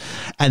dance.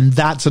 And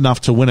that's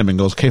enough to win him, and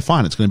goes, okay,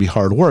 fine, it's going to be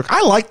hard work.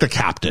 I like the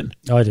captain.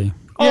 I do.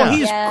 Oh,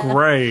 he's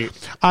great.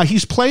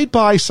 He's played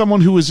by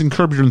someone who was in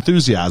Curb Your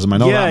Enthusiasm. I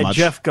know that much.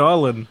 Jeff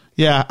Garlin.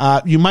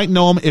 Yeah, you might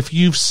know him if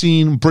you've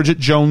seen Bridget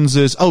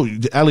Jones's... Oh,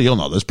 Ellie, you'll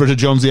know this. Bridget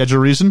Jones, The Edge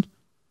of Reason?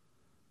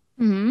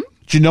 Mm-hmm.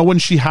 Do you know when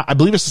I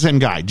believe it's the same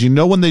guy. Do you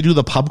know when they do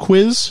the pub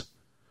quiz?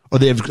 Or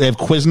they have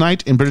quiz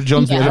night in Bridget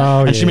Jones,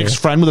 and she makes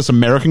friend with this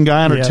American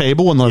guy on her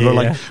table, and they're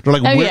like,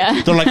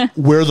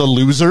 we're the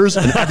losers,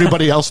 and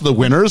everybody else are the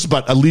winners,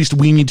 but at least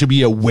we need to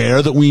be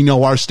aware that we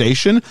know our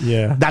station.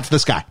 Yeah, that's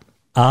this guy.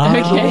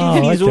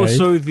 And he's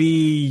also the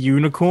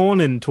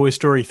unicorn in Toy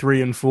Story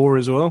 3 and 4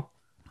 as well.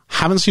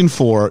 Haven't seen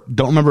 4.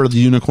 Don't remember the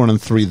unicorn in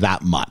 3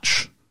 that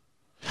much,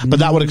 but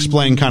that would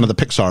explain kind of the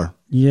Pixar.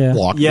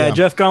 Walk. Yeah,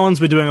 Jeff Garlin's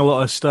been doing a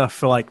lot of stuff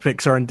for like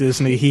Pixar and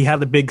Disney. He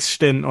had a big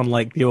stint on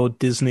like the old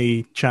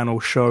Disney Channel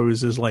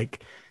shows as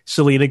like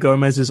Selena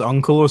Gomez's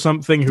uncle or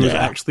something, who was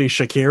actually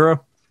Shakira.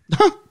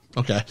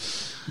 Okay.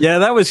 Yeah,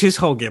 that was his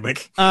whole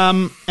gimmick.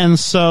 And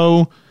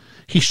so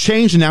he's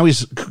changed, and now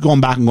he's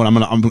going back and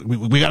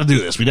going, we got to do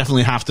this. We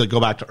definitely have to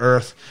go back to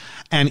Earth.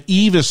 And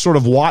Eve is sort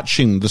of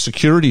watching the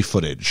security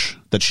footage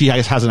that she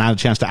hasn't had a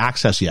chance to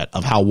access yet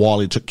of how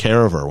Wally took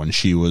care of her when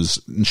she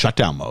was in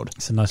shutdown mode.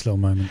 It's a nice little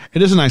moment.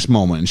 It is a nice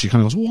moment. And she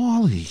kind of goes,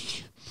 Wally.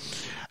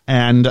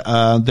 And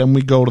then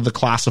we go to the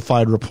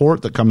classified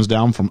report that comes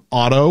down from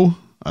Otto.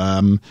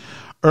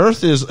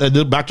 Earth is,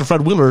 back to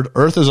Fred Willard,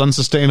 Earth is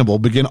unsustainable.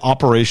 Begin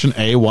Operation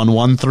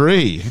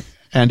A113.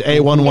 And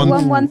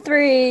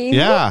A113.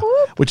 Yeah.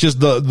 Which is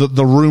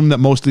the room that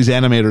most of these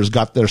animators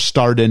got their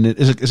start in.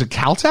 Is it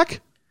Caltech?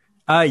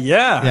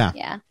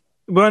 Yeah.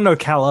 Well, no,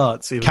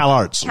 CalArts. Even.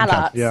 CalArts.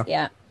 CalArts,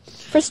 yeah.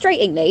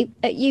 Frustratingly,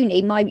 at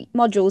uni, my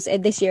modules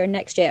in this year and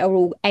next year are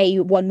all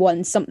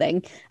A11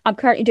 something. I'm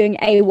currently doing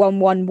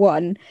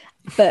A111,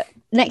 but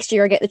next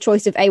year I get the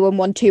choice of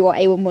A112 or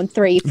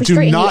A113.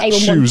 Frustratingly,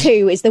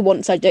 A112 is the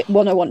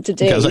one I want to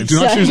do. Okay, do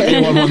not choose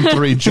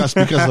A113 just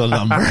because of the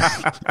number.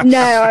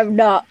 No, I'm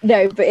not.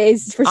 No, but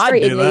it's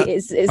frustratingly,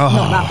 it's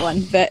not that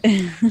one. But...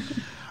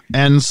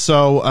 And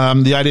so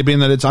the idea being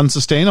that it's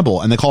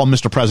unsustainable, and they call him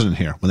Mr. President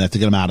here when they have to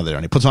get him out of there,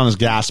 and he puts on his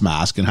gas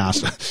mask and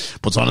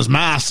puts on his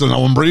mask, so no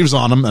one breathes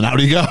on him, and out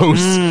he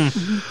goes.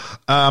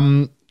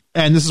 And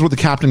this is where the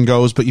captain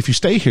goes, but if you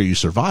stay here, you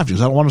survive. He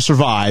goes, I don't want to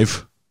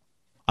survive.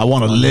 I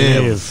want to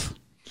live.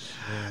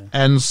 Yeah.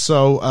 And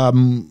so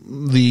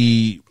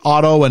the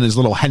Otto and his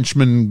little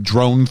henchman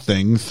drone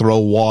thing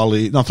throw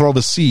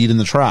the seed in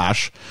the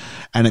trash,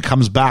 and it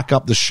comes back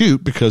up the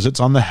chute because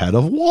it's on the head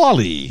of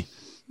Wally.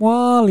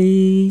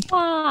 And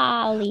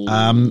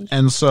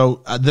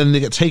so then they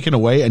get taken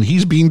away, and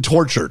he's being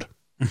tortured.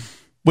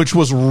 which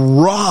was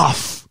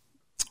rough.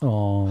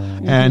 Oh.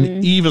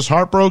 And Eve is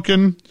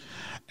heartbroken,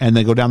 and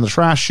they go down the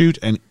trash chute,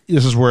 and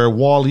this is where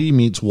Wall-E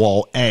meets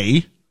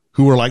Wall-A,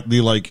 who are like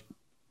the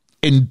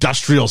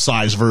industrial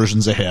size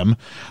versions of him.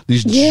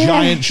 These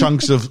giant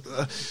chunks of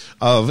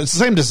it's the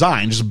same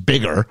design, just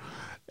bigger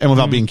and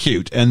without being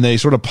cute. And they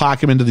sort of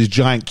pack him into these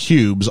giant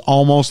cubes,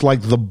 almost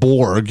like the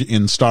Borg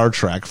in Star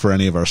Trek, for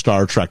any of our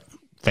Star Trek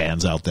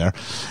fans out there.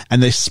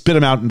 And they spit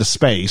him out into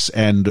space,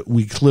 and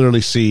we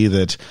clearly see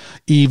that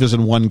Eve is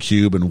in one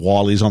cube and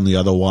Wall-E's on the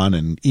other one,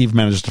 and Eve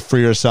manages to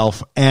free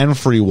herself and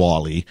free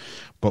Wall-E,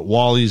 but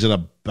Wall-E's in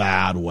a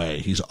bad way.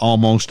 He's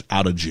almost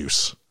out of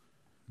juice.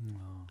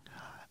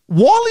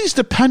 Wall-E's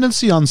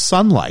dependency on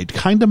sunlight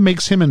kind of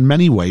makes him in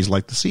many ways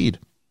like the seed.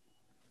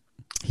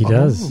 He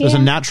does. There's a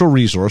natural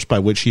resource by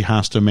which he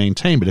has to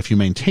maintain, but if you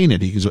maintain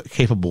it, he's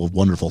capable of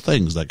wonderful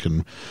things that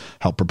can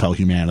help propel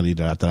humanity.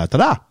 Just a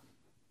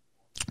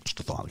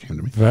thought that came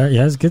to me. Right,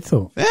 yeah, it's a good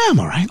thought. Yeah, I'm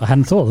all right. I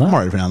hadn't thought of that. I'm all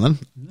right for now and then.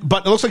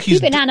 But it looks like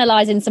You've been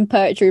analysing some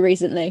poetry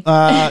recently.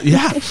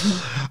 Yeah.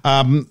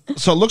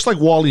 So it looks like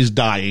Wall-E's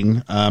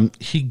dying.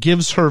 He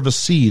gives her the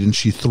seed, and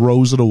she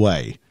throws it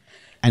away.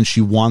 And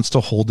she wants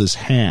to hold his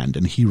hand,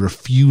 and he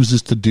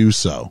refuses to do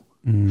so.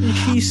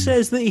 She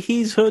says that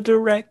he's her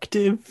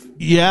directive.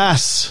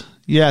 Yes.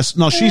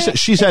 No, she says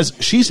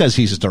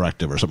he's his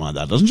directive or something like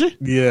that, doesn't she?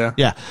 Yeah.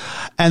 Yeah.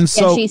 And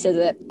so she says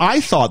it. I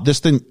thought this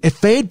thing,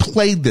 if they had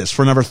played this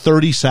for another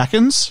 30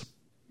 seconds,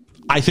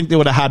 I think they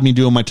would have had me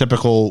doing my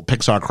typical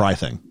Pixar cry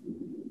thing.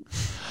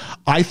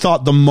 I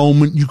thought the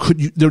moment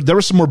there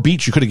was some more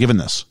beats you could have given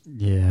this.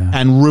 Yeah.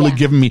 And really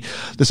given me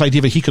this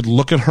idea that he could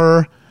look at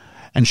her,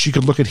 and she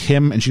could look at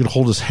him, and she could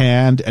hold his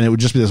hand, and it would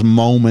just be this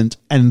moment.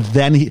 And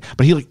then he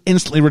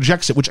instantly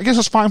rejects it, which I guess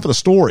is fine for the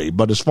story.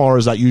 But as far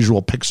as that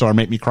usual Pixar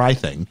make me cry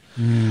thing,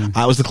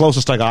 it was the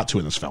closest I got to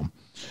in this film.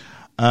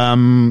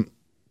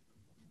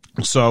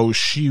 So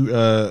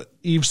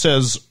Eve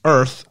says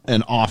Earth,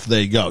 and off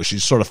they go.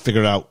 She's sort of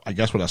figured out, I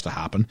guess, what has to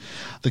happen.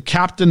 The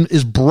captain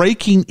is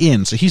breaking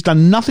in. So he's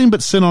done nothing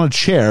but sit on a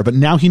chair, but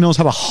now he knows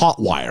how to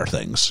hotwire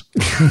things.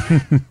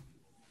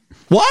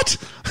 What?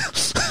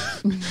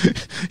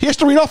 He has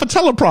to read off a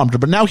teleprompter,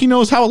 but now he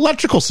knows how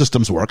electrical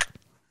systems work.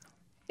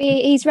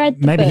 He's read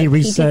the Maybe book. he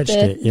researched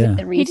it, yeah. Did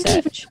the He didn't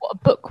even research. know what a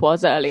book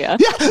was earlier.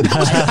 Yeah,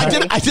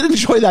 I did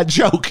enjoy that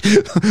joke.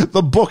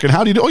 The book, and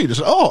how do you do? Oh, you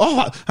just,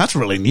 that's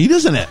really neat,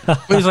 isn't it?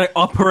 He's like,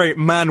 operate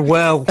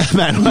Manuel.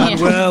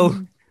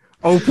 Manuel.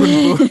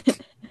 Open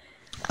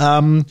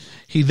book.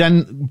 He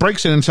then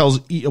breaks in and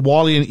tells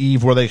Wall-E and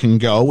Eve where they can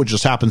go, which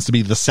just happens to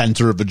be the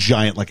center of a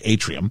giant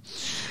atrium.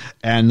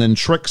 And then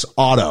tricks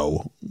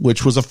Otto,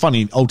 which was a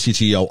funny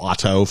OTTO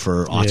Otto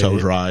for Auto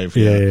Drive.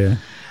 Yeah.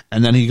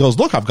 And then he goes,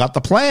 look, I've got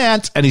the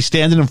plant. And he's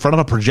standing in front of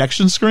a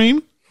projection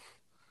screen.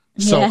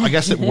 So I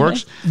guess it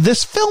works.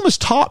 This film has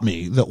taught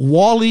me that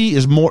Wall-E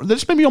is more,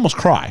 this made me almost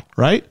cry,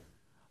 right?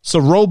 So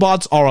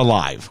robots are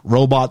alive.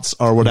 Robots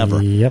are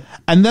whatever. Yep.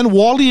 And then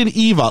Wall-E and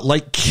Eva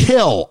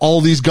kill all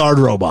these guard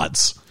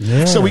robots.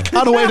 Yeah. So we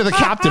cut away to the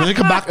captain and they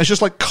come back and it's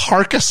just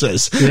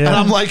carcasses. Yeah. And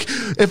I'm like,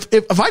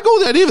 if I go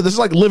there, Eva, this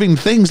is living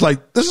things.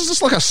 This is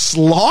just a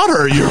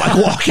slaughter you're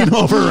walking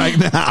over right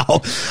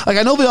now.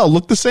 I know they all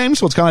look the same,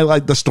 so it's kind of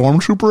like the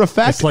Stormtrooper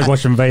effect. It's like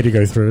watching Vader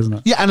go through, isn't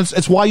it? Yeah, and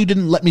it's why you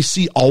didn't let me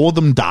see all of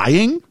them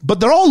dying,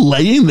 but they're all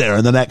laying there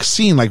in the next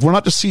scene. We're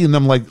not just seeing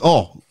them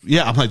oh,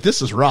 yeah, I'm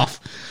this is rough.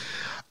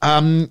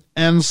 And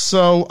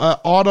so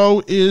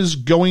Otto is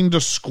going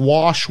to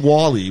squash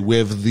Wall-E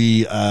with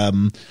the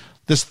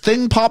this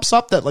thing pops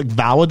up that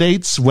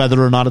validates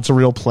whether or not it's a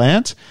real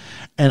plant,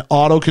 and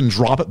Otto can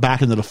drop it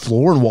back into the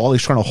floor, and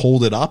Wall-E's trying to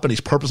hold it up, and he's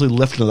purposely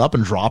lifting it up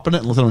and dropping it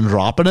and lifting it and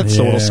dropping it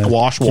so it'll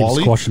squash Keep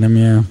Wall-E. Squashing him,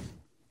 yeah.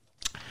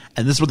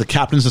 And this is what the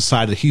captain's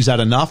decided he's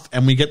had enough,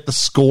 and we get the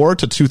score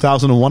to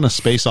 2001: A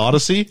Space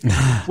Odyssey,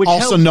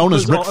 also known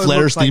as Ric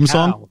Flair's theme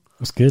song.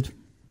 That's good.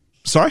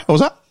 Sorry, what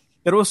was that?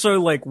 It also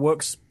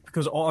works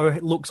because Otto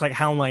looks like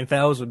HAL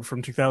 9000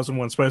 from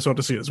 2001: Space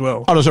Odyssey as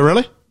well. Oh, does it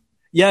really?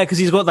 Yeah, because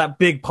he's got that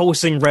big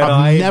pulsing red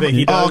eye that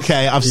he does.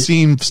 Okay, I've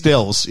seen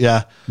stills.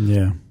 Yeah.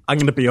 I'm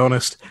going to be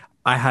honest.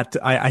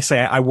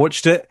 I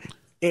watched it.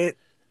 It's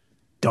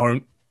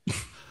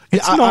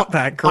not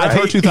that great. I've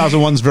heard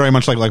 2001's very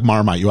much like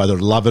Marmite. You either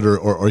love it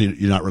or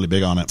you're not really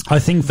big on it. I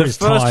think for its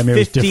time it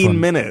was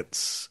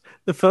different.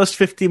 The first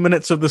 15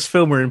 minutes of this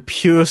film are in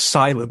pure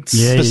silence.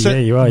 Yeah,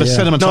 you are. The yeah.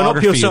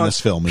 cinematography in this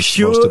film is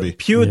supposed to be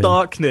pure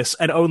darkness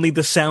and only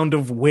the sound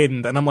of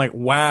wind. And I'm like,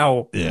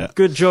 wow,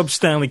 good job,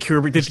 Stanley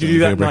Kubrick. Did you do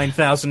that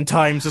 9,000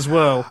 times as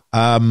well?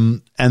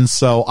 And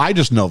so I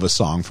just know the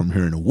song from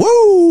hearing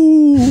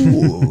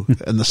woo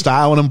and the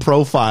styling and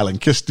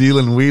profiling, kiss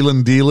stealing,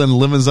 wheeling, dealing,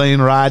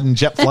 limousine riding,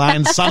 jet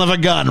flying, son of a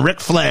gun,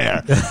 Ric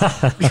Flair.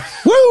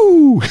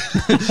 Woo!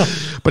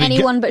 But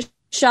anyone but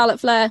Charlotte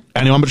Flair.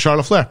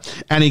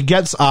 And he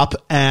gets up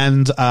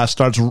and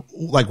starts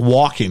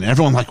walking.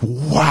 Everyone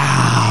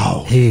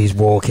wow. He's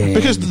walking.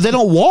 Because they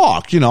don't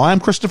walk. I'm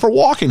Christopher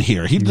Walken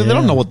here. They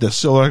don't know what this is.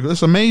 So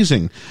it's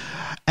amazing.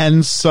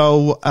 And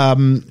so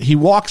he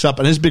walks up,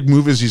 and his big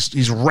move is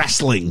he's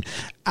wrestling,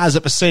 as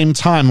at the same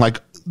time,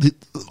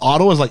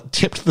 Otto has like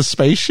tipped the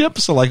spaceship,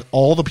 so like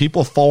all the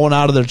people have fallen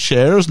out of their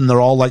chairs and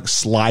they're all like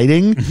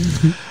sliding.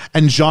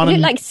 And John They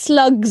and look like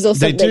slugs or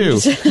something. they do.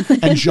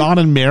 And John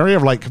and Mary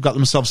have like got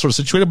themselves sort of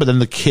situated, but then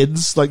the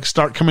kids like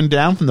start coming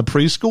down from the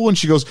preschool, and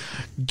she goes,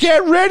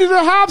 "Get ready to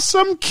have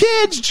some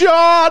kids,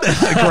 John!" And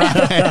they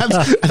grab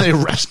hands and they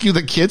rescue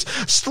the kids.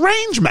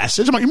 Strange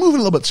message. I'm like, you're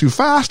moving a little bit too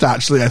fast,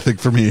 actually. I think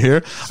for me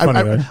here,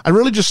 I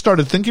really just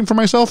started thinking for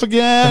myself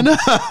again.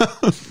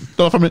 Don't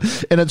know if I'm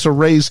in it to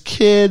raise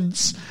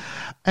kids,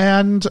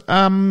 and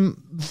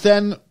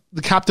then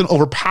the captain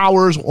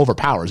overpowers.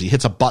 He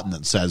hits a button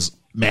that says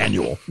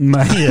manual.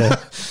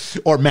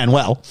 Or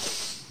Manuel.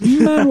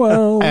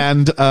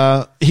 And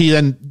he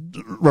then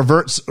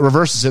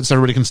reverses it so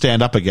everybody can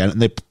stand up again,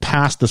 and they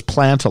pass this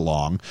plant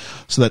along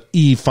so that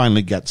Eve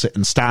finally gets it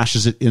and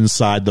stashes it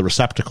inside the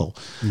receptacle.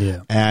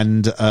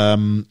 And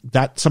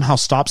that somehow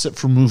stops it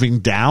from moving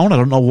down. I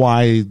don't know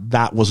why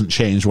that wasn't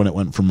changed when it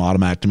went from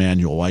automatic to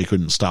manual, why you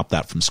couldn't stop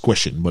that from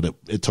squishing, but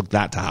it took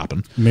that to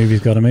happen. Movie's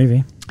got a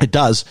movie. It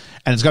does,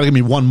 and it's got to give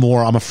me one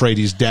more I'm afraid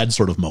he's dead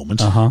sort of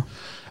moment.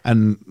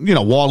 And, you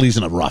know, Wally's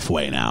in a rough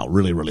way now.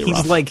 Really, really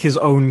rough. He's like his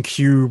own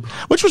cube.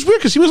 Which was weird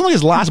because he was on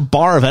his last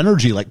bar of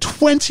energy like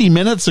 20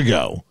 minutes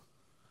ago.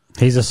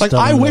 He's a like,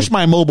 I wish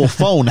my mobile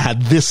phone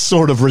had this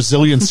sort of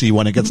resiliency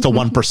when it gets to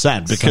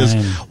 1%, because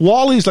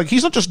Wally's like,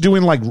 he's not just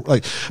doing like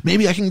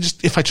maybe I can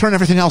just, if I turn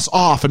everything else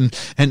off and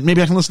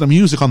maybe I can listen to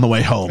music on the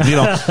way home, you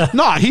know.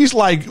 No, he's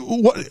like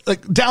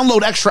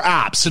download extra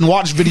apps and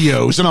watch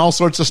videos and all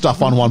sorts of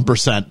stuff on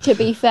 1%. To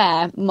be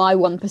fair, my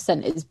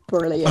 1% is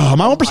brilliant.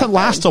 My 1%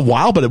 lasts a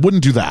while, but it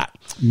wouldn't do that.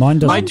 Mine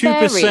doesn't. My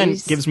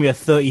 2% gives me a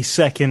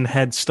 30-second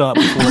head start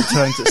before it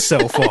turns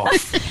itself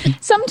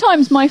off.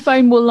 Sometimes my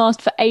phone will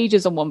last for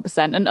ages on 1%,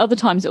 and other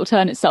times it will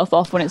turn itself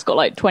off when it's got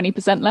like 20%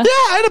 left.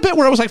 Yeah, I had a bit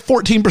where it was like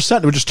 14%.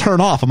 It would just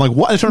turn off. I'm like,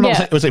 what? It turned off.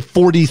 It was like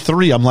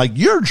 43. I'm like,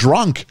 you're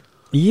drunk.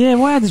 Yeah,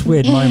 well, I had this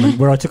weird moment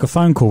where I took a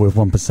phone call with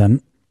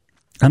 1%,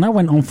 and I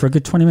went on for a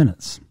good 20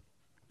 minutes.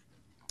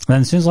 And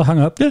then as soon as I hung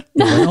up, it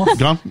went off.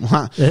 Gone.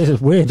 It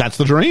was weird. That's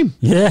the dream.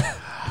 Yeah.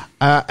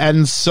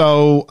 And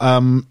so,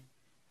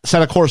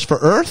 set a course for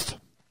Earth,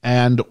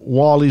 and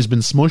Wally's been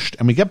smushed,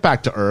 and we get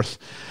back to Earth,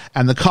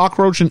 and the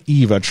cockroach and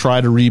Eva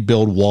try to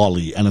rebuild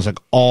Wally, and it's like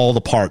all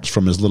the parts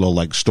from his little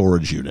like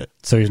storage unit.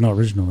 So he's not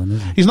original then,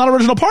 is he? He's not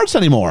original parts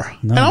anymore.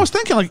 No. And I was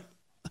thinking, like,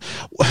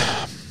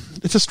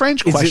 it's a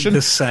strange question. Is it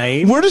the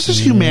same? Where does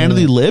his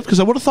humanity live? Because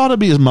I would have thought it'd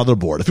be his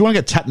motherboard. If you want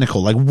to get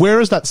technical, like, where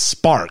is that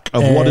spark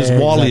of what is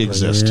Wally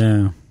exist?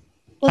 Yeah.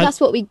 Well, that's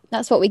what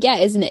we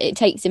get, isn't it? It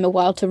takes him a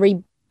while to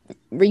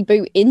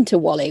reboot into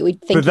Wally. We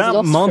think but that he's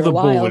lost for a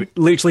while. motherboard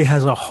literally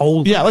has a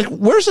hole. Yeah, like,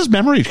 where's his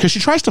memory? Because she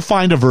tries to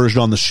find a version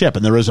on the ship,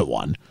 and there isn't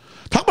one.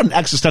 Talk about an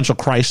existential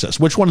crisis.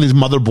 Which one of these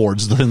motherboards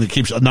is the thing that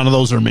keeps... None of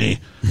those are me.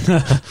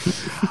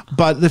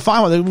 But they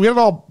find we get it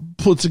all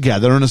put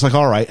together, and it's like,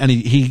 all right. And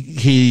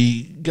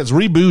he gets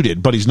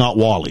rebooted, but he's not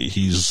Wally.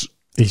 He's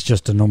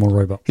just a normal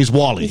robot. He's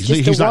Wally.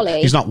 He's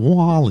Wally. He's not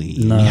Wally.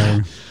 No.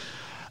 Yeah.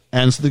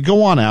 And so they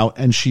go on out,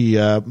 and she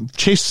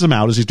chases him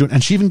out as he's doing,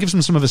 and she even gives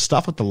him some of his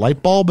stuff, like the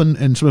light bulb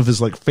and some of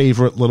his like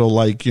favorite little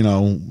like, you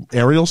know,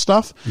 aerial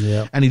stuff.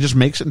 Yeah. And he just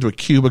makes it into a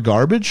cube of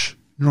garbage.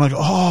 And you're like,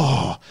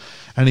 oh.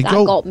 And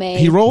got me.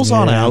 he rolls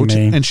on out,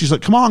 me. and she's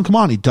like, come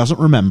on. He doesn't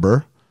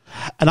remember.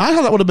 And I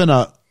thought that would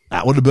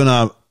have been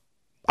a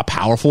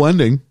powerful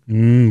ending.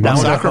 About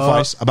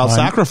sacrifice.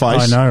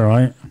 I know,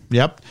 right?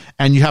 Yep.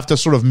 And you have to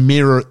sort of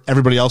mirror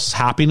everybody else's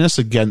happiness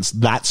against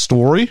that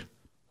story.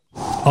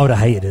 I would have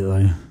hated it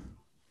though.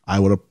 I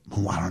would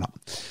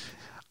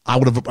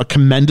have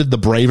commended the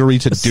bravery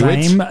to do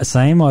it.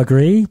 Same, I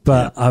agree,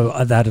 but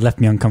that had left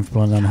me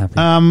uncomfortable and unhappy.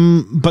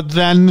 But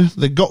then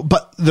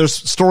but there's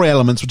story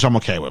elements which I'm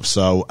okay with.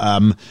 So,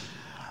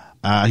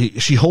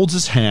 she holds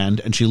his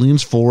hand and she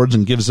leans forwards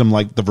and gives him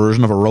like the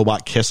version of a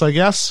robot kiss, I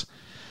guess.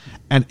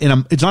 And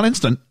it's not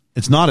instant.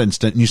 It's not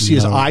instant. And you see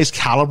his eyes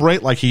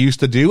calibrate like he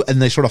used to do,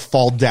 and they sort of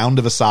fall down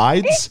to the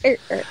sides.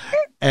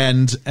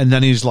 and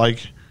then he's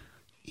like,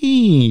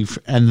 Eve,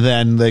 and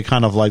then they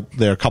kind of like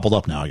they're coupled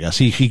up now, I guess.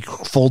 He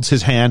folds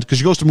his hand because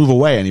she goes to move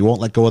away and he won't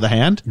let go of the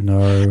hand.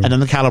 No. And then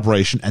the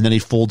calibration, and then he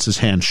folds his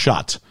hand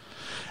shut,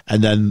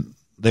 and then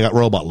they got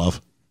robot love.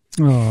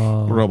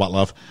 Oh. Robot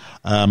love.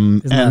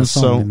 Isn't that and a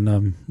song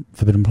in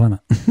Forbidden Planet?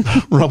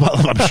 Robot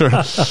love, I'm sure.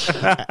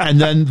 And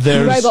then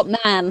there's Robot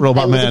Man.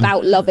 Robot that Man. was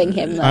about loving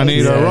him, though. I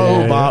need a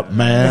robot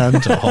man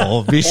to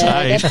hold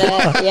beside.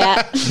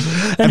 Yeah.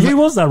 And who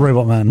was that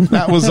Robot Man?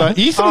 That was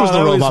Ethan was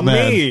the robot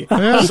man. Me.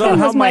 Yeah.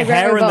 Somehow was my my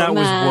hair in robot that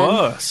man.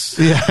 was worse.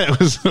 Yeah, it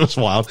was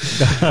wild.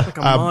 Like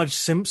a Marge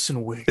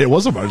Simpson wig. It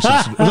was a Marge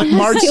Simpson. It was like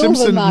Marge Silver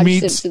Simpson Marge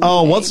meets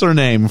Simpson what's her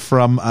name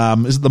from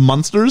is it the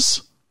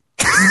Munsters?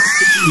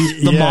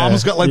 The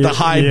mom's got like the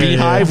high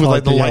beehive with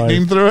like the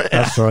lightning through it.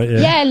 That's right.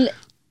 Yeah. Yeah,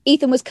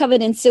 Ethan was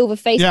covered in silver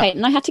face paint,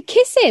 and I had to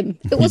kiss him.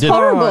 It was did.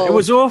 horrible. Oh, it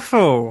was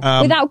awful.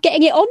 Without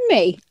getting it on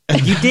me.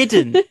 You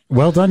didn't.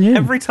 Well done, you.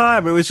 Every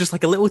time it was just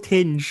like a little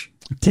tinge.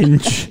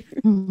 Tinge.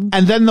 And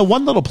then the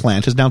one little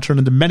plant has now turned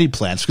into many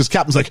plants because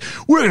Captain's like,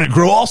 we're going to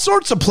grow all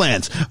sorts of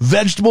plants,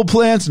 vegetable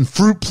plants and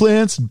fruit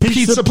plants and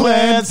pizza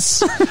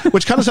plants,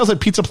 which kind of sounds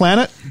like Pizza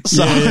Planet.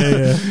 So,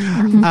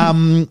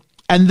 and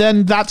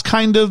then that's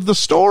kind of the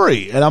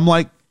story. And I'm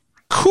like,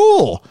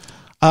 cool.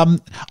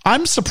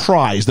 I'm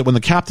surprised that when the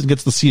captain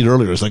gets the seed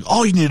earlier, it's like,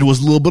 all you needed was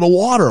a little bit of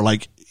water.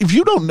 Like, if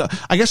you don't know,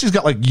 I guess he's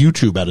got like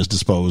YouTube at his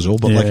disposal,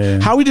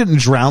 but how he didn't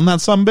drown that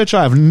sumbitch,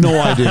 I have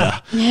no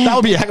idea. That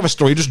would be a heck of a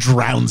story. He just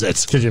drowns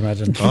it. Could you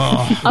imagine?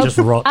 Just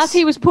rots. As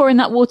he was pouring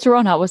that water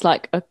on, I was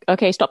like,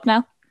 okay, stop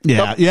now.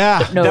 Yeah,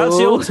 Stop. No. That's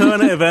the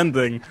alternative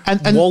ending.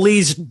 And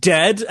Wally's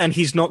dead and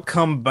he's not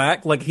come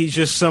back. Like, he's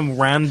just some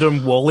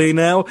random Wally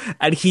now,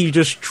 and he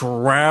just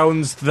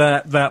drowns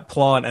that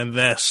plant, and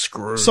they're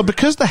screwed. So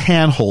because the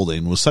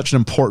hand-holding was such an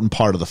important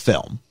part of the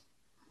film,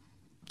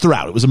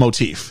 throughout, it was a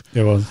motif.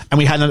 It was. And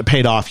we hadn't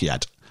paid off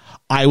yet.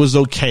 I was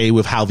okay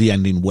with how the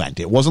ending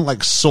went. It wasn't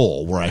like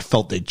Soul, where I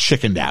felt they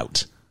chickened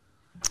out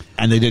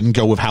and they didn't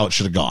go with how it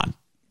should have gone.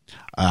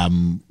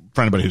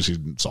 For anybody who's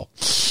seen Soul,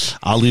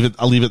 I'll leave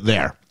it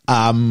there.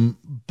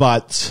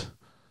 But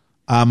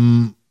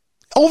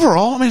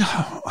overall, I mean,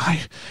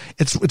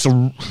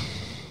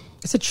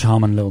 it's a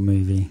charming little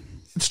movie.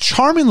 It's a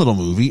charming little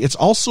movie. It's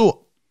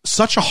also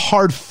such a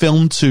hard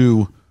film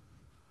to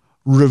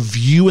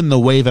review in the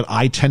way that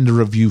I tend to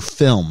review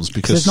films,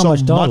 because so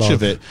much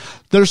of it,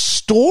 there's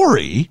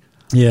story,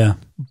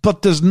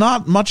 but there's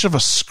not much of a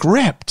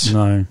script.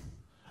 No.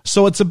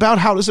 So it's about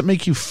how does it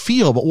make you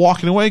feel, but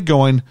walking away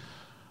going,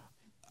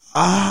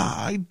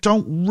 I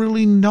don't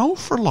really know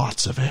for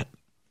lots of it.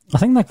 I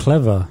think they're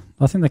clever.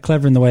 I think they're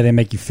clever in the way they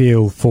make you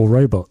feel for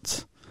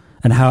robots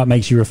and how it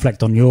makes you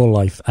reflect on your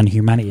life and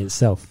humanity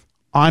itself.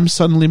 I'm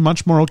suddenly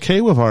much more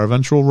okay with our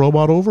eventual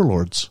robot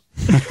overlords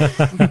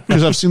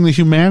because I've seen the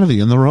humanity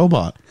in the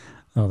robot.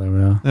 Oh, there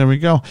we are. There we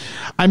go.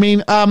 I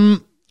mean,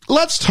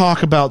 let's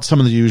talk about some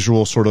of the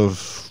usual sort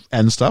of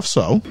end stuff.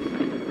 So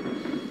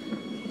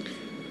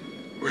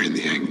we're in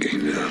the end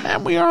game now.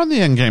 And we are in the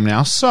end game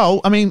now.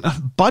 So, I mean,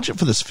 budget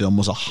for this film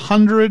was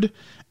 $180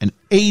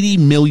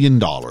 million.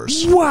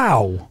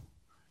 Wow.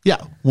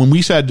 Yeah. When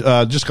we said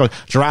just go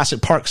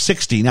Jurassic Park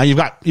 60, now you've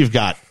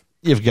got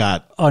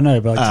oh no,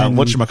 but like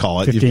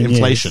whatchamacallit,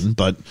 inflation, years.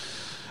 But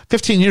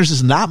 15 years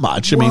isn't that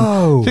much. I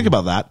mean, think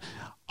about that.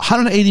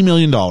 $180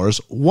 million.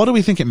 What do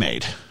we think it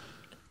made?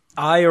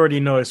 I already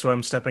know, so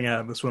I'm stepping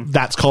out of this one.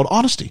 That's called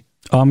honesty.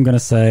 I'm going to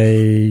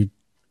say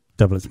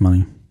double its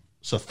money.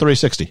 So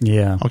 360.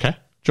 Yeah. Okay.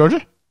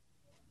 Georgia?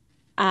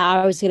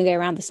 I was going to go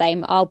around the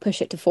same. I'll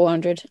push it to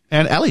 400.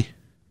 And Ellie?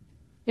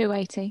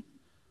 280.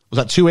 Was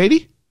that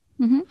 280?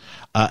 Mm-hmm. It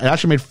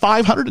actually made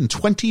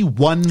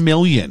 $521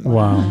 million.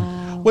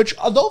 Wow. Which,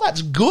 although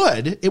that's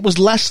good, it was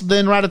less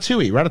than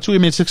Ratatouille. Ratatouille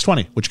made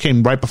 620, which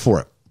came right before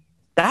it.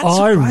 That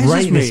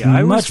surprises me.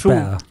 I much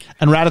better.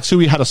 And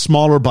Ratatouille had a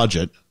smaller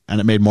budget,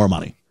 and it made more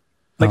money.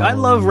 Like, I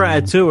love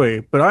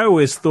Ratatouille, but I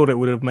always thought it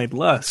would have made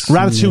less.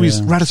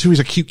 Ratatouille's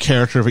a cute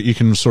character that you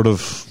can sort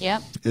of...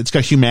 Yep. It's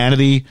got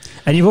humanity.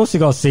 And you've also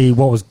got to see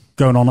what was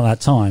going on at that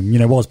time. You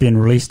know, what was being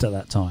released at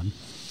that time.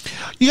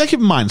 You got to keep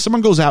in mind,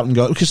 someone goes out and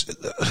goes... Because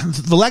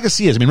the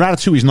legacy is... I mean,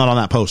 Ratatouille's not on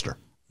that poster.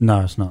 No,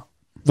 it's not.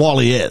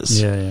 WALL-E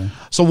is. Yeah.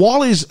 So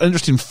WALL-E's an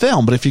interesting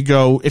film, but if you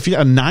got a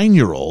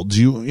 9-year-old,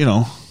 you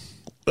know...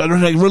 Like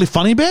really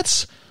funny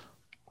bits?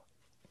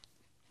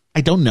 I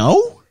don't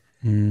know.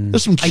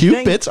 There's some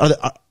cute bits.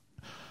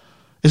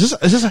 Is this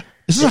a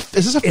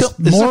film?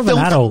 More of an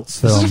adult's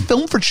film. Is this a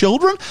film for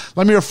children?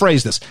 Let me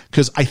rephrase this,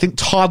 because I think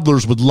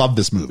toddlers would love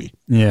this movie.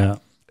 Yeah.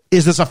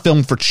 Is this a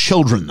film for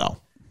children, though?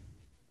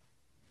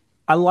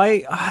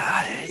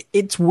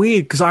 It's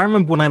weird, because I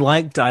remember when I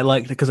liked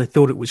it because I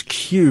thought it was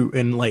cute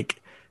and like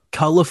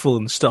colorful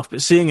and stuff,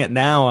 but seeing it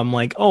now, I'm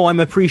like, oh, I'm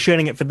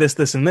appreciating it for this,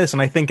 and this,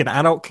 and I think an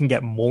adult can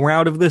get more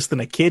out of this than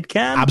a kid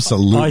can.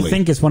 Absolutely. I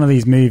think it's one of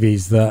these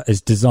movies that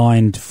is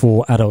designed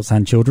for adults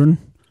and children,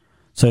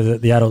 so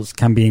that the adults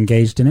can be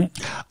engaged in it.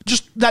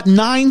 Just that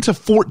 9 to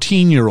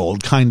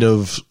 14-year-old kind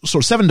of,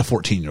 sort of 7 to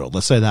 14-year-old,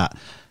 let's say that.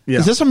 Yeah.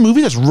 Is this a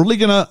movie that's really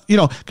gonna,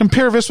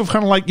 compare this with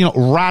kind of like,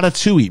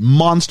 Ratatouille,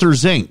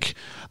 Monsters, Inc.,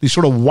 these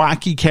sort of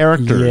wacky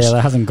characters? Yeah,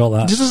 that hasn't got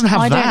that. This doesn't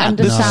have that. I don't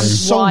understand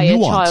so why nuanced.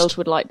 a child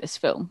would like this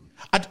film.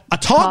 A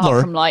toddler,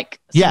 apart from like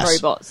some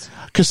robots.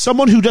 Because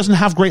someone who doesn't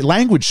have great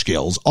language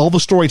skills, all the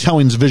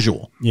storytelling's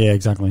visual. Yeah,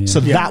 exactly. Yeah.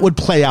 So that would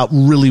play out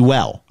really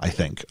well, I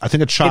think. I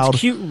think a child...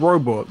 It's cute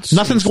robots.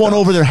 Nothing's going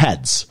over their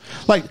heads.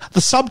 Like, the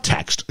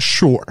subtext,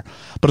 sure.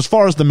 But as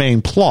far as the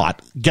main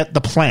plot, get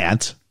the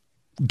plant,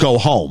 go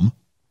home.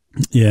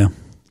 Yeah.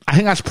 I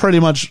think that's pretty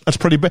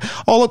big.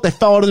 Oh, look, they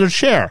fell out of their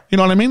chair. You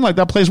know what I mean? Like,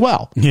 that plays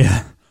well.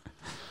 Yeah.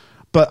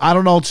 But I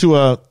don't know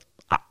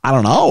I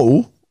don't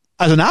know.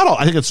 As an adult,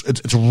 I think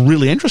it's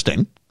really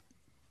interesting.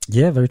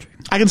 Yeah, very true.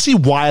 I can see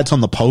why it's on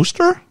the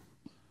poster.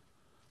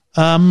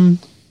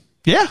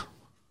 Yeah.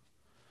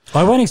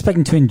 I wasn't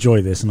expecting to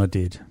enjoy this, and I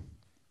did.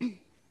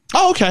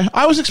 Oh, okay.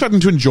 I was expecting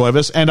to enjoy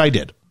this, and I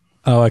did.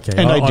 Oh, okay.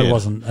 And I did. I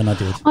wasn't, and I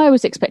did. I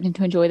was expecting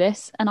to enjoy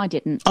this, and I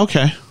didn't.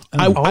 Okay.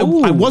 I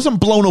wasn't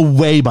blown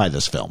away by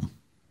this film.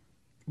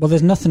 Well,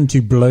 there's nothing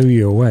to blow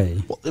you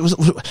away. Well,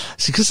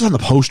 see, because this is on the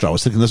poster, I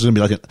was thinking this was going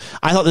to be like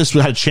I thought this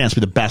had a chance to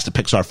be the best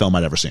Pixar film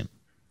I'd ever seen.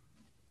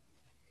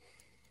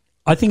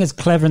 I think it's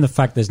clever in the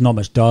fact there's not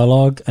much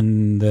dialogue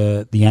and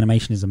the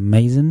animation is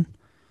amazing.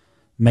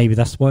 Maybe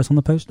that's why it's on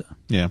the poster.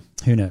 Yeah.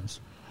 Who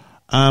knows?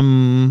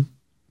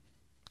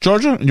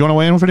 Georgia, do you want to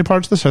weigh in with any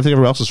parts of this? I think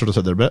everyone else has sort of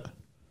said their bit.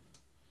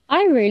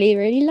 I really,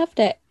 really loved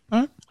it.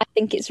 Right. I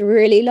think it's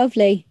really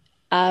lovely.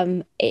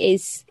 It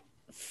is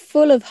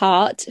full of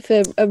heart.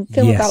 For a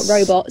film about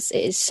robots, it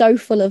is so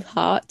full of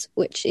heart,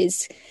 which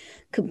is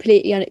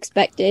completely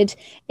unexpected.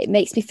 It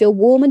makes me feel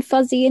warm and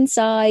fuzzy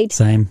inside.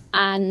 Same.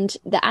 And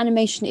the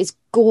animation is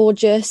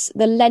gorgeous.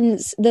 The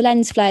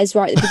lens flares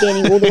right at the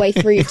beginning all the way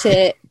through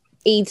to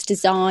Eve's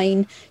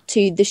design,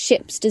 to the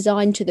ship's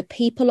design, to the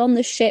people on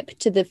the ship,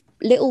 to the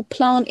little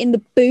plant in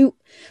the boot.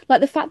 Like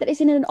the fact that it's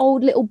in an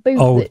old little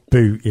boot.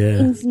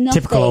 Means nothing.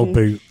 Typical old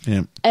boot.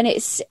 Yeah. And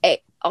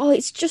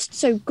it's just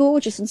so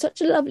gorgeous and such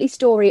a lovely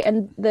story.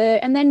 And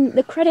then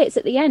the credits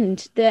at the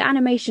end, the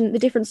animation, the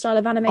different style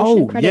of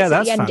animation credits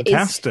at the end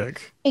fantastic.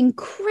 Is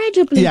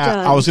incredibly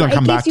done. I was going to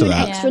come back to that. It gives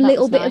you an extra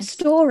little bit of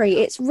story.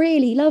 It's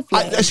really lovely.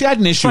 I had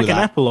an issue with that.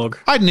 Like an epilogue.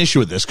 I had an issue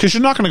with this because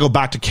you're not going to go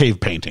back to cave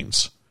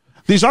paintings.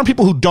 These aren't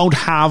people who don't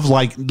have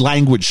like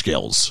language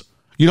skills.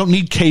 You don't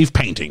need cave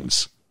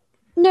paintings.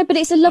 No, but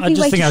it's a lovely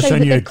way to show that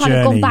they've kind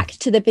of gone back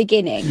to the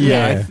beginning.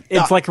 Yeah.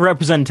 It's like a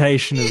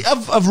representation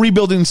of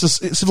rebuilding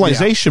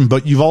civilization,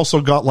 but you've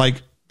also got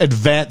like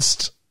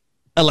advanced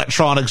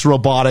electronics,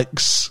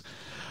 robotics,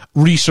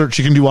 research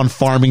you can do on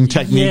farming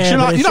techniques. You're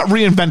not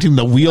reinventing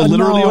the wheel,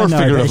 literally or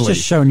figuratively. It's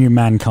just showing you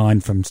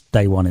mankind from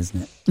day one,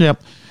 isn't it?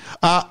 Yep.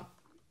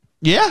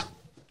 Yeah.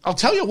 I'll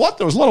tell you what,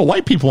 there was a lot of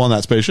white people on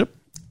that spaceship.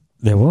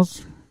 There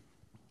was.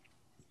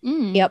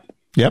 Yep.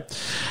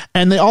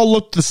 And they all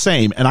looked the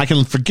same. And I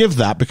can forgive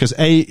that because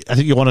I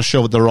think you want to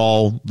show that they're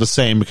all the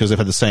same because they've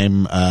had the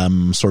same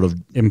sort of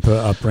input,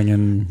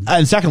 upbringing.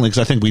 And secondly, because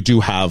I think we do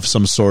have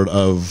some sort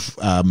of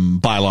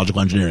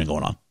biological engineering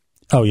going on.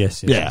 Oh,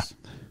 yes. Yeah.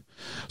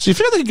 So you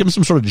figure they could give him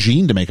some sort of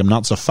gene to make him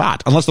not so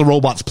fat, unless the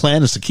robot's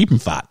plan is to keep him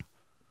fat.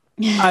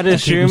 I'd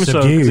assume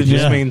so, because it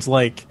just means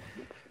like,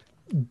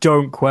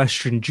 don't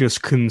question,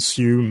 just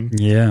consume.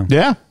 Yeah.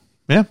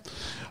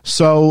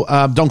 So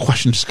don't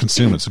question, just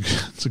consume.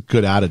 It's a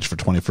good adage for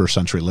 21st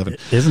century living.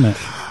 Isn't it?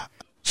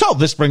 So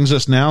this brings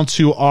us now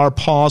to our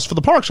Pause for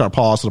the Parks. Our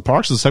Pause for the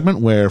Parks is a segment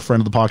where friend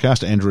of the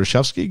podcast, Andrew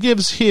Rashevsky,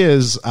 gives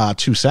his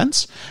 2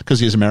 cents, because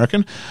he is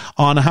American,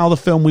 on how the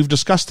film we've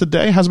discussed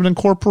today has been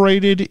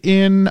incorporated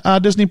in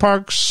Disney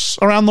parks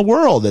around the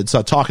world. It's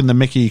a Talking to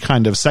Mickey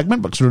kind of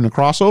segment, but doing a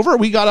crossover.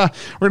 We're going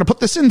to put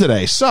this in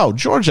today. So,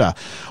 Georgia,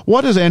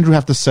 what does Andrew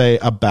have to say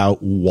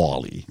about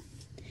WALL-E?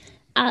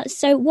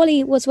 So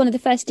WALL-E was one of the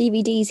first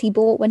DVDs he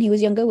bought when he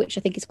was younger, which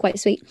I think is quite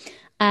sweet.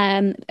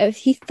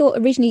 He thought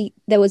originally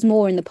there was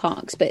more in the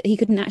parks, but he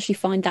couldn't actually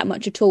find that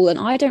much at all. And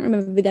I don't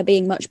remember there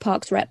being much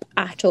parks rep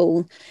at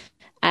all,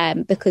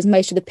 because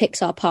most of the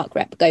Pixar park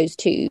rep goes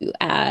to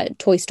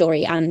Toy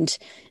Story, and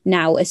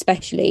now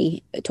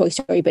especially Toy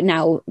Story, but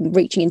now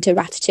reaching into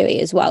Ratatouille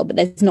as well. But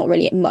there's not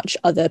really much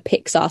other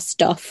Pixar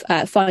stuff.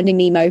 Finding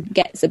Nemo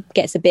gets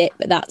a bit,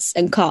 but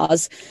and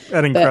Cars.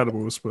 And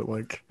Incredibles, but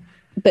like...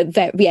 But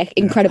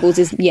Incredibles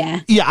is,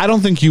 Yeah, I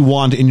don't think you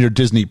want in your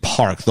Disney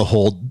park the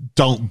whole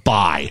don't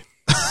buy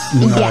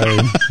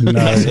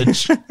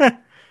message.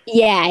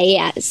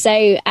 Yeah.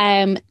 So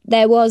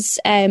there was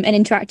an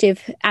interactive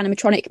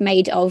animatronic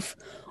made of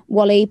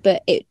WALL-E,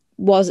 but it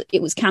was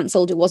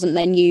cancelled. It wasn't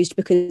then used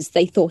because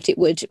they thought it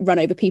would run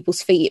over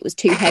people's feet. It was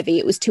too heavy.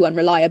 It was too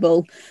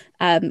unreliable.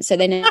 So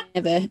they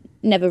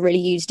never really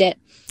used it.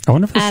 I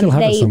wonder if they still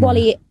have it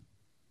somewhere.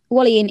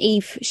 WALL-E and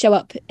Eve show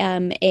up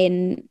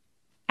in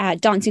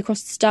Dancing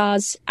Across the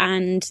Stars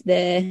and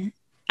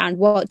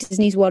Walt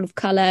Disney's World of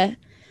Colour,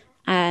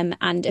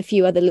 and a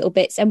few other little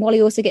bits. And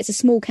WALL-E also gets a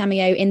small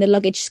cameo in the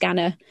luggage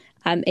scanner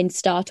in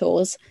Star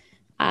Tours,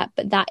 but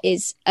that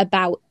is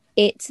about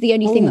it. The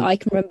only thing that I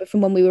can remember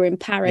from when we were in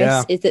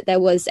Paris is that there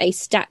was a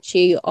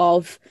statue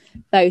of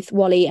both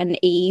WALL-E and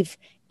Eve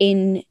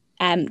in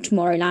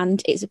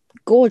Tomorrowland. It's a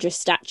gorgeous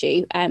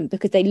statue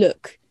because they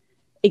look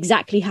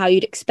exactly how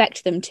you'd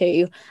expect them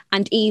to,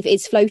 and Eve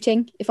is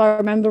floating, if I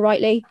remember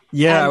rightly.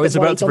 I was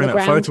about to bring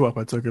that photo up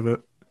I took of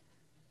it.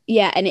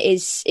 And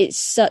it's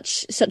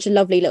such a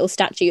lovely little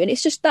statue, and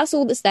it's just, that's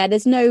all that's there.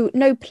 There's no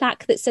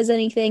plaque that says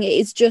anything. It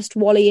is just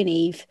WALL-E and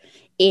Eve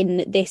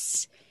in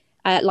this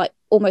like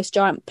almost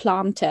giant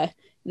planter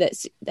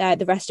that's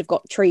the rest have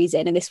got trees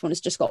in, and this one has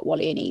just got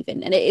WALL-E and Eve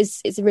in, and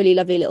it's a really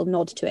lovely little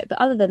nod to it. But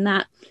other than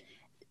that,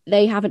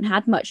 they haven't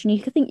had much, and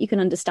you think you can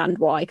understand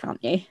why,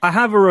 can't you? I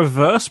have a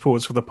reverse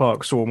pause for the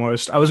parks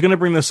almost. I was going to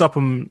bring this up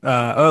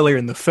earlier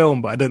in the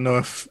film, but I didn't know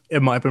if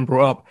it might have been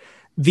brought up.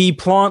 The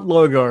plant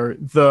logo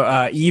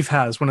that Eve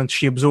has when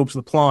she absorbs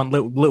the plant,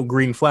 little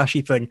green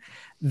flashy thing,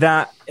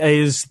 that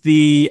is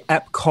the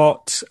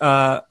Epcot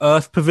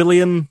Earth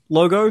Pavilion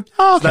logo.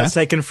 Oh, okay. So that's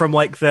taken from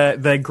like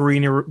their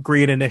green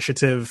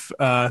initiative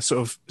sort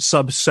of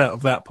subset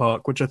of that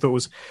park, which I thought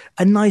was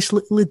a nice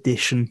little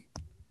addition.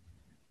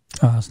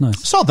 Oh, that's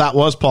nice. So that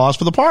was Pause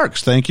for the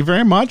Parks. Thank you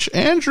very much,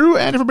 Andrew,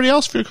 and everybody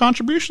else for your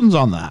contributions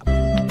on that.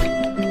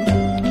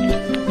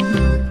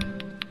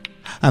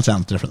 That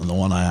sounds different than the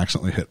one I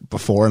accidentally hit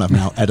before, and I've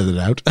now edited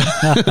out.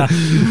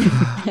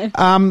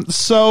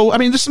 So, I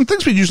mean, there's some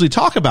things we usually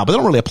talk about, but they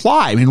don't really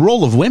apply. I mean,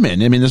 role of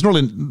women. I mean, there's no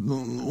really.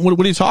 What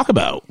do you talk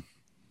about?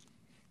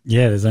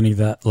 Yeah, there's only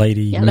that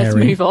lady, Yeah, Mary.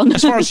 let's move on.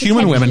 As far as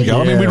human women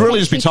go, I mean, we'd really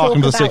just be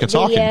talking for the sake of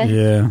talking.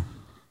 Yeah.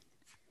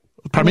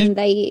 I mean,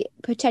 they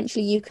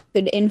potentially, you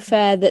could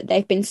infer that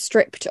they've been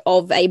stripped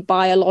of a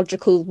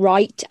biological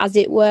right, as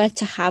it were,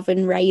 to have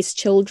and raise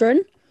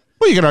children.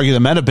 Well, you could argue the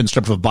men have been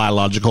stripped of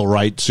biological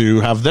right to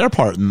have their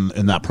part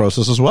in that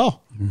process as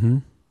well. Mm-hmm.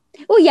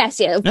 Well, yes,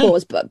 yeah, of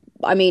course, but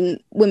I mean,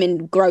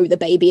 women grow the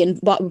baby, and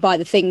by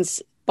the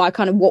things, by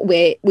kind of what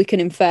we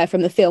can infer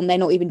from the film, they're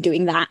not even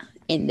doing that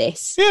in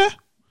this. Yeah.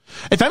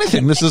 If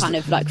anything, this is kind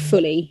of like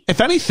fully. If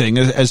anything,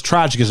 as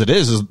tragic as it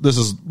is this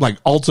is like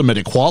ultimate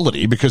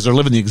equality because they're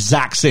living the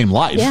exact same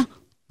life. Yeah.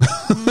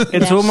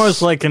 It's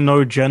almost like a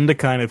no gender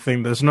kind of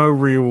thing. There's no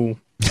real.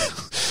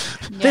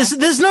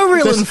 There's no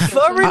real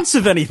inference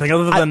of anything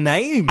other than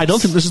names. I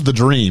don't think this is the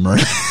dream, or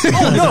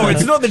oh no,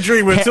 it's not the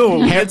dream at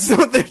all. It's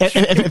not the dream.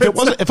 If it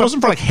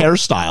wasn't for like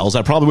hairstyles,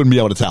 I probably wouldn't be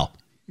able to tell.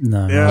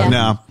 No. Yeah.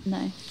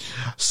 No.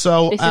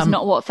 So This is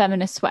not what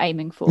feminists were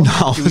aiming for.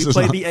 No, Do we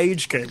play the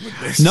age game with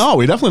this? No,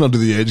 we definitely don't do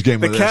the age game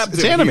The with captain,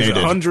 this. It's animated.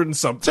 100 and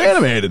something. It's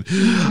animated.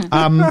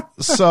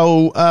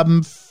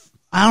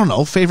 I don't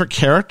know. Favorite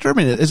character? I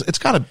mean, it's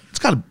got to.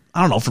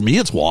 I don't know. For me,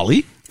 it's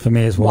Wally. For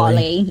me, it's Wally.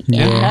 Wally.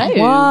 Yeah.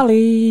 No.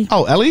 Wally.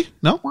 Oh, Ellie?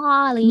 No.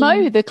 Wally.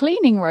 Mo, the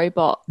cleaning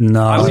robot.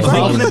 No. I was it's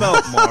thinking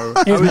about Mo.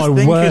 It's my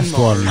worst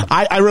one.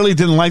 I really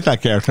didn't like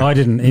that character. I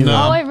didn't either. No.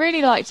 Oh, I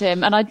really liked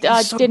him, and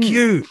I So didn't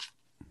cute.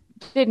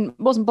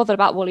 wasn't bothered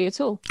about Wally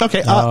at all.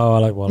 Okay. I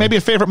like Wally. Maybe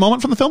a favorite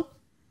moment from the film?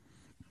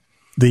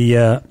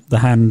 The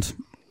hand,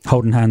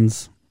 holding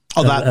hands.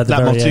 Oh, at the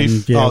that very motif.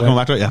 end, Going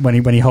back to it, yeah.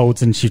 When he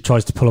holds and she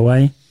tries to pull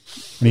away,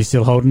 and he's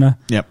still holding her.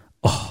 Yep.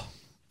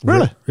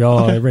 Really?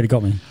 Oh, Okay. it really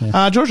got me.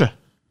 Yeah. Georgia.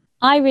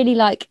 I really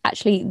like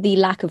actually the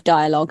lack of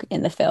dialogue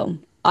in the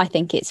film. I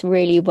think it's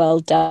really well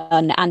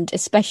done, and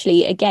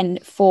especially again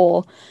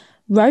for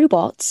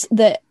robots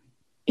that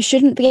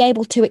shouldn't be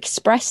able to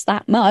express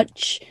that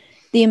much.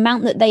 The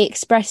amount that they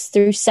express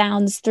through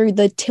sounds, through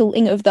the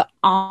tilting of the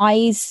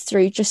eyes,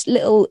 through just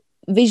little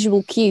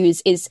visual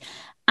cues is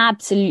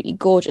absolutely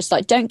gorgeous.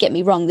 Like, don't get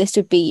me wrong, this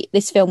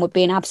film would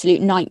be an absolute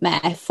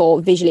nightmare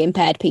for visually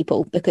impaired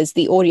people because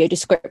the audio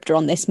descriptor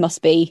on this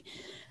must be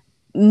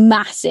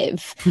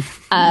massive.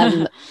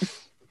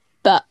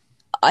 But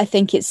I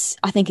think it's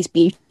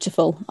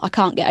beautiful. I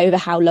can't get over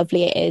how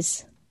lovely it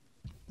is.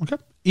 Okay.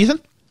 Ethan?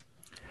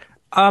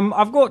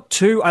 I've got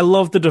two. I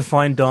love the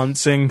Defined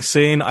dancing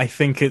scene. I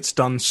think it's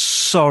done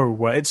so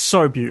well. It's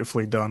so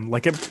beautifully done.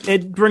 Like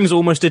it brings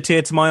almost a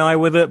tear to my eye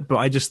with it, but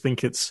I just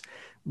think it's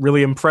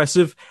really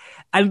impressive.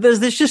 And there's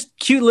this just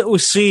cute little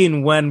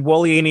scene when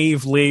Wally and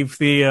Eve leave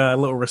the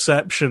little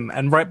reception,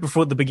 and right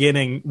before the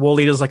beginning,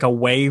 Wally does like a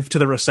wave to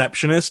the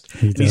receptionist,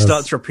 and he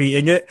starts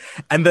repeating it.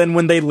 And then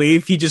when they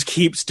leave, he just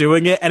keeps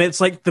doing it, and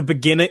it's like the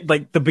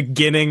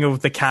beginning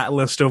of the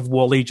catalyst of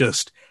Wally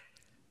just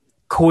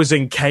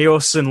causing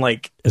chaos and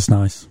it's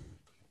nice.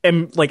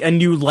 And like a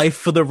new life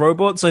for the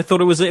robots. I thought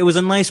it was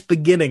a nice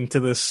beginning to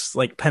this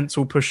like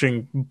pencil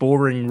pushing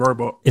boring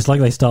robot. It's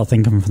like they start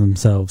thinking for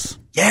themselves.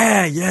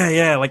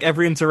 Yeah. Like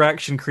every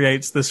interaction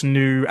creates this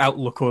new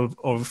outlook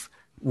of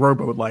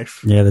robo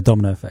life. Yeah, the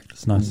domino effect.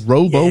 It's nice.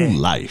 Robo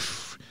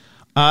life.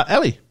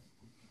 Ellie?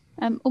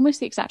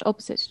 Almost the exact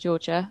opposite to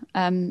Georgia.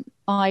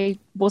 I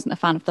wasn't a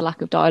fan of the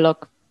lack of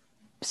dialogue.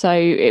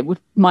 So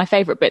my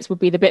favourite bits would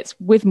be the bits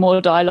with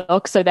more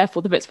dialogue, so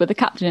therefore the bits with the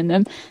captain in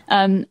them.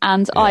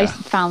 I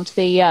found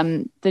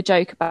the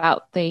joke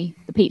about the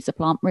pizza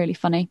plant really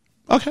funny.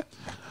 Okay.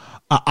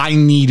 I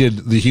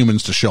needed the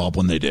humans to show up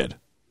when they did.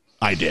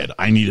 I did.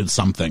 I needed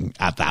something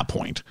at that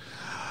point.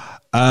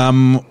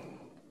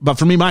 But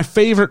for me, my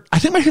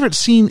favorite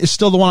scene is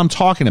still the one I'm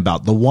talking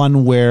about. The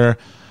one where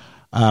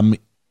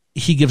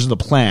he gives her the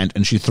plant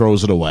and she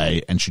throws it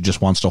away and she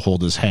just wants to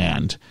hold his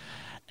hand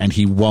and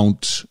he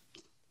won't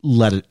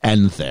let it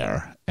end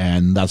there.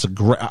 And that's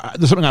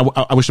there's something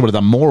I wish they would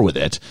have done more with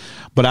it.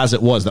 But as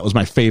it was, that was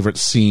my favorite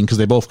scene because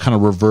they both kind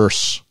of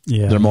reverse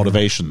their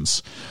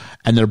motivations.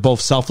 And they're both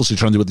selflessly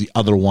trying to do what the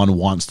other one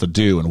wants to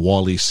do. And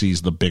Wally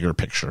sees the bigger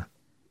picture.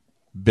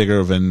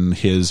 Bigger than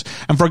his.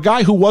 And for a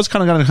guy who was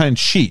kind of going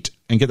to cheat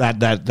and get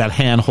that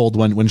hand hold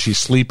when she's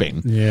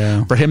sleeping.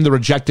 Yeah. For him to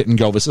reject it and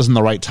go, this isn't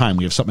the right time.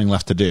 We have something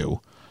left to do.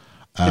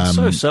 It's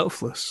so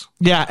selfless.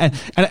 Yeah,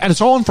 and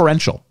it's all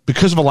inferential.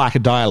 Because of a lack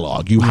of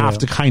dialogue, you have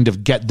to kind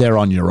of get there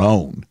on your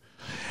own.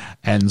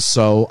 And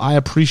so I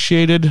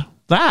appreciated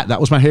that.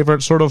 That was my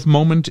favorite sort of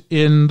moment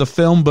in the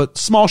film, but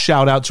small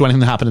shout out to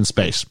anything that happened in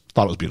space.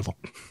 Thought it was beautiful.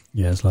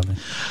 Yeah, it's lovely.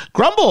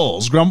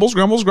 Grumbles.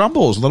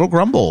 Little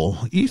Grumble.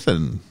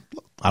 Ethan.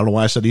 I don't know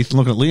why I said Ethan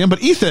looking at Liam,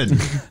 but Ethan.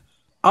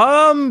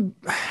 I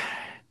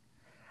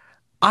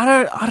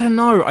don't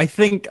know. I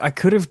think I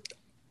could have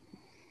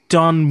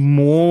done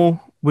more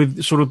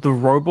with sort of the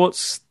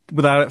robots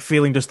without it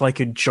feeling just like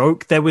a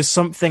joke. There was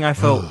something I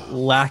felt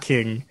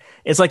lacking.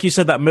 It's like you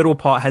said, that middle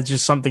part has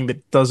just something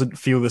that doesn't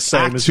feel the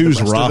same Act as the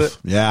 2's rest rough. of it.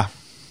 Yeah.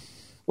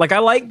 Like, I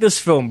like this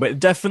film, but it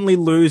definitely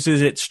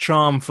loses its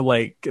charm for,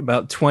 like,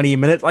 about 20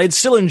 minutes. Like, it's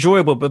still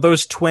enjoyable, but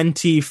those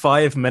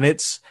 25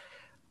 minutes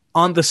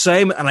aren't the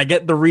same, and I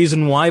get the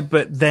reason why,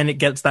 but then it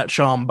gets that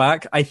charm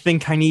back. I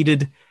think I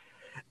needed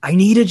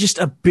just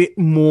a bit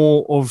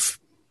more of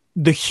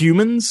the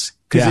humans,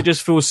 because it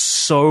just feels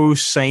so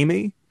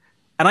samey.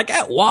 And I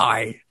get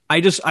why.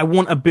 I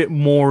want a bit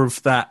more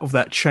of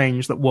that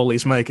change that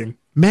Wally's making.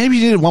 Maybe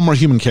you needed one more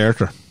human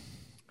character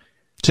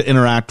to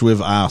interact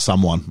with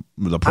someone.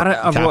 With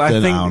captain,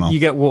 I think you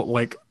get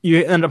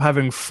you end up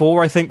having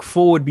 4. I think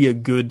 4 would be a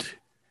good.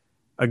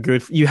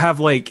 You have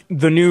like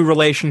the new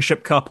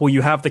relationship couple.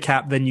 You have the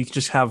captain. You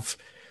just have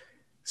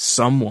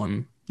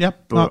someone.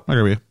 Yep, I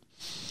agree with you.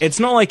 It's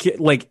not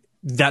like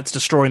that's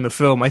destroying the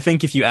film. I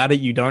think if you add it,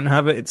 you don't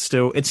have it. It's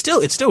still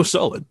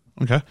solid.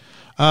 Okay,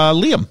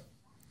 Liam.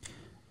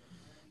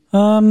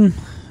 I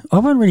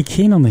wasn't really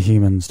keen on the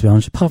humans, to be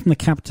honest. Apart from the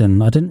captain,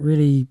 they didn't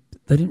really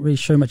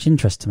show much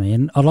interest to me.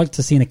 And I'd like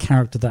to see a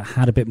character that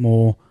had a bit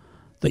more,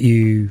 that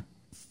you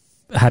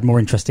had more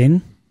interest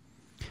in.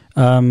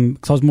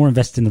 Because I was more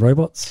invested in the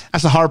robots.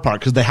 That's the hard part,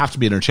 because they have to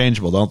be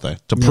interchangeable, don't they,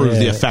 to prove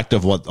the effect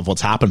of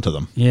what's happened to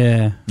them.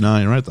 Yeah. No,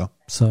 you're right though.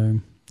 So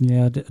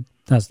yeah,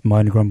 that's my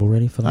only grumble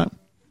really for that.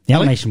 The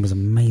animation was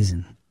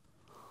amazing.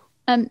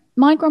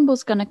 My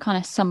grumble's going to kind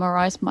of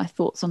summarize my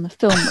thoughts on the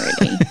film,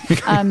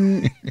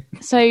 really.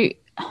 So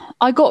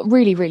I got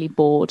really, really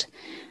bored.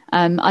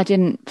 I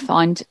didn't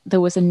find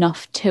there was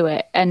enough to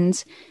it,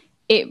 and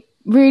it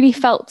really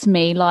felt to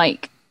me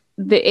like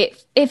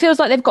it feels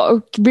like they've got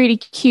a really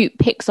cute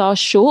Pixar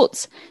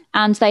short,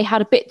 and they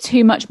had a bit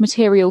too much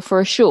material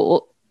for a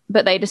short,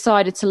 but they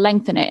decided to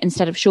lengthen it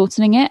instead of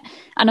shortening it.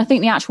 And I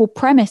think the actual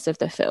premise of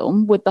the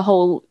film, with the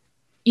whole,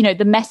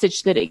 the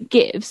message that it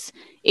gives,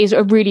 is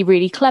a really,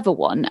 really clever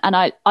one. And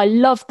I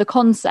love the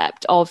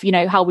concept of,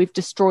 how we've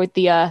destroyed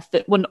the earth.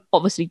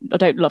 Obviously I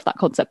don't love that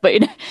concept, but,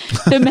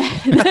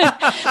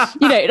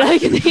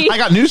 I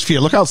got news for you.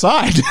 Look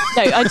outside.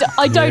 No,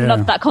 I don't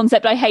love that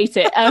concept. I hate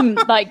it.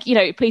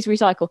 Please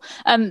recycle.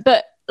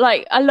 But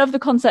I love the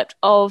concept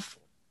of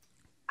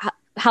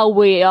how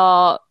we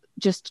are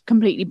just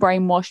completely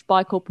brainwashed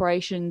by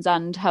corporations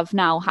and have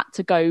now had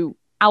to go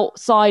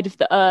outside of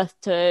the earth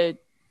to,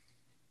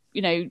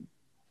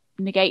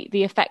 negate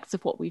the effects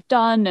of what we've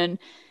done, and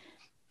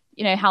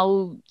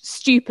how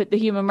stupid the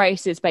human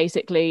race is,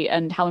 basically,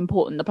 and how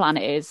important the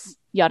planet is,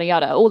 yada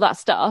yada, all that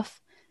stuff.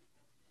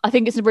 I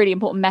think it's a really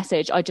important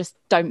message. I just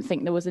don't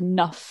think there was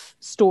enough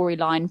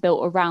storyline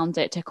built around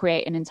it to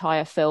create an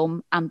entire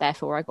film, and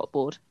therefore I got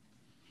bored.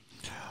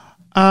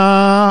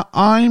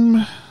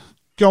 I'm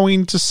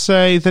going to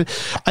say that,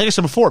 like I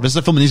said before, this is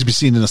a film that needs to be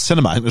seen in a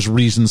cinema. I think there's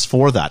reasons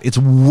for that. It's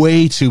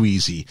way too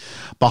easy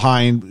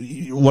behind,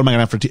 what am I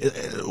going to have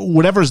for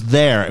whatever's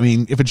there. I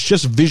mean, if it's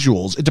just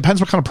visuals, it depends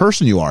what kind of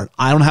person you are.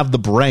 I don't have the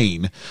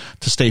brain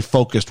to stay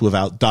focused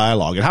without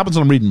dialogue. It happens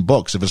when I'm reading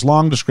books. If it's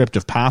long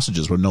descriptive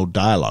passages with no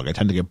dialogue, I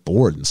tend to get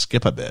bored and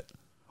skip a bit,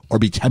 or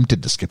be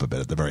tempted to skip a bit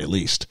at the very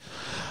least.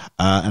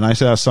 And I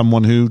say, as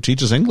someone who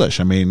teaches English,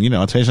 I mean,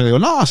 occasionally they go,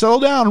 no,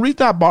 settle down, read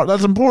that part.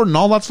 That's important.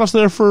 All that stuff's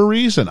there for a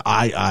reason.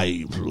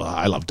 I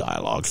love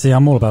dialogue. See,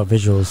 I'm all about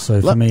visuals,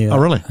 so for me,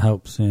 really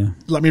helps. Yeah.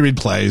 Let me read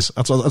plays.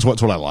 That's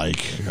what I like.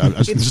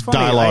 It's funny.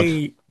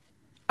 Dialogue.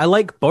 I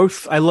like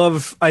both.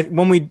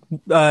 When we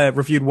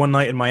reviewed One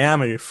Night in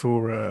Miami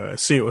for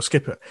See It or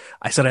Skip It,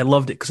 I said I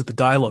loved it because of the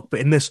dialogue. But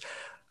in this,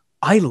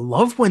 I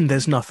love when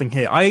there's nothing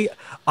here. I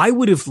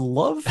would have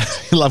loved.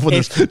 You love when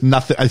there's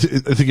nothing. I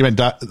think you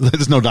meant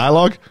there's no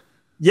dialogue.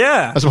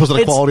 Yeah, as opposed to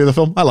the quality of the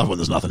film. I love when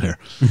there's nothing here.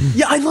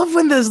 Yeah, I love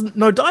when there's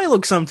no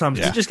dialogue. Sometimes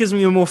it just gives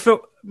me a more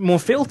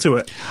feel to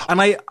it.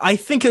 And I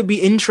think it would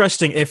be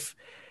interesting if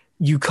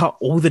you cut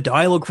all the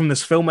dialogue from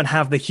this film and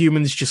have the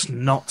humans just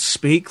not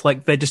speak,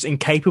 like they're just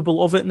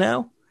incapable of it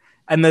now.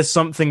 And there's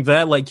something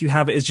there, like you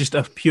have it as just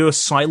a pure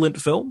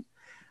silent film.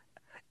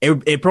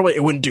 It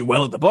wouldn't do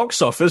well at the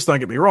box office. Don't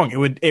get me wrong.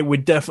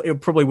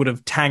 It probably would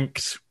have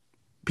tanked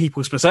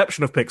people's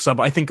perception of Pixar.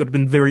 But I think it would have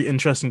been very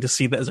interesting to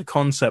see that as a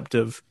concept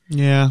of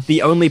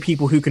the only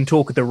people who can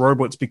talk are the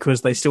robots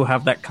because they still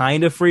have that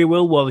kind of free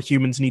will, while the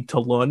humans need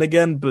to learn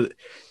again. But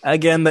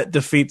again, that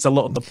defeats a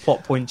lot of the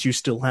plot points you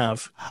still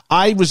have.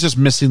 I was just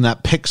missing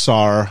that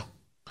Pixar,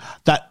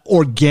 that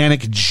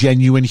organic,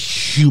 genuine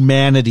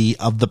humanity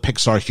of the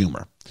Pixar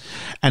humor.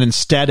 And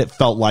instead, it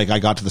felt like I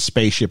got to the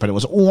spaceship and it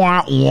was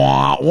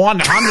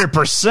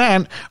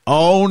 100%.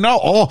 Oh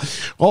no!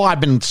 Oh,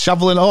 I've been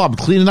shoveling. Oh, I'm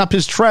cleaning up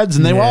his treads,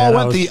 and they all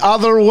went the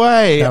other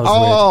way.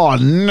 Oh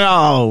weird.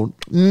 No,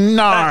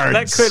 nards.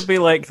 That could be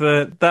like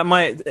that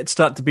might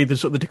start to be the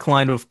sort of the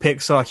decline of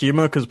Pixar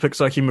humor, because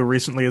Pixar humor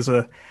recently is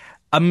a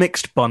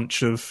mixed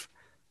bunch of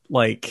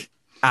like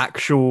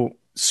actual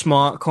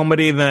smart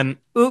comedy. Then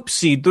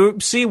oopsie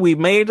doopsie, we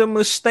made a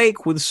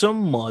mistake with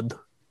some mud.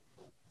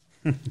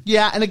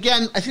 Yeah, and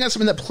again, I think that's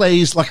something that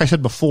plays, like I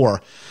said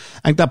before,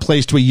 I think that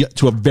plays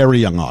to a very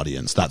young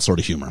audience, that sort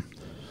of humor.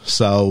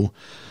 So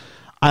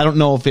I don't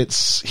know if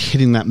it's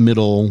hitting that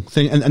middle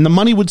thing. And the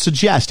money would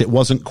suggest it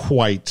wasn't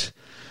quite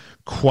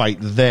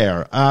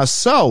there.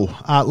 So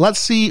let's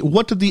see.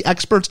 What did the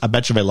experts? I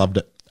bet you they loved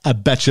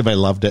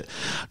it.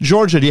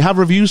 Georgia, do you have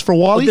reviews for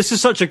WALL-E? Oh, this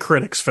is such a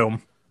critics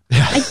film.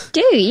 I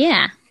do,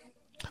 yeah.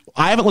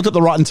 I haven't looked at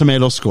the Rotten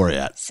Tomatoes score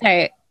yet.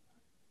 So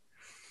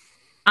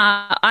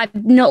I've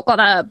not got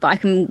that up, but I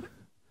can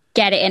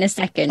get it in a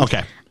second.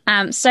 Okay.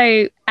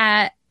 So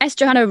S.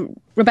 Johanna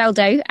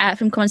Rebeldo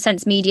from Common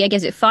Sense Media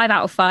gives it 5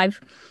 out of 5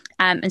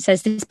 and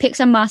says this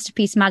Pixar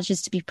masterpiece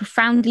manages to be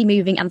profoundly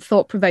moving and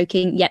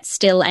thought-provoking, yet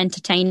still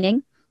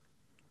entertaining.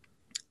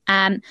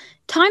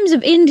 Times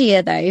of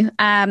India, though,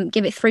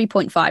 give it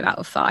 3.5 out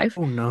of 5.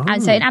 Oh, no.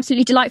 And so an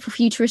absolutely delightful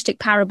futuristic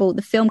parable.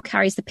 The film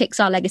carries the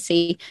Pixar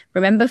legacy.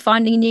 Remember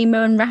Finding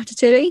Nemo and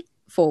Ratatouille?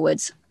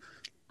 Forwards.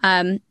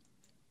 And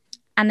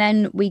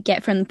then we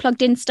get from the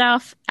Plugged In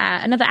staff,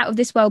 another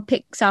out-of-this-world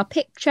Pixar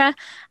picture.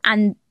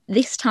 And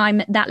this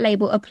time, that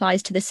label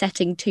applies to the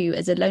setting too,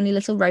 as a lonely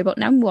little robot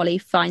named WALL-E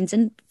finds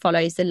and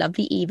follows the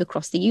lovely Eve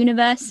across the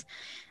universe.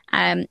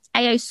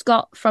 A.O.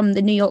 Scott from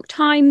the New York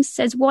Times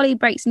says WALL-E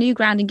breaks new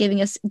ground in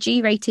giving us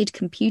G-rated,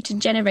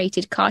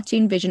 computer-generated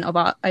cartoon vision of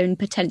our own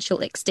potential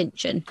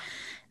extinction.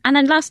 And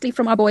then lastly,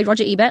 from our boy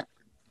Roger Ebert.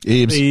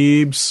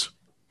 Ebes.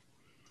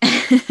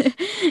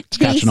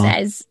 He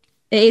says,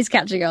 it is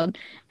catching on.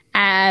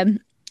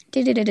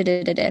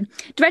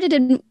 Directed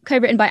and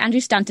co-written by Andrew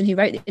Stanton, who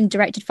wrote and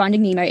directed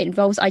Finding Nemo, it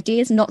involves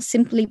ideas, not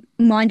simply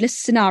mindless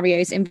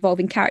scenarios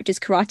involving characters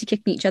karate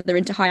kicking each other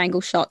into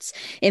high-angle shots.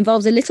 It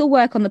involves a little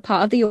work on the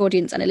part of the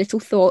audience and a little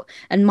thought,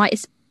 and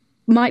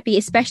might be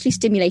especially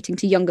stimulating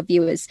to younger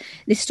viewers.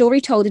 This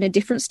story, told in a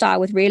different style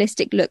with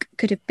realistic look,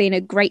 could have been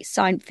a great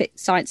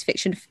science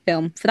fiction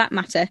film. For that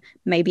matter,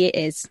 maybe it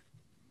is.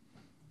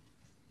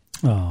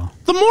 Oh.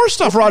 The more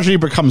stuff Roger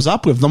Ebert comes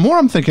up with, the more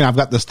I'm thinking I've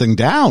got this thing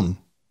down.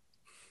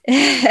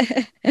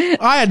 I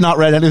had not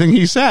read anything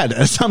he said.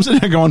 As I'm sitting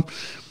there going,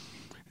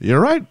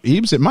 you're right,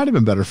 Ebes, it might have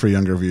been better for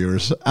younger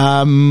viewers.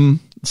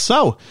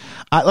 So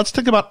let's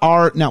think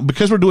about now,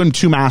 because we're doing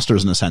two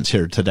masters in a sense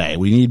here today,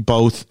 we need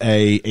both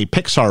a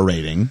Pixar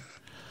rating,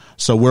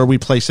 so where we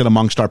place it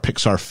amongst our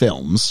Pixar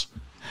films,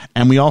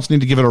 and we also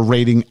need to give it a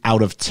rating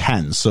out of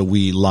 10, so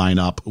we line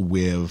up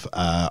with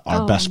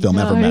our best film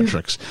ever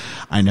metrics.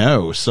 I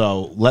know.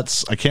 So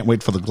I can't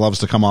wait for the gloves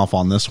to come off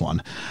on this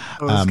one.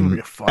 It's gonna be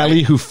a fight.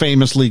 Ellie, who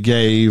famously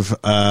gave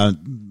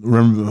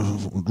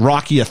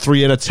Rocky a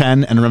 3 out of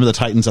 10 and Remember the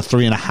Titans a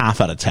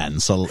 3.5 out of 10.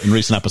 So in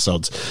recent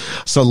episodes.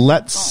 So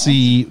let's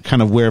see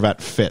kind of where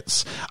that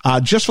fits.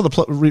 Just for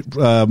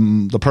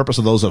the purpose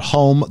of those at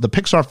home, the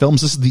Pixar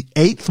films, this is the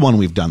 8th one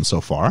we've done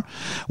so far.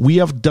 We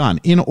have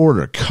done, in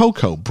order,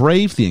 Coco,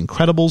 Brave, The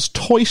Incredibles,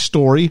 Toy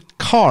Story,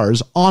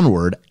 Cars,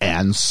 Onward,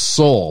 and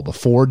Soul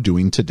before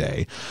doing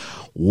today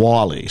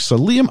WALL-E. So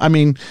Liam, I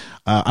mean,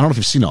 I don't know if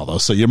you've seen all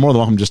those, so you're more than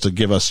welcome just to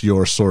give us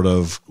your sort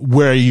of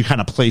where you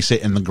kind of place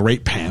it in the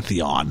great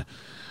pantheon.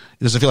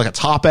 Does it feel like a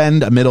top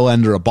end, a middle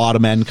end, or a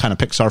bottom end kind of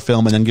Pixar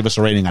film? And then give us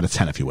a rating out of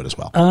 10 if you would as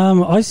well.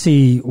 I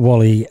see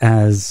WALL-E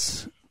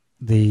as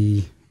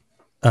the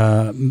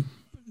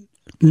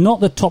not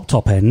the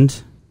top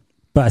end,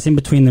 but it's in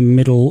between the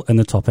middle and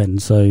the top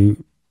end, so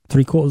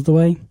 3/4 of the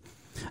way.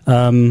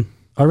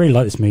 I really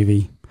like this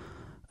movie.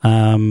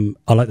 I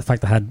like the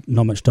fact that it had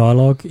not much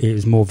dialogue. It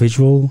was more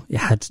visual. It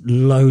had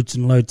loads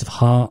and loads of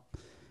heart.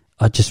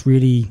 I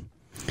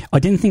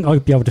didn't think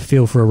I'd be able to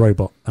feel for a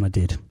robot, and I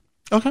did.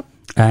 Okay.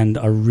 And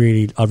I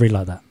really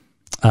like that.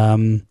 So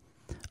I'm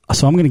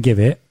going to give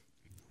it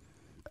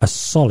a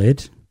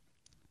solid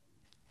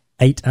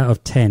 8 out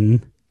of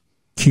 10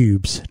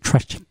 cubes,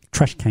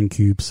 trash can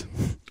cubes.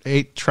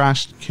 8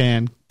 trash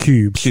can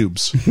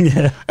cubes.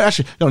 Yeah.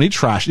 Actually, you don't need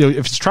trash.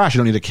 If it's trash, you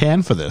don't need a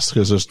can for this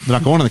because they're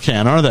not going in the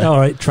can, are they? All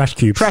right, trash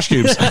cubes. Trash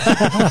cubes.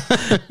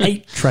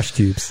 8 trash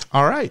cubes.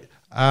 All right.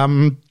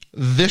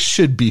 This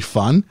should be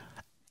fun.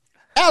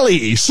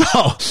 Ellie, so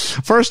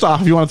first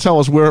off, if you want to tell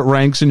us where it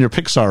ranks in your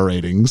Pixar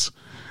ratings,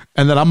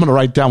 and then I'm going to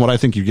write down what I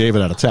think you gave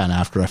it out of 10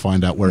 after I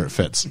find out where it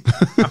fits.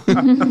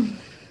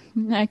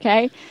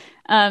 Okay.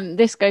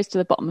 This goes to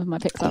the bottom of my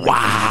Pixar rating.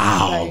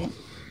 Wow.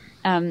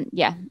 So,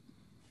 yeah.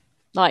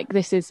 Like,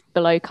 this is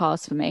below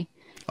Cars for me.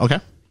 Okay.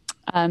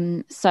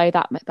 So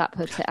that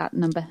puts it at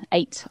number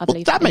 8, I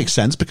believe. That makes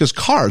sense because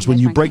Cars, when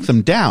you break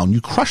them down,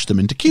 you crush them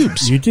into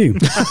cubes. You do.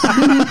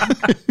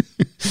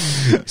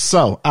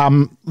 So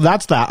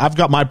that's that. I've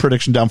got my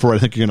prediction down for where I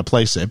think you're going to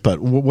place it, but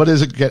what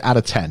does it get out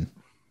of 10?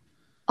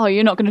 Oh,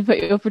 you're not going to put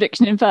your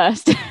prediction in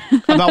first?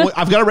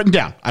 I've got it written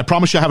down. I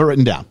promise you I have it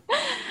written down.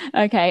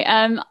 Okay.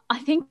 I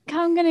think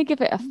I'm going to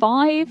give it a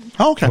 5.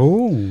 Oh, okay.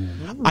 Ooh.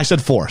 I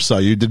said 4, so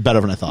you did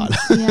better than I thought.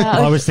 Yeah,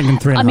 I was thinking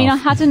 3.5. I mean,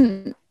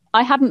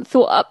 I hadn't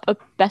thought up a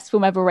best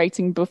film ever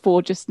rating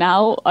before just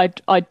now.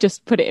 I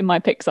just put it in my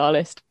Pixar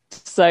list.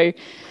 So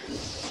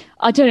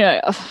I don't know.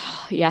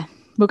 Yeah,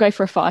 we'll go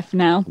for a 5 for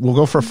now. We'll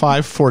go for a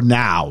 5 for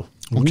now.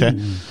 Okay.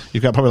 Ooh.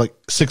 You've got probably like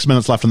 6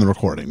 minutes left in the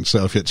recording.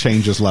 So if it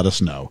changes, let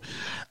us know.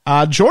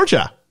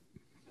 Georgia.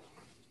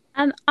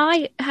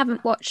 I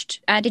haven't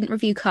watched, I didn't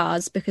review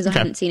Cars because I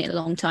haven't seen it in a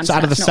long time. So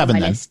out of the 7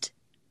 then? List.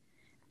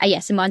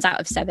 Yes, and mine's out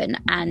of 7.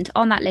 And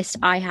on that list,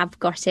 I have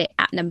got it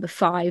at number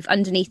 5,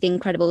 underneath The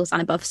Incredibles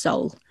and above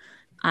Soul.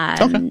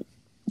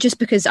 Just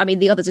because, I mean,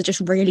 the others are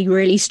just really,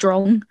 really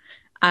strong.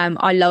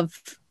 I love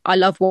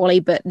WALL-E,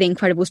 but The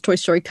Incredibles, Toy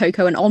Story,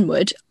 Coco, and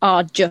Onward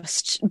are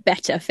just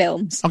better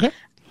films. Okay.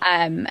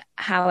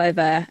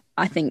 However,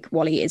 I think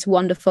WALL-E is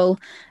wonderful.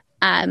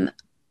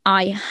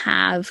 I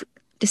have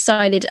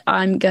decided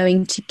I'm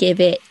going to give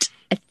it,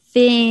 I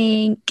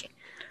think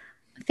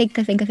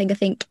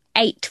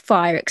 8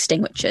 fire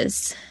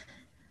extinguishers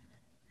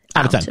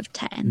out of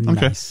 10.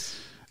 Okay. Nice.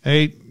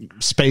 8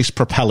 space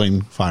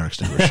propelling fire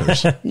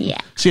extinguishers. Yeah.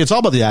 See, it's all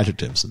about the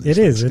adjectives. It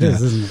is,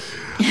 isn't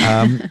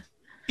it?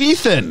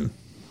 Ethan.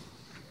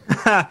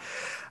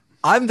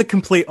 I'm the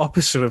complete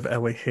opposite of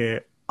Ellie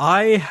here.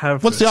 I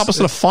have. What's the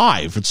opposite of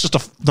 5? It's just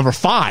a number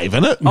 5,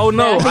 isn't it? Oh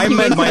no, I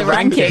meant my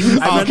ranking.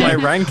 I meant my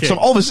ranking.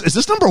 So, is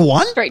this number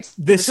 1?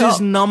 This is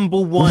number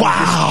 1.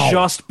 Wow. This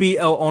just beat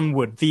out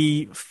Onward.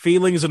 The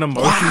feelings and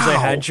emotions I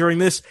had during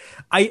this.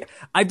 I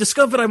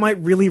discovered I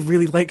might really,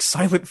 really like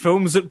silent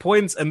films at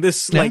points, and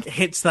this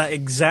hits that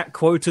exact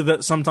quota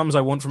that sometimes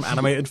I want from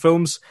animated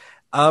films.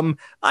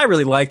 I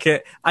really like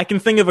it. I can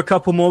think of a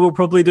couple more we'll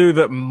probably do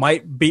that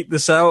might beat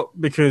this out,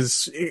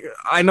 because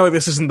I know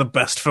this isn't the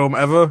best film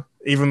ever,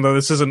 even though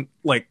this isn't,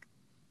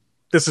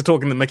 this is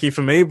talking to Mickey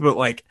for me, but,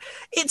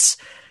 it's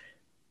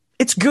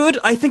good.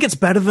 I think it's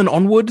better than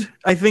Onward.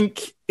 I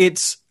think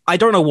I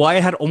don't know why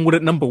I had Onward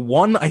at number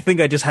 1. I think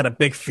I just had a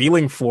big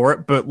feeling for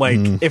it, but,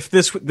 if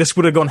this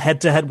would have gone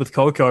head-to-head with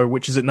Coco,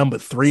 which is at number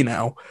 3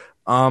 now.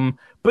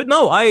 But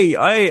no,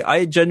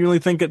 I genuinely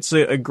think it's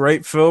a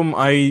great film.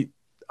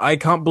 I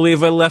can't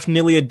believe I left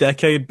nearly a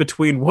decade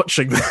between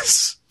watching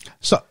this.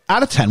 So,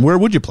 out of 10, where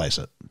would you place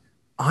it?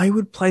 I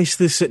would place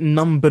this at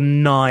number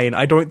 9.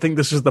 I don't think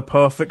this is the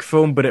perfect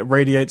film, but it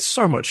radiates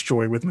so much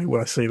joy with me when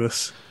I see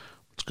this.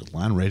 It's a good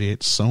line.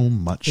 Radiates so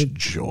much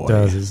joy. It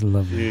does. It's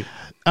lovely.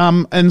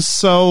 And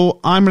so,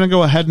 I'm going to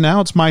go ahead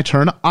now. It's my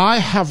turn. I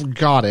have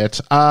got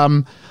it.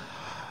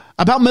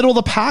 About middle of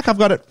the pack, I've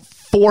got it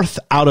 4th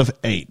out of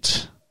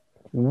 8.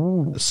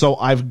 Ooh. So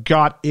I've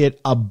got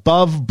it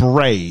above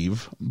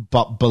Brave,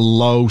 but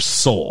below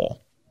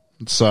Soul.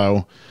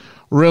 So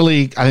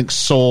really, I think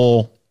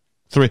Soul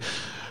 3,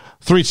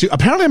 2.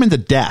 Apparently I'm into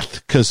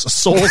death, because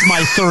Soul's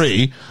my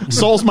 3,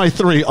 Soul's my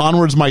 3,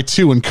 Onward's my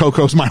 2, and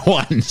Coco's my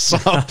 1. So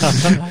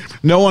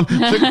no one,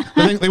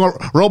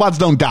 robots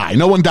don't die.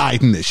 No one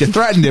died in this. You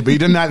threatened it, but you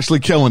didn't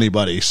actually kill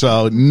anybody.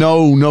 So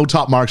no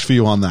top marks for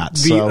you on that.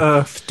 The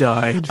Earth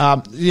died.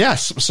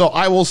 Yes. So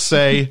I will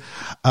say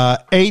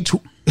 8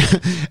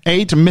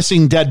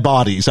 missing dead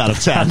bodies out of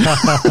 10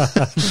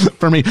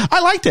 for me.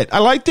 I liked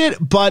it,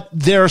 but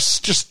there's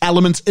just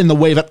elements in the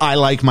way that I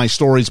like my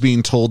stories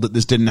being told that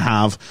this didn't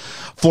have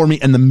for me,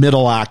 and the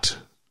middle act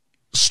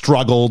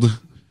struggled.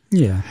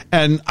 Yeah.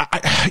 And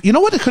you know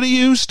what it could have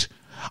used?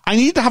 I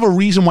need to have a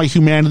reason why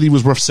humanity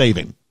was worth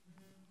saving.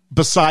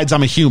 Besides,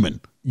 I'm a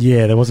human.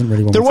 Yeah, there wasn't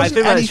really one. I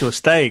think that's your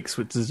stakes,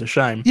 which is a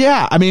shame.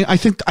 Yeah, I mean, I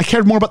think I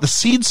cared more about the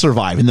seed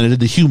surviving than I did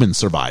the human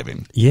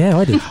surviving. Yeah,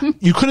 I did.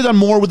 You could have done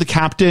more with the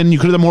captain. You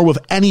could have done more with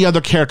any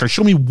other character.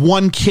 Show me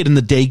one kid in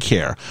the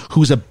daycare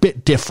who's a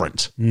bit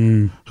different.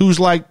 Who's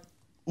like,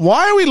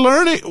 why are we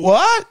learning?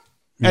 What?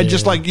 And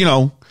just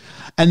and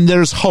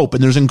there's hope,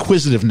 and there's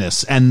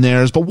inquisitiveness, and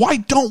but why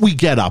don't we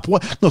get up?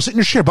 No, sit in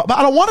your chair. But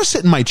I don't want to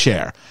sit in my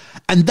chair.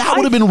 And that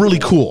would have been really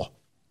cool.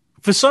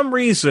 For some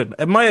reason,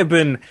 it might have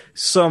been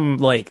some,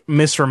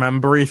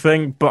 misremembery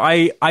thing, but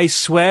I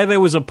swear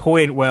there was a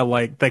point where,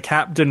 the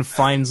captain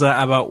finds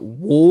out about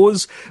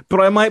wars,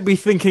 but I might be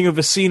thinking of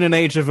a scene in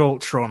Age of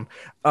Ultron.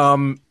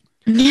 But,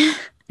 it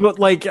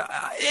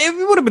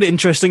would have been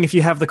interesting if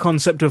you have the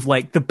concept of,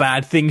 the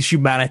bad things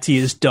humanity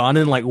has done,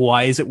 and,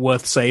 why is it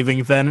worth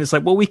saving then? It's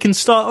we can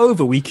start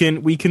over. We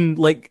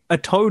can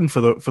atone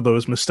for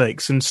those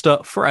mistakes and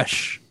start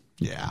fresh.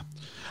 Yeah.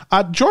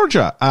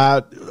 Georgia,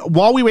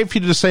 while we wait for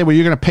you to say what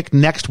you're going to pick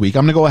next week,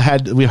 I'm going to go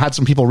ahead. We've had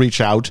some people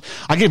reach out.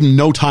 I gave them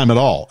no time at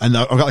all, and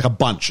I've got a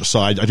bunch, so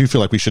I do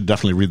feel like we should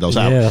definitely read those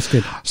out. Yeah, that's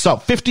good. So,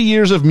 50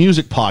 Years of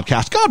Music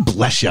podcast. God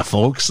bless you,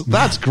 folks.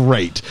 That's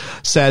great.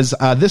 Says,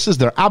 this is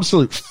their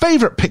absolute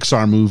favorite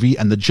Pixar movie,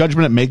 and the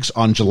judgment it makes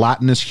on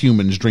gelatinous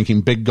humans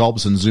drinking big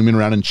gulps and zooming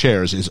around in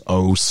chairs is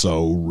oh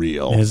so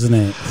real. Isn't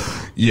it?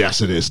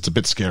 Yes, it is. It's a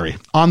bit scary.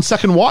 On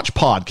Second Watch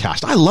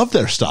podcast, I love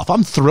their stuff.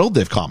 I'm thrilled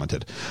they've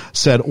commented.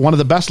 Said, one of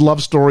the best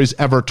love stories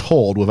ever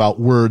told without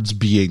words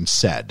being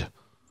said.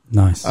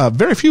 Nice.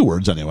 Very few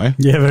words, anyway.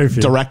 Yeah, very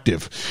few.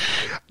 Directive.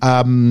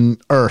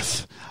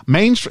 Earth.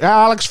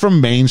 Alex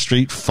from Main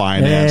Street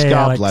Finance. Hey,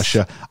 God Alex. bless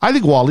you. I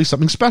think WALL-E's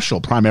something special,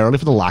 primarily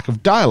for the lack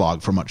of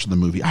dialogue for much of the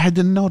movie. I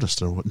didn't notice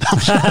there was.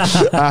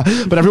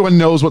 But everyone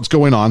knows what's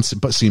going on,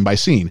 but scene by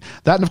scene.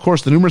 That, and of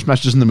course, the numerous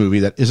messages in the movie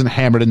that isn't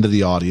hammered into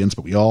the audience,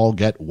 but we all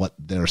get what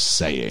they're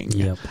saying.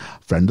 Yep.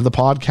 Friend of the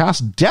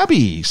podcast,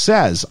 Debbie,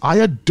 says, I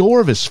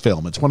adore this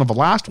film. It's one of the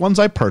last ones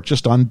I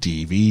purchased on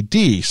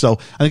DVD. So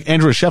I think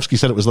Andrew Rashevsky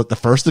said it was like the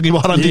first thing he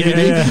bought on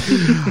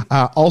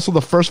DVD. Also,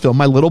 the first film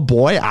my little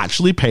boy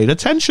actually paid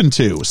attention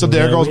to. So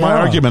there goes my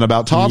argument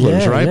about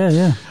toddlers, right?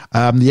 Yeah.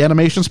 The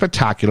animation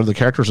spectacular. The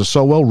characters are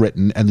so well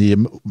written, and the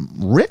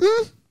written.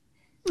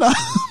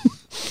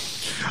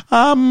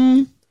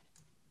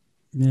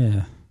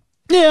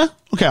 Yeah.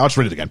 Okay, I'll just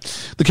read it again.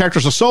 The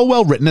characters are so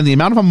well written, and the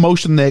amount of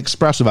emotion they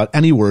express without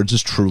any words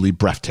is truly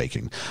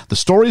breathtaking. The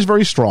story is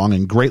very strong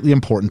and greatly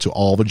important to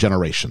all the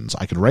generations.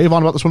 I could rave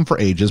on about this one for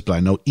ages, but I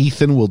know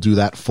Ethan will do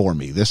that for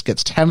me. This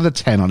gets 10 out of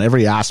 10 on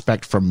every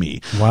aspect from me.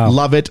 Wow.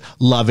 Love it,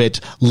 love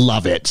it,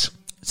 love it.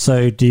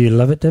 So, do you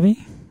love it,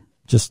 Debbie?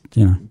 Just,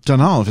 Don't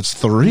know if it's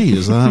 3.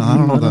 Is that? I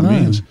don't know what that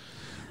means.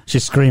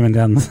 She's screaming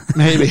down.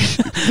 Maybe.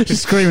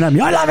 She's screaming at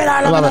me. I love it.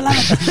 I love it.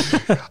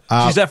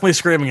 She's definitely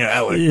screaming at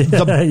Ellie.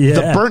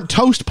 The Burnt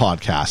Toast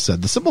podcast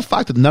said the simple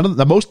fact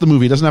that most of the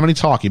movie doesn't have any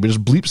talking, but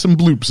just bleeps and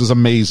bloops is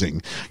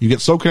amazing. You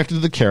get so connected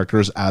to the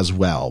characters as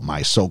well.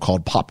 My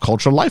so-called pop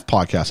culture life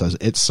podcast says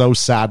it's so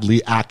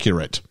sadly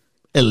accurate.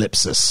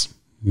 Ellipsis.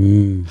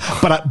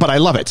 But I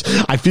love it.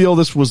 I feel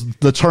this was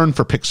the turn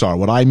for Pixar.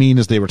 What I mean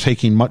is they were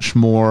tackling much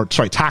more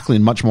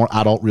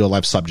adult real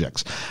life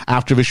subjects.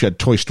 After this, you had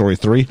Toy Story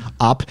 3,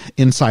 Up,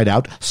 Inside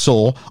Out,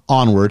 Soul,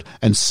 Onward,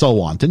 and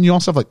so on. Didn't you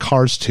also have like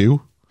Cars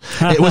 2?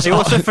 They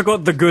also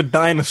forgot The Good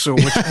Dinosaur,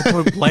 which I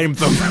don't blame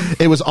them.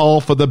 It was all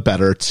for the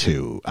better,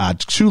 too.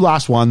 2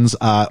 last ones.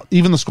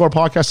 Even the Score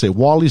podcast say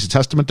WALL-E's a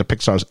testament to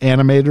Pixar's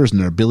animators and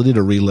their ability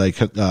to relay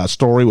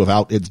story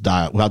without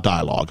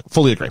dialogue.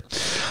 Fully agree.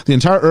 The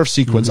entire Earth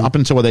sequence up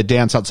until where they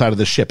dance outside of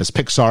the ship is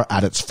Pixar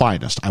at its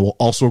finest. I will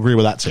also agree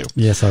with that, too.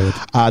 Yes, I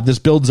would. This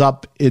builds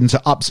up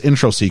into Up's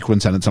intro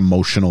sequence and its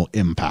emotional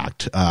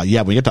impact.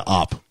 When we get to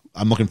Up,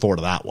 I'm looking forward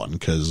to that one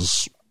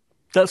because...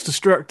 That's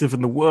destructive in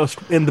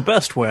the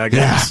best way, I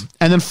guess. Yeah.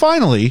 And then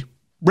finally,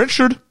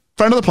 Richard,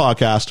 friend of the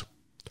podcast,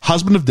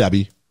 husband of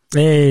Debbie.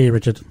 Hey,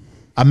 Richard.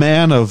 A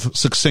man of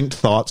succinct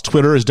thoughts.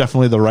 Twitter is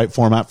definitely the right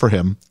format for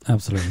him.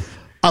 Absolutely.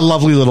 A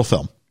lovely little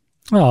film.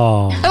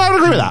 Oh. And I would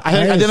agree with that. I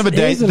think at the end of the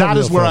day, that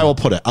is where I will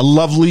put it. A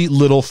lovely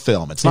little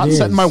film. It's not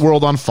setting my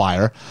world on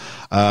fire.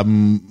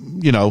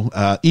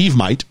 Eve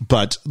might,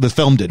 but the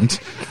film didn't.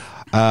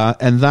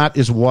 And that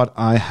is what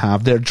I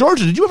have there.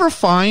 Georgia, did you ever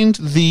find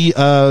the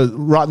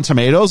Rotten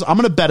Tomatoes? I'm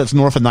going to bet it's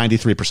north of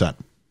 93%.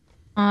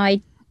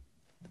 I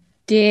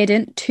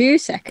didn't. 2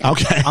 seconds.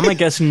 Okay. I'm going to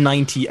guess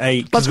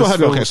 98. Let's go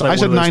ahead. Okay, so I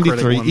said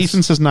 93.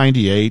 Ethan says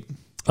 98.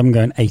 I'm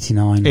going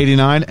 89.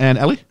 89. And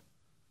Ellie?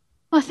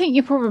 I think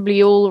you're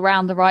probably all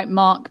around the right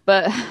mark,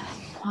 but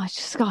I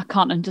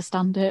can't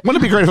understand it.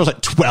 Wouldn't it be great if it was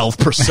like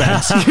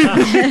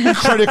 12%?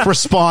 Critic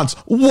response,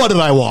 what did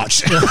I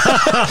watch?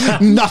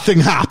 Nothing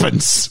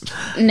happens.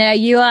 No,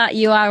 you are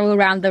all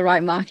around the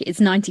right mark. It's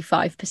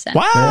 95%.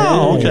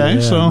 Wow, okay.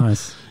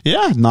 Nice.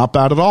 Yeah, not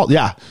bad at all.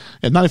 Yeah,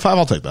 at 95,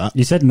 I'll take that.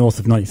 You said north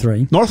of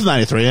 93. North of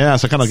 93, yeah.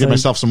 So I kind of give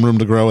myself some room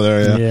to grow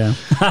there.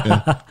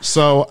 Yeah.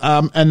 So,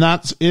 and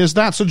that is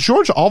that. So,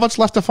 Georgia, all that's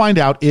left to find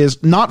out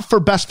is not for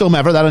best film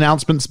ever. That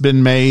announcement's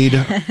been made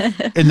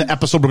in the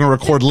episode we're going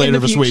to record later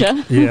this week.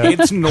 Yeah,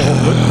 it's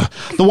Norwood.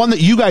 The one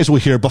that you guys will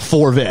hear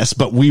before this,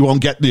 but we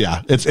won't get.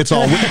 Yeah, it's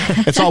all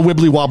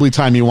wibbly wobbly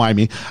timey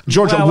wimey.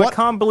 Georgia, wow, what? I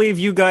can't believe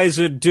you guys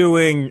are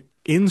doing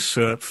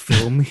insert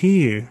film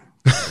here.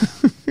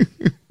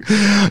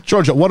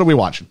 Georgia, what are we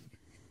watching?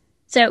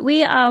 So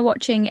we are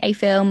watching a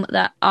film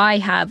that I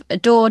have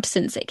adored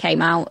since it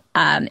came out.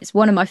 It's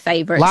one of my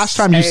favorites. Last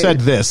time you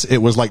said this, it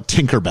was like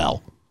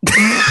Tinkerbell.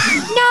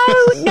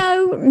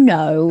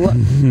 No.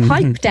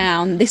 Pipe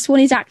down. This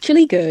one is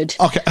actually good.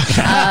 Okay.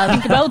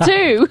 Tinkerbell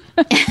 2.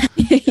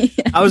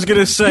 I was going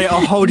to say,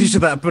 I'll hold you to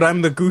that, but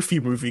I'm the Goofy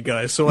movie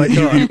guy, so I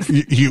can't.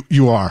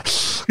 You are.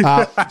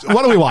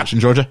 What are we watching,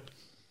 Georgia?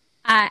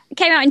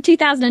 Came out in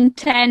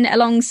 2010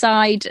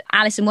 alongside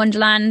Alice in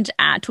Wonderland,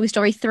 Toy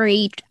Story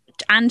 3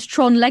 and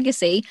Tron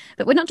Legacy,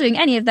 but we're not doing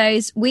any of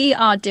those. We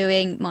are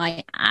doing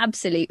my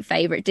absolute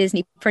favourite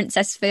Disney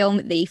princess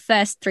film, the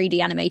first 3D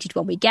animated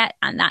one we get,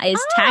 and that is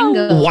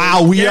Tangled.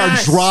 Wow, we are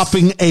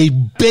dropping a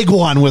big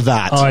one with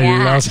that.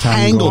 I love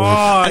Tangled.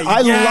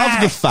 I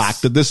love the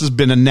fact that this has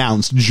been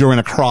announced during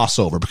a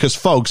crossover, because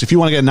folks, if you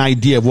want to get an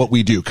idea of what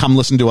we do, come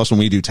listen to us when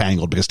we do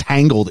Tangled, because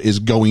Tangled is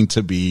going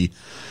to be...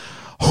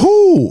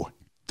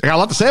 I got a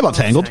lot to say about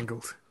Tangled.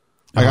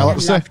 I got a lot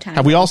to say. Tangled.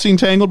 Have we all seen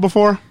Tangled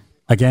before?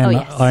 Again,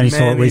 yes. I only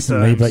saw it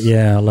recently, times. but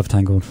yeah, I love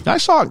Tangled. I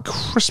saw it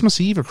Christmas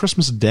Eve or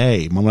Christmas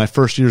Day when my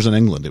first years in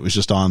England. It was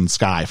just on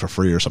Sky for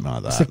free or something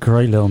like that. It's a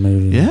great little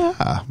movie.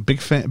 Yeah, big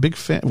fan.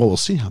 Well, we'll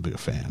see how big a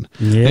fan.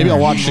 Yeah. Maybe I'll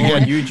watch it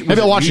again.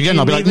 Maybe I'll watch it again. And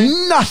I'll be like,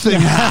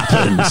 nothing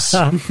happens.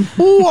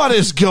 What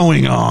is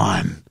going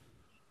on?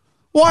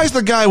 Why is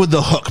the guy with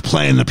the hook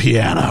playing the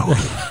piano?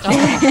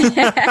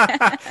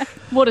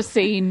 What a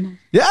scene.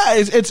 Yeah,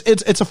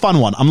 it's a fun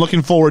one. I'm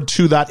looking forward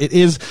to that. It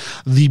is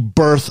the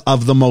birth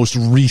of the most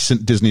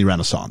recent Disney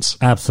Renaissance.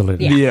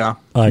 Absolutely. Yeah.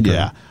 I agree.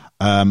 Yeah.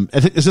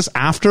 Is this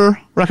after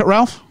Wreck-It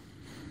Ralph?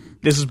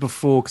 This is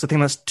before, because I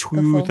think that's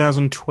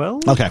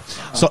 2012. Okay.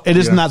 So it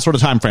is in that sort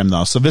of time frame,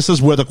 though. So this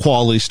is where the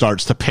quality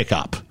starts to pick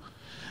up.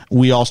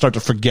 We all start to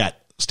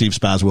forget Steve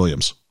Spaz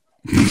Williams.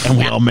 And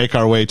we all make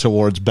our way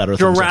towards better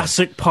things.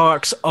 Jurassic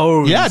Park's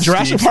own. Yeah,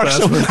 Jurassic Steve Park.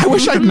 So Spaz. I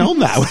wish I'd known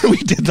that when we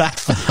did that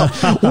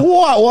film.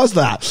 What was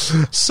that?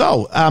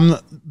 So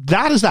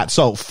that is that.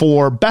 So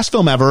for best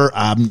film ever,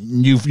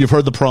 you've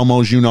heard the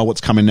promos. You know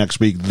what's coming next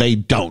week. They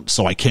don't,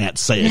 so I can't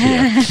say it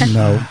here.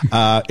 No.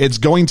 It's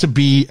going to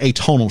be a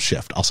tonal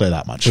shift. I'll say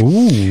that much.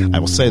 Ooh. I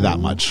will say that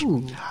much.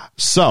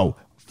 So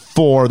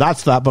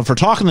but for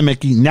Talking to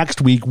Mickey, next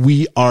week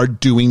we are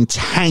doing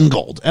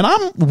Tangled. And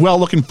I'm well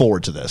looking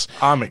forward to this.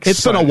 I'm excited.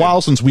 It's been a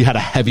while since we had a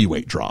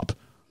heavyweight drop.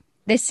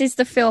 This is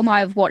the film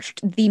I've watched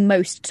the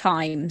most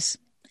times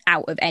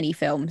out of any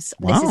films.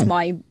 Wow. This is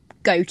my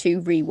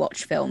go-to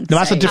rewatch film. Now,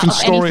 that's a different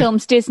Out of any story.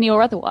 films, Disney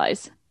or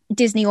otherwise.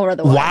 Disney or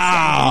otherwise.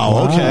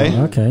 Wow. Okay.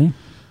 Okay.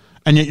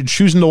 And yet you're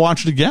choosing to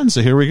watch it again.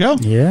 So here we go.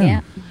 Yeah.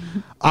 Yeah.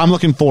 I'm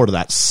looking forward to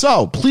that.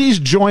 So please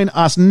join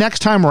us next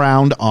time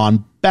around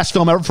on Best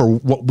Film Ever for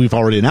what we've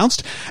already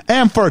announced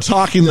and for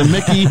Talking to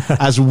Mickey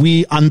as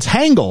we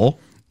untangle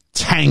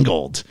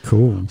Tangled.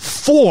 Cool.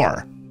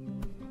 For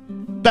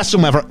Best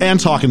Film Ever and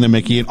Talking to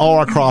Mickey and all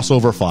our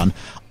crossover fun.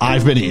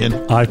 I've been Ian.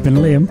 I've been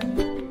Liam.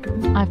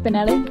 I've been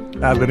Ellie.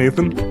 I've been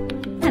Ethan.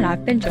 And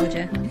I've been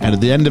Georgia. And at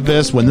the end of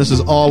this, when this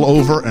is all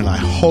over, and I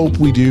hope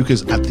we do,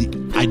 because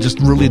I just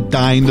really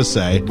dying to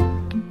say,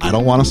 I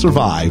don't want to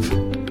survive.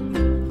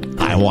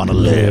 I want to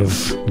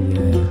live.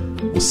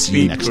 Yeah. We'll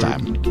see you next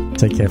time.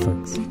 Take care,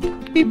 folks.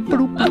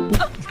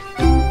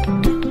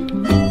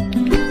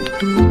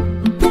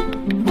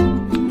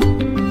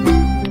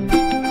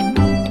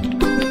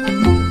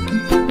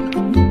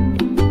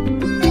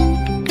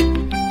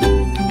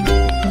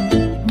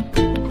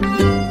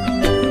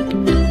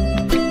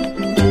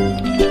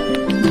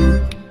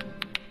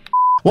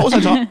 What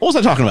was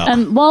I talking about?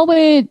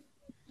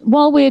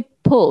 While we're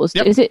paused,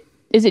 Yep.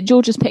 is it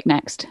George's pick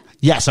next?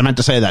 Yes, I meant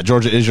to say that.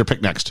 Georgia, is your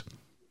pick next?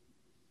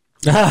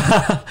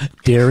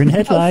 Deer in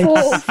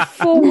headlights.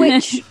 For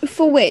which?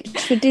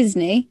 For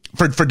Disney?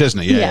 For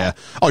Disney, yeah. Yeah.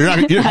 Oh, you're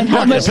not. You're And not how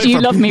gonna much pick do you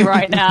for- love me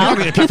right You're now? not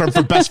going to pick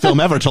for best film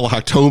ever till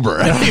October.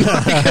 Go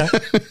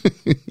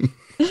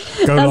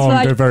That's long,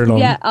 right. go very long.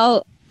 Yeah,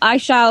 I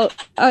shall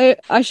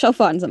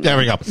find something. There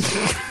we go.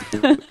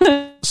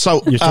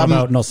 So You're talking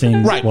about not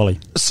seeing right. Wally.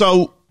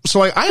 So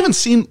I haven't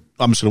seen.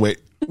 I'm just going to wait.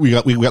 We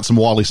got some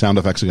Wally sound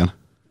effects again.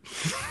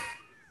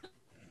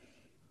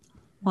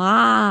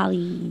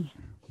 Wally.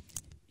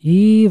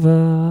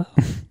 Eva.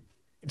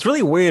 It's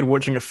really weird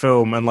watching a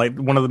film and like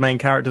one of the main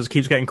characters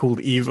keeps getting called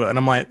Eva, and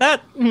I'm like,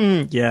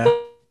 yeah.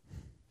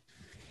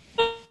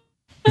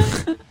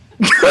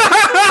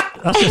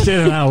 That's just in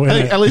and out, I isn't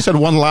think it? Ellie said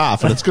one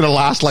laugh, and it's going to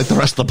last like the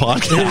rest of the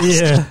podcast.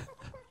 Yeah.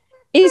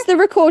 Is the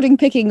recording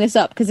picking this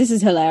up? Because this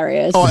is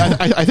hilarious. Oh,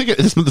 I think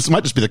this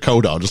might just be the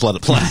code. I'll just let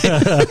it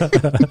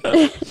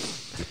play.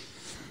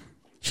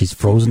 She's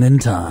frozen in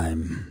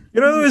time. You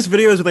know those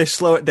videos where they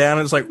slow it down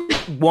and it's like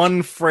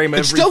one frame every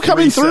It's still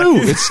coming 3 through.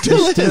 seconds? It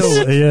still is.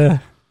 Still, yeah.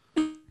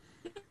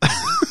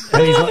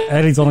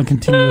 Eddie's on a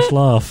continuous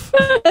laugh.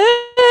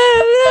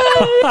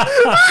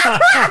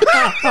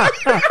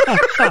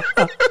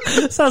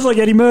 Sounds like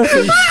Eddie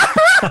Murphy.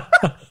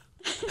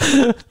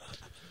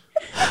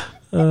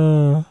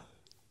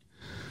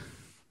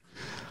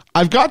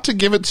 I've got to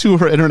give it to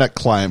her internet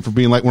client for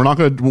being like, we're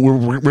going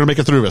to make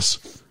it through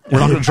this. We're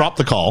not going to drop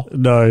the call.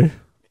 No.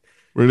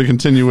 We're going to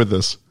continue with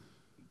this.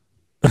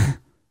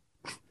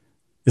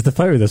 It's the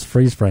photo that's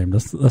freeze framed.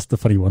 That's the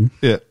funny one.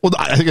 Yeah. Well,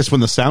 I think it's when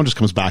the sound just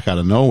comes back out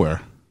of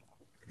nowhere.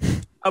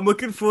 I'm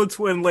looking forward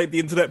to when like the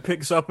internet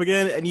picks up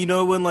again, and you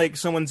know when like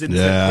someone's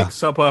internet Yeah.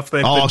 picks up after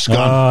they. Oh, she's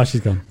gone. Oh,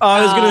 she's gone.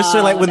 I was gonna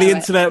say like when the no.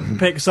 internet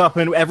picks up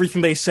and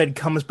everything they said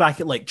comes back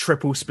at like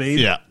triple speed.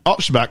 Yeah. Oh,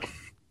 she's back.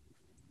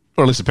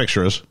 Or at least the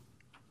picture is.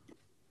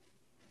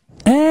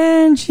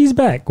 And she's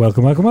back.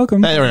 Welcome.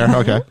 Hey, there we are.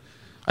 Okay.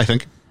 I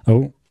think.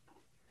 Oh.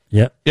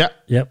 Yep. Yeah.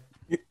 Yep.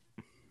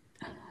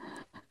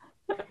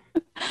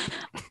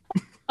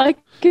 I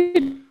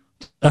could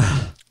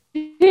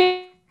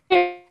hear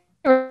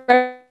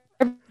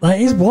That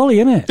is Wally,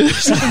 isn't it?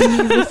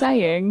 everything you were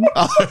saying.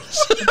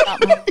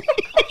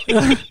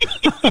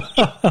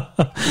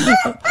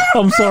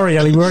 I'm sorry,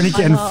 Ellie. We're only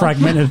getting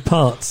fragmented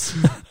parts.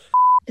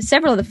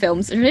 Several of the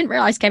films I didn't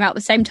realise came out at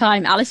the same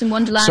time. Alice in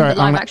Wonderland, Sorry, the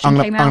live action came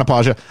I'm going to out.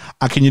 pause you.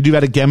 Can you do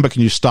that again, but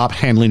can you stop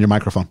handling your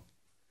microphone?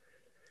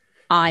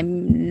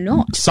 I'm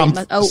not.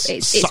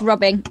 It's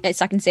rubbing. I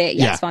can see it.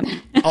 Yeah, it's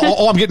fine.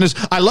 all I'm getting is,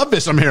 I love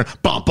this. I'm hearing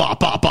bop, bop,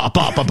 bop, bop,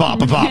 bop, bop,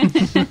 bop,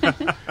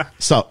 bop.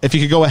 So if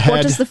you could go ahead.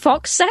 What does the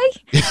fox say?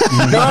 No,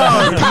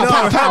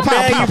 how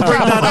dare you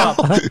bring that up?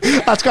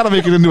 That's got to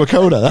make it into a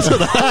coda. That's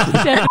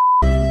what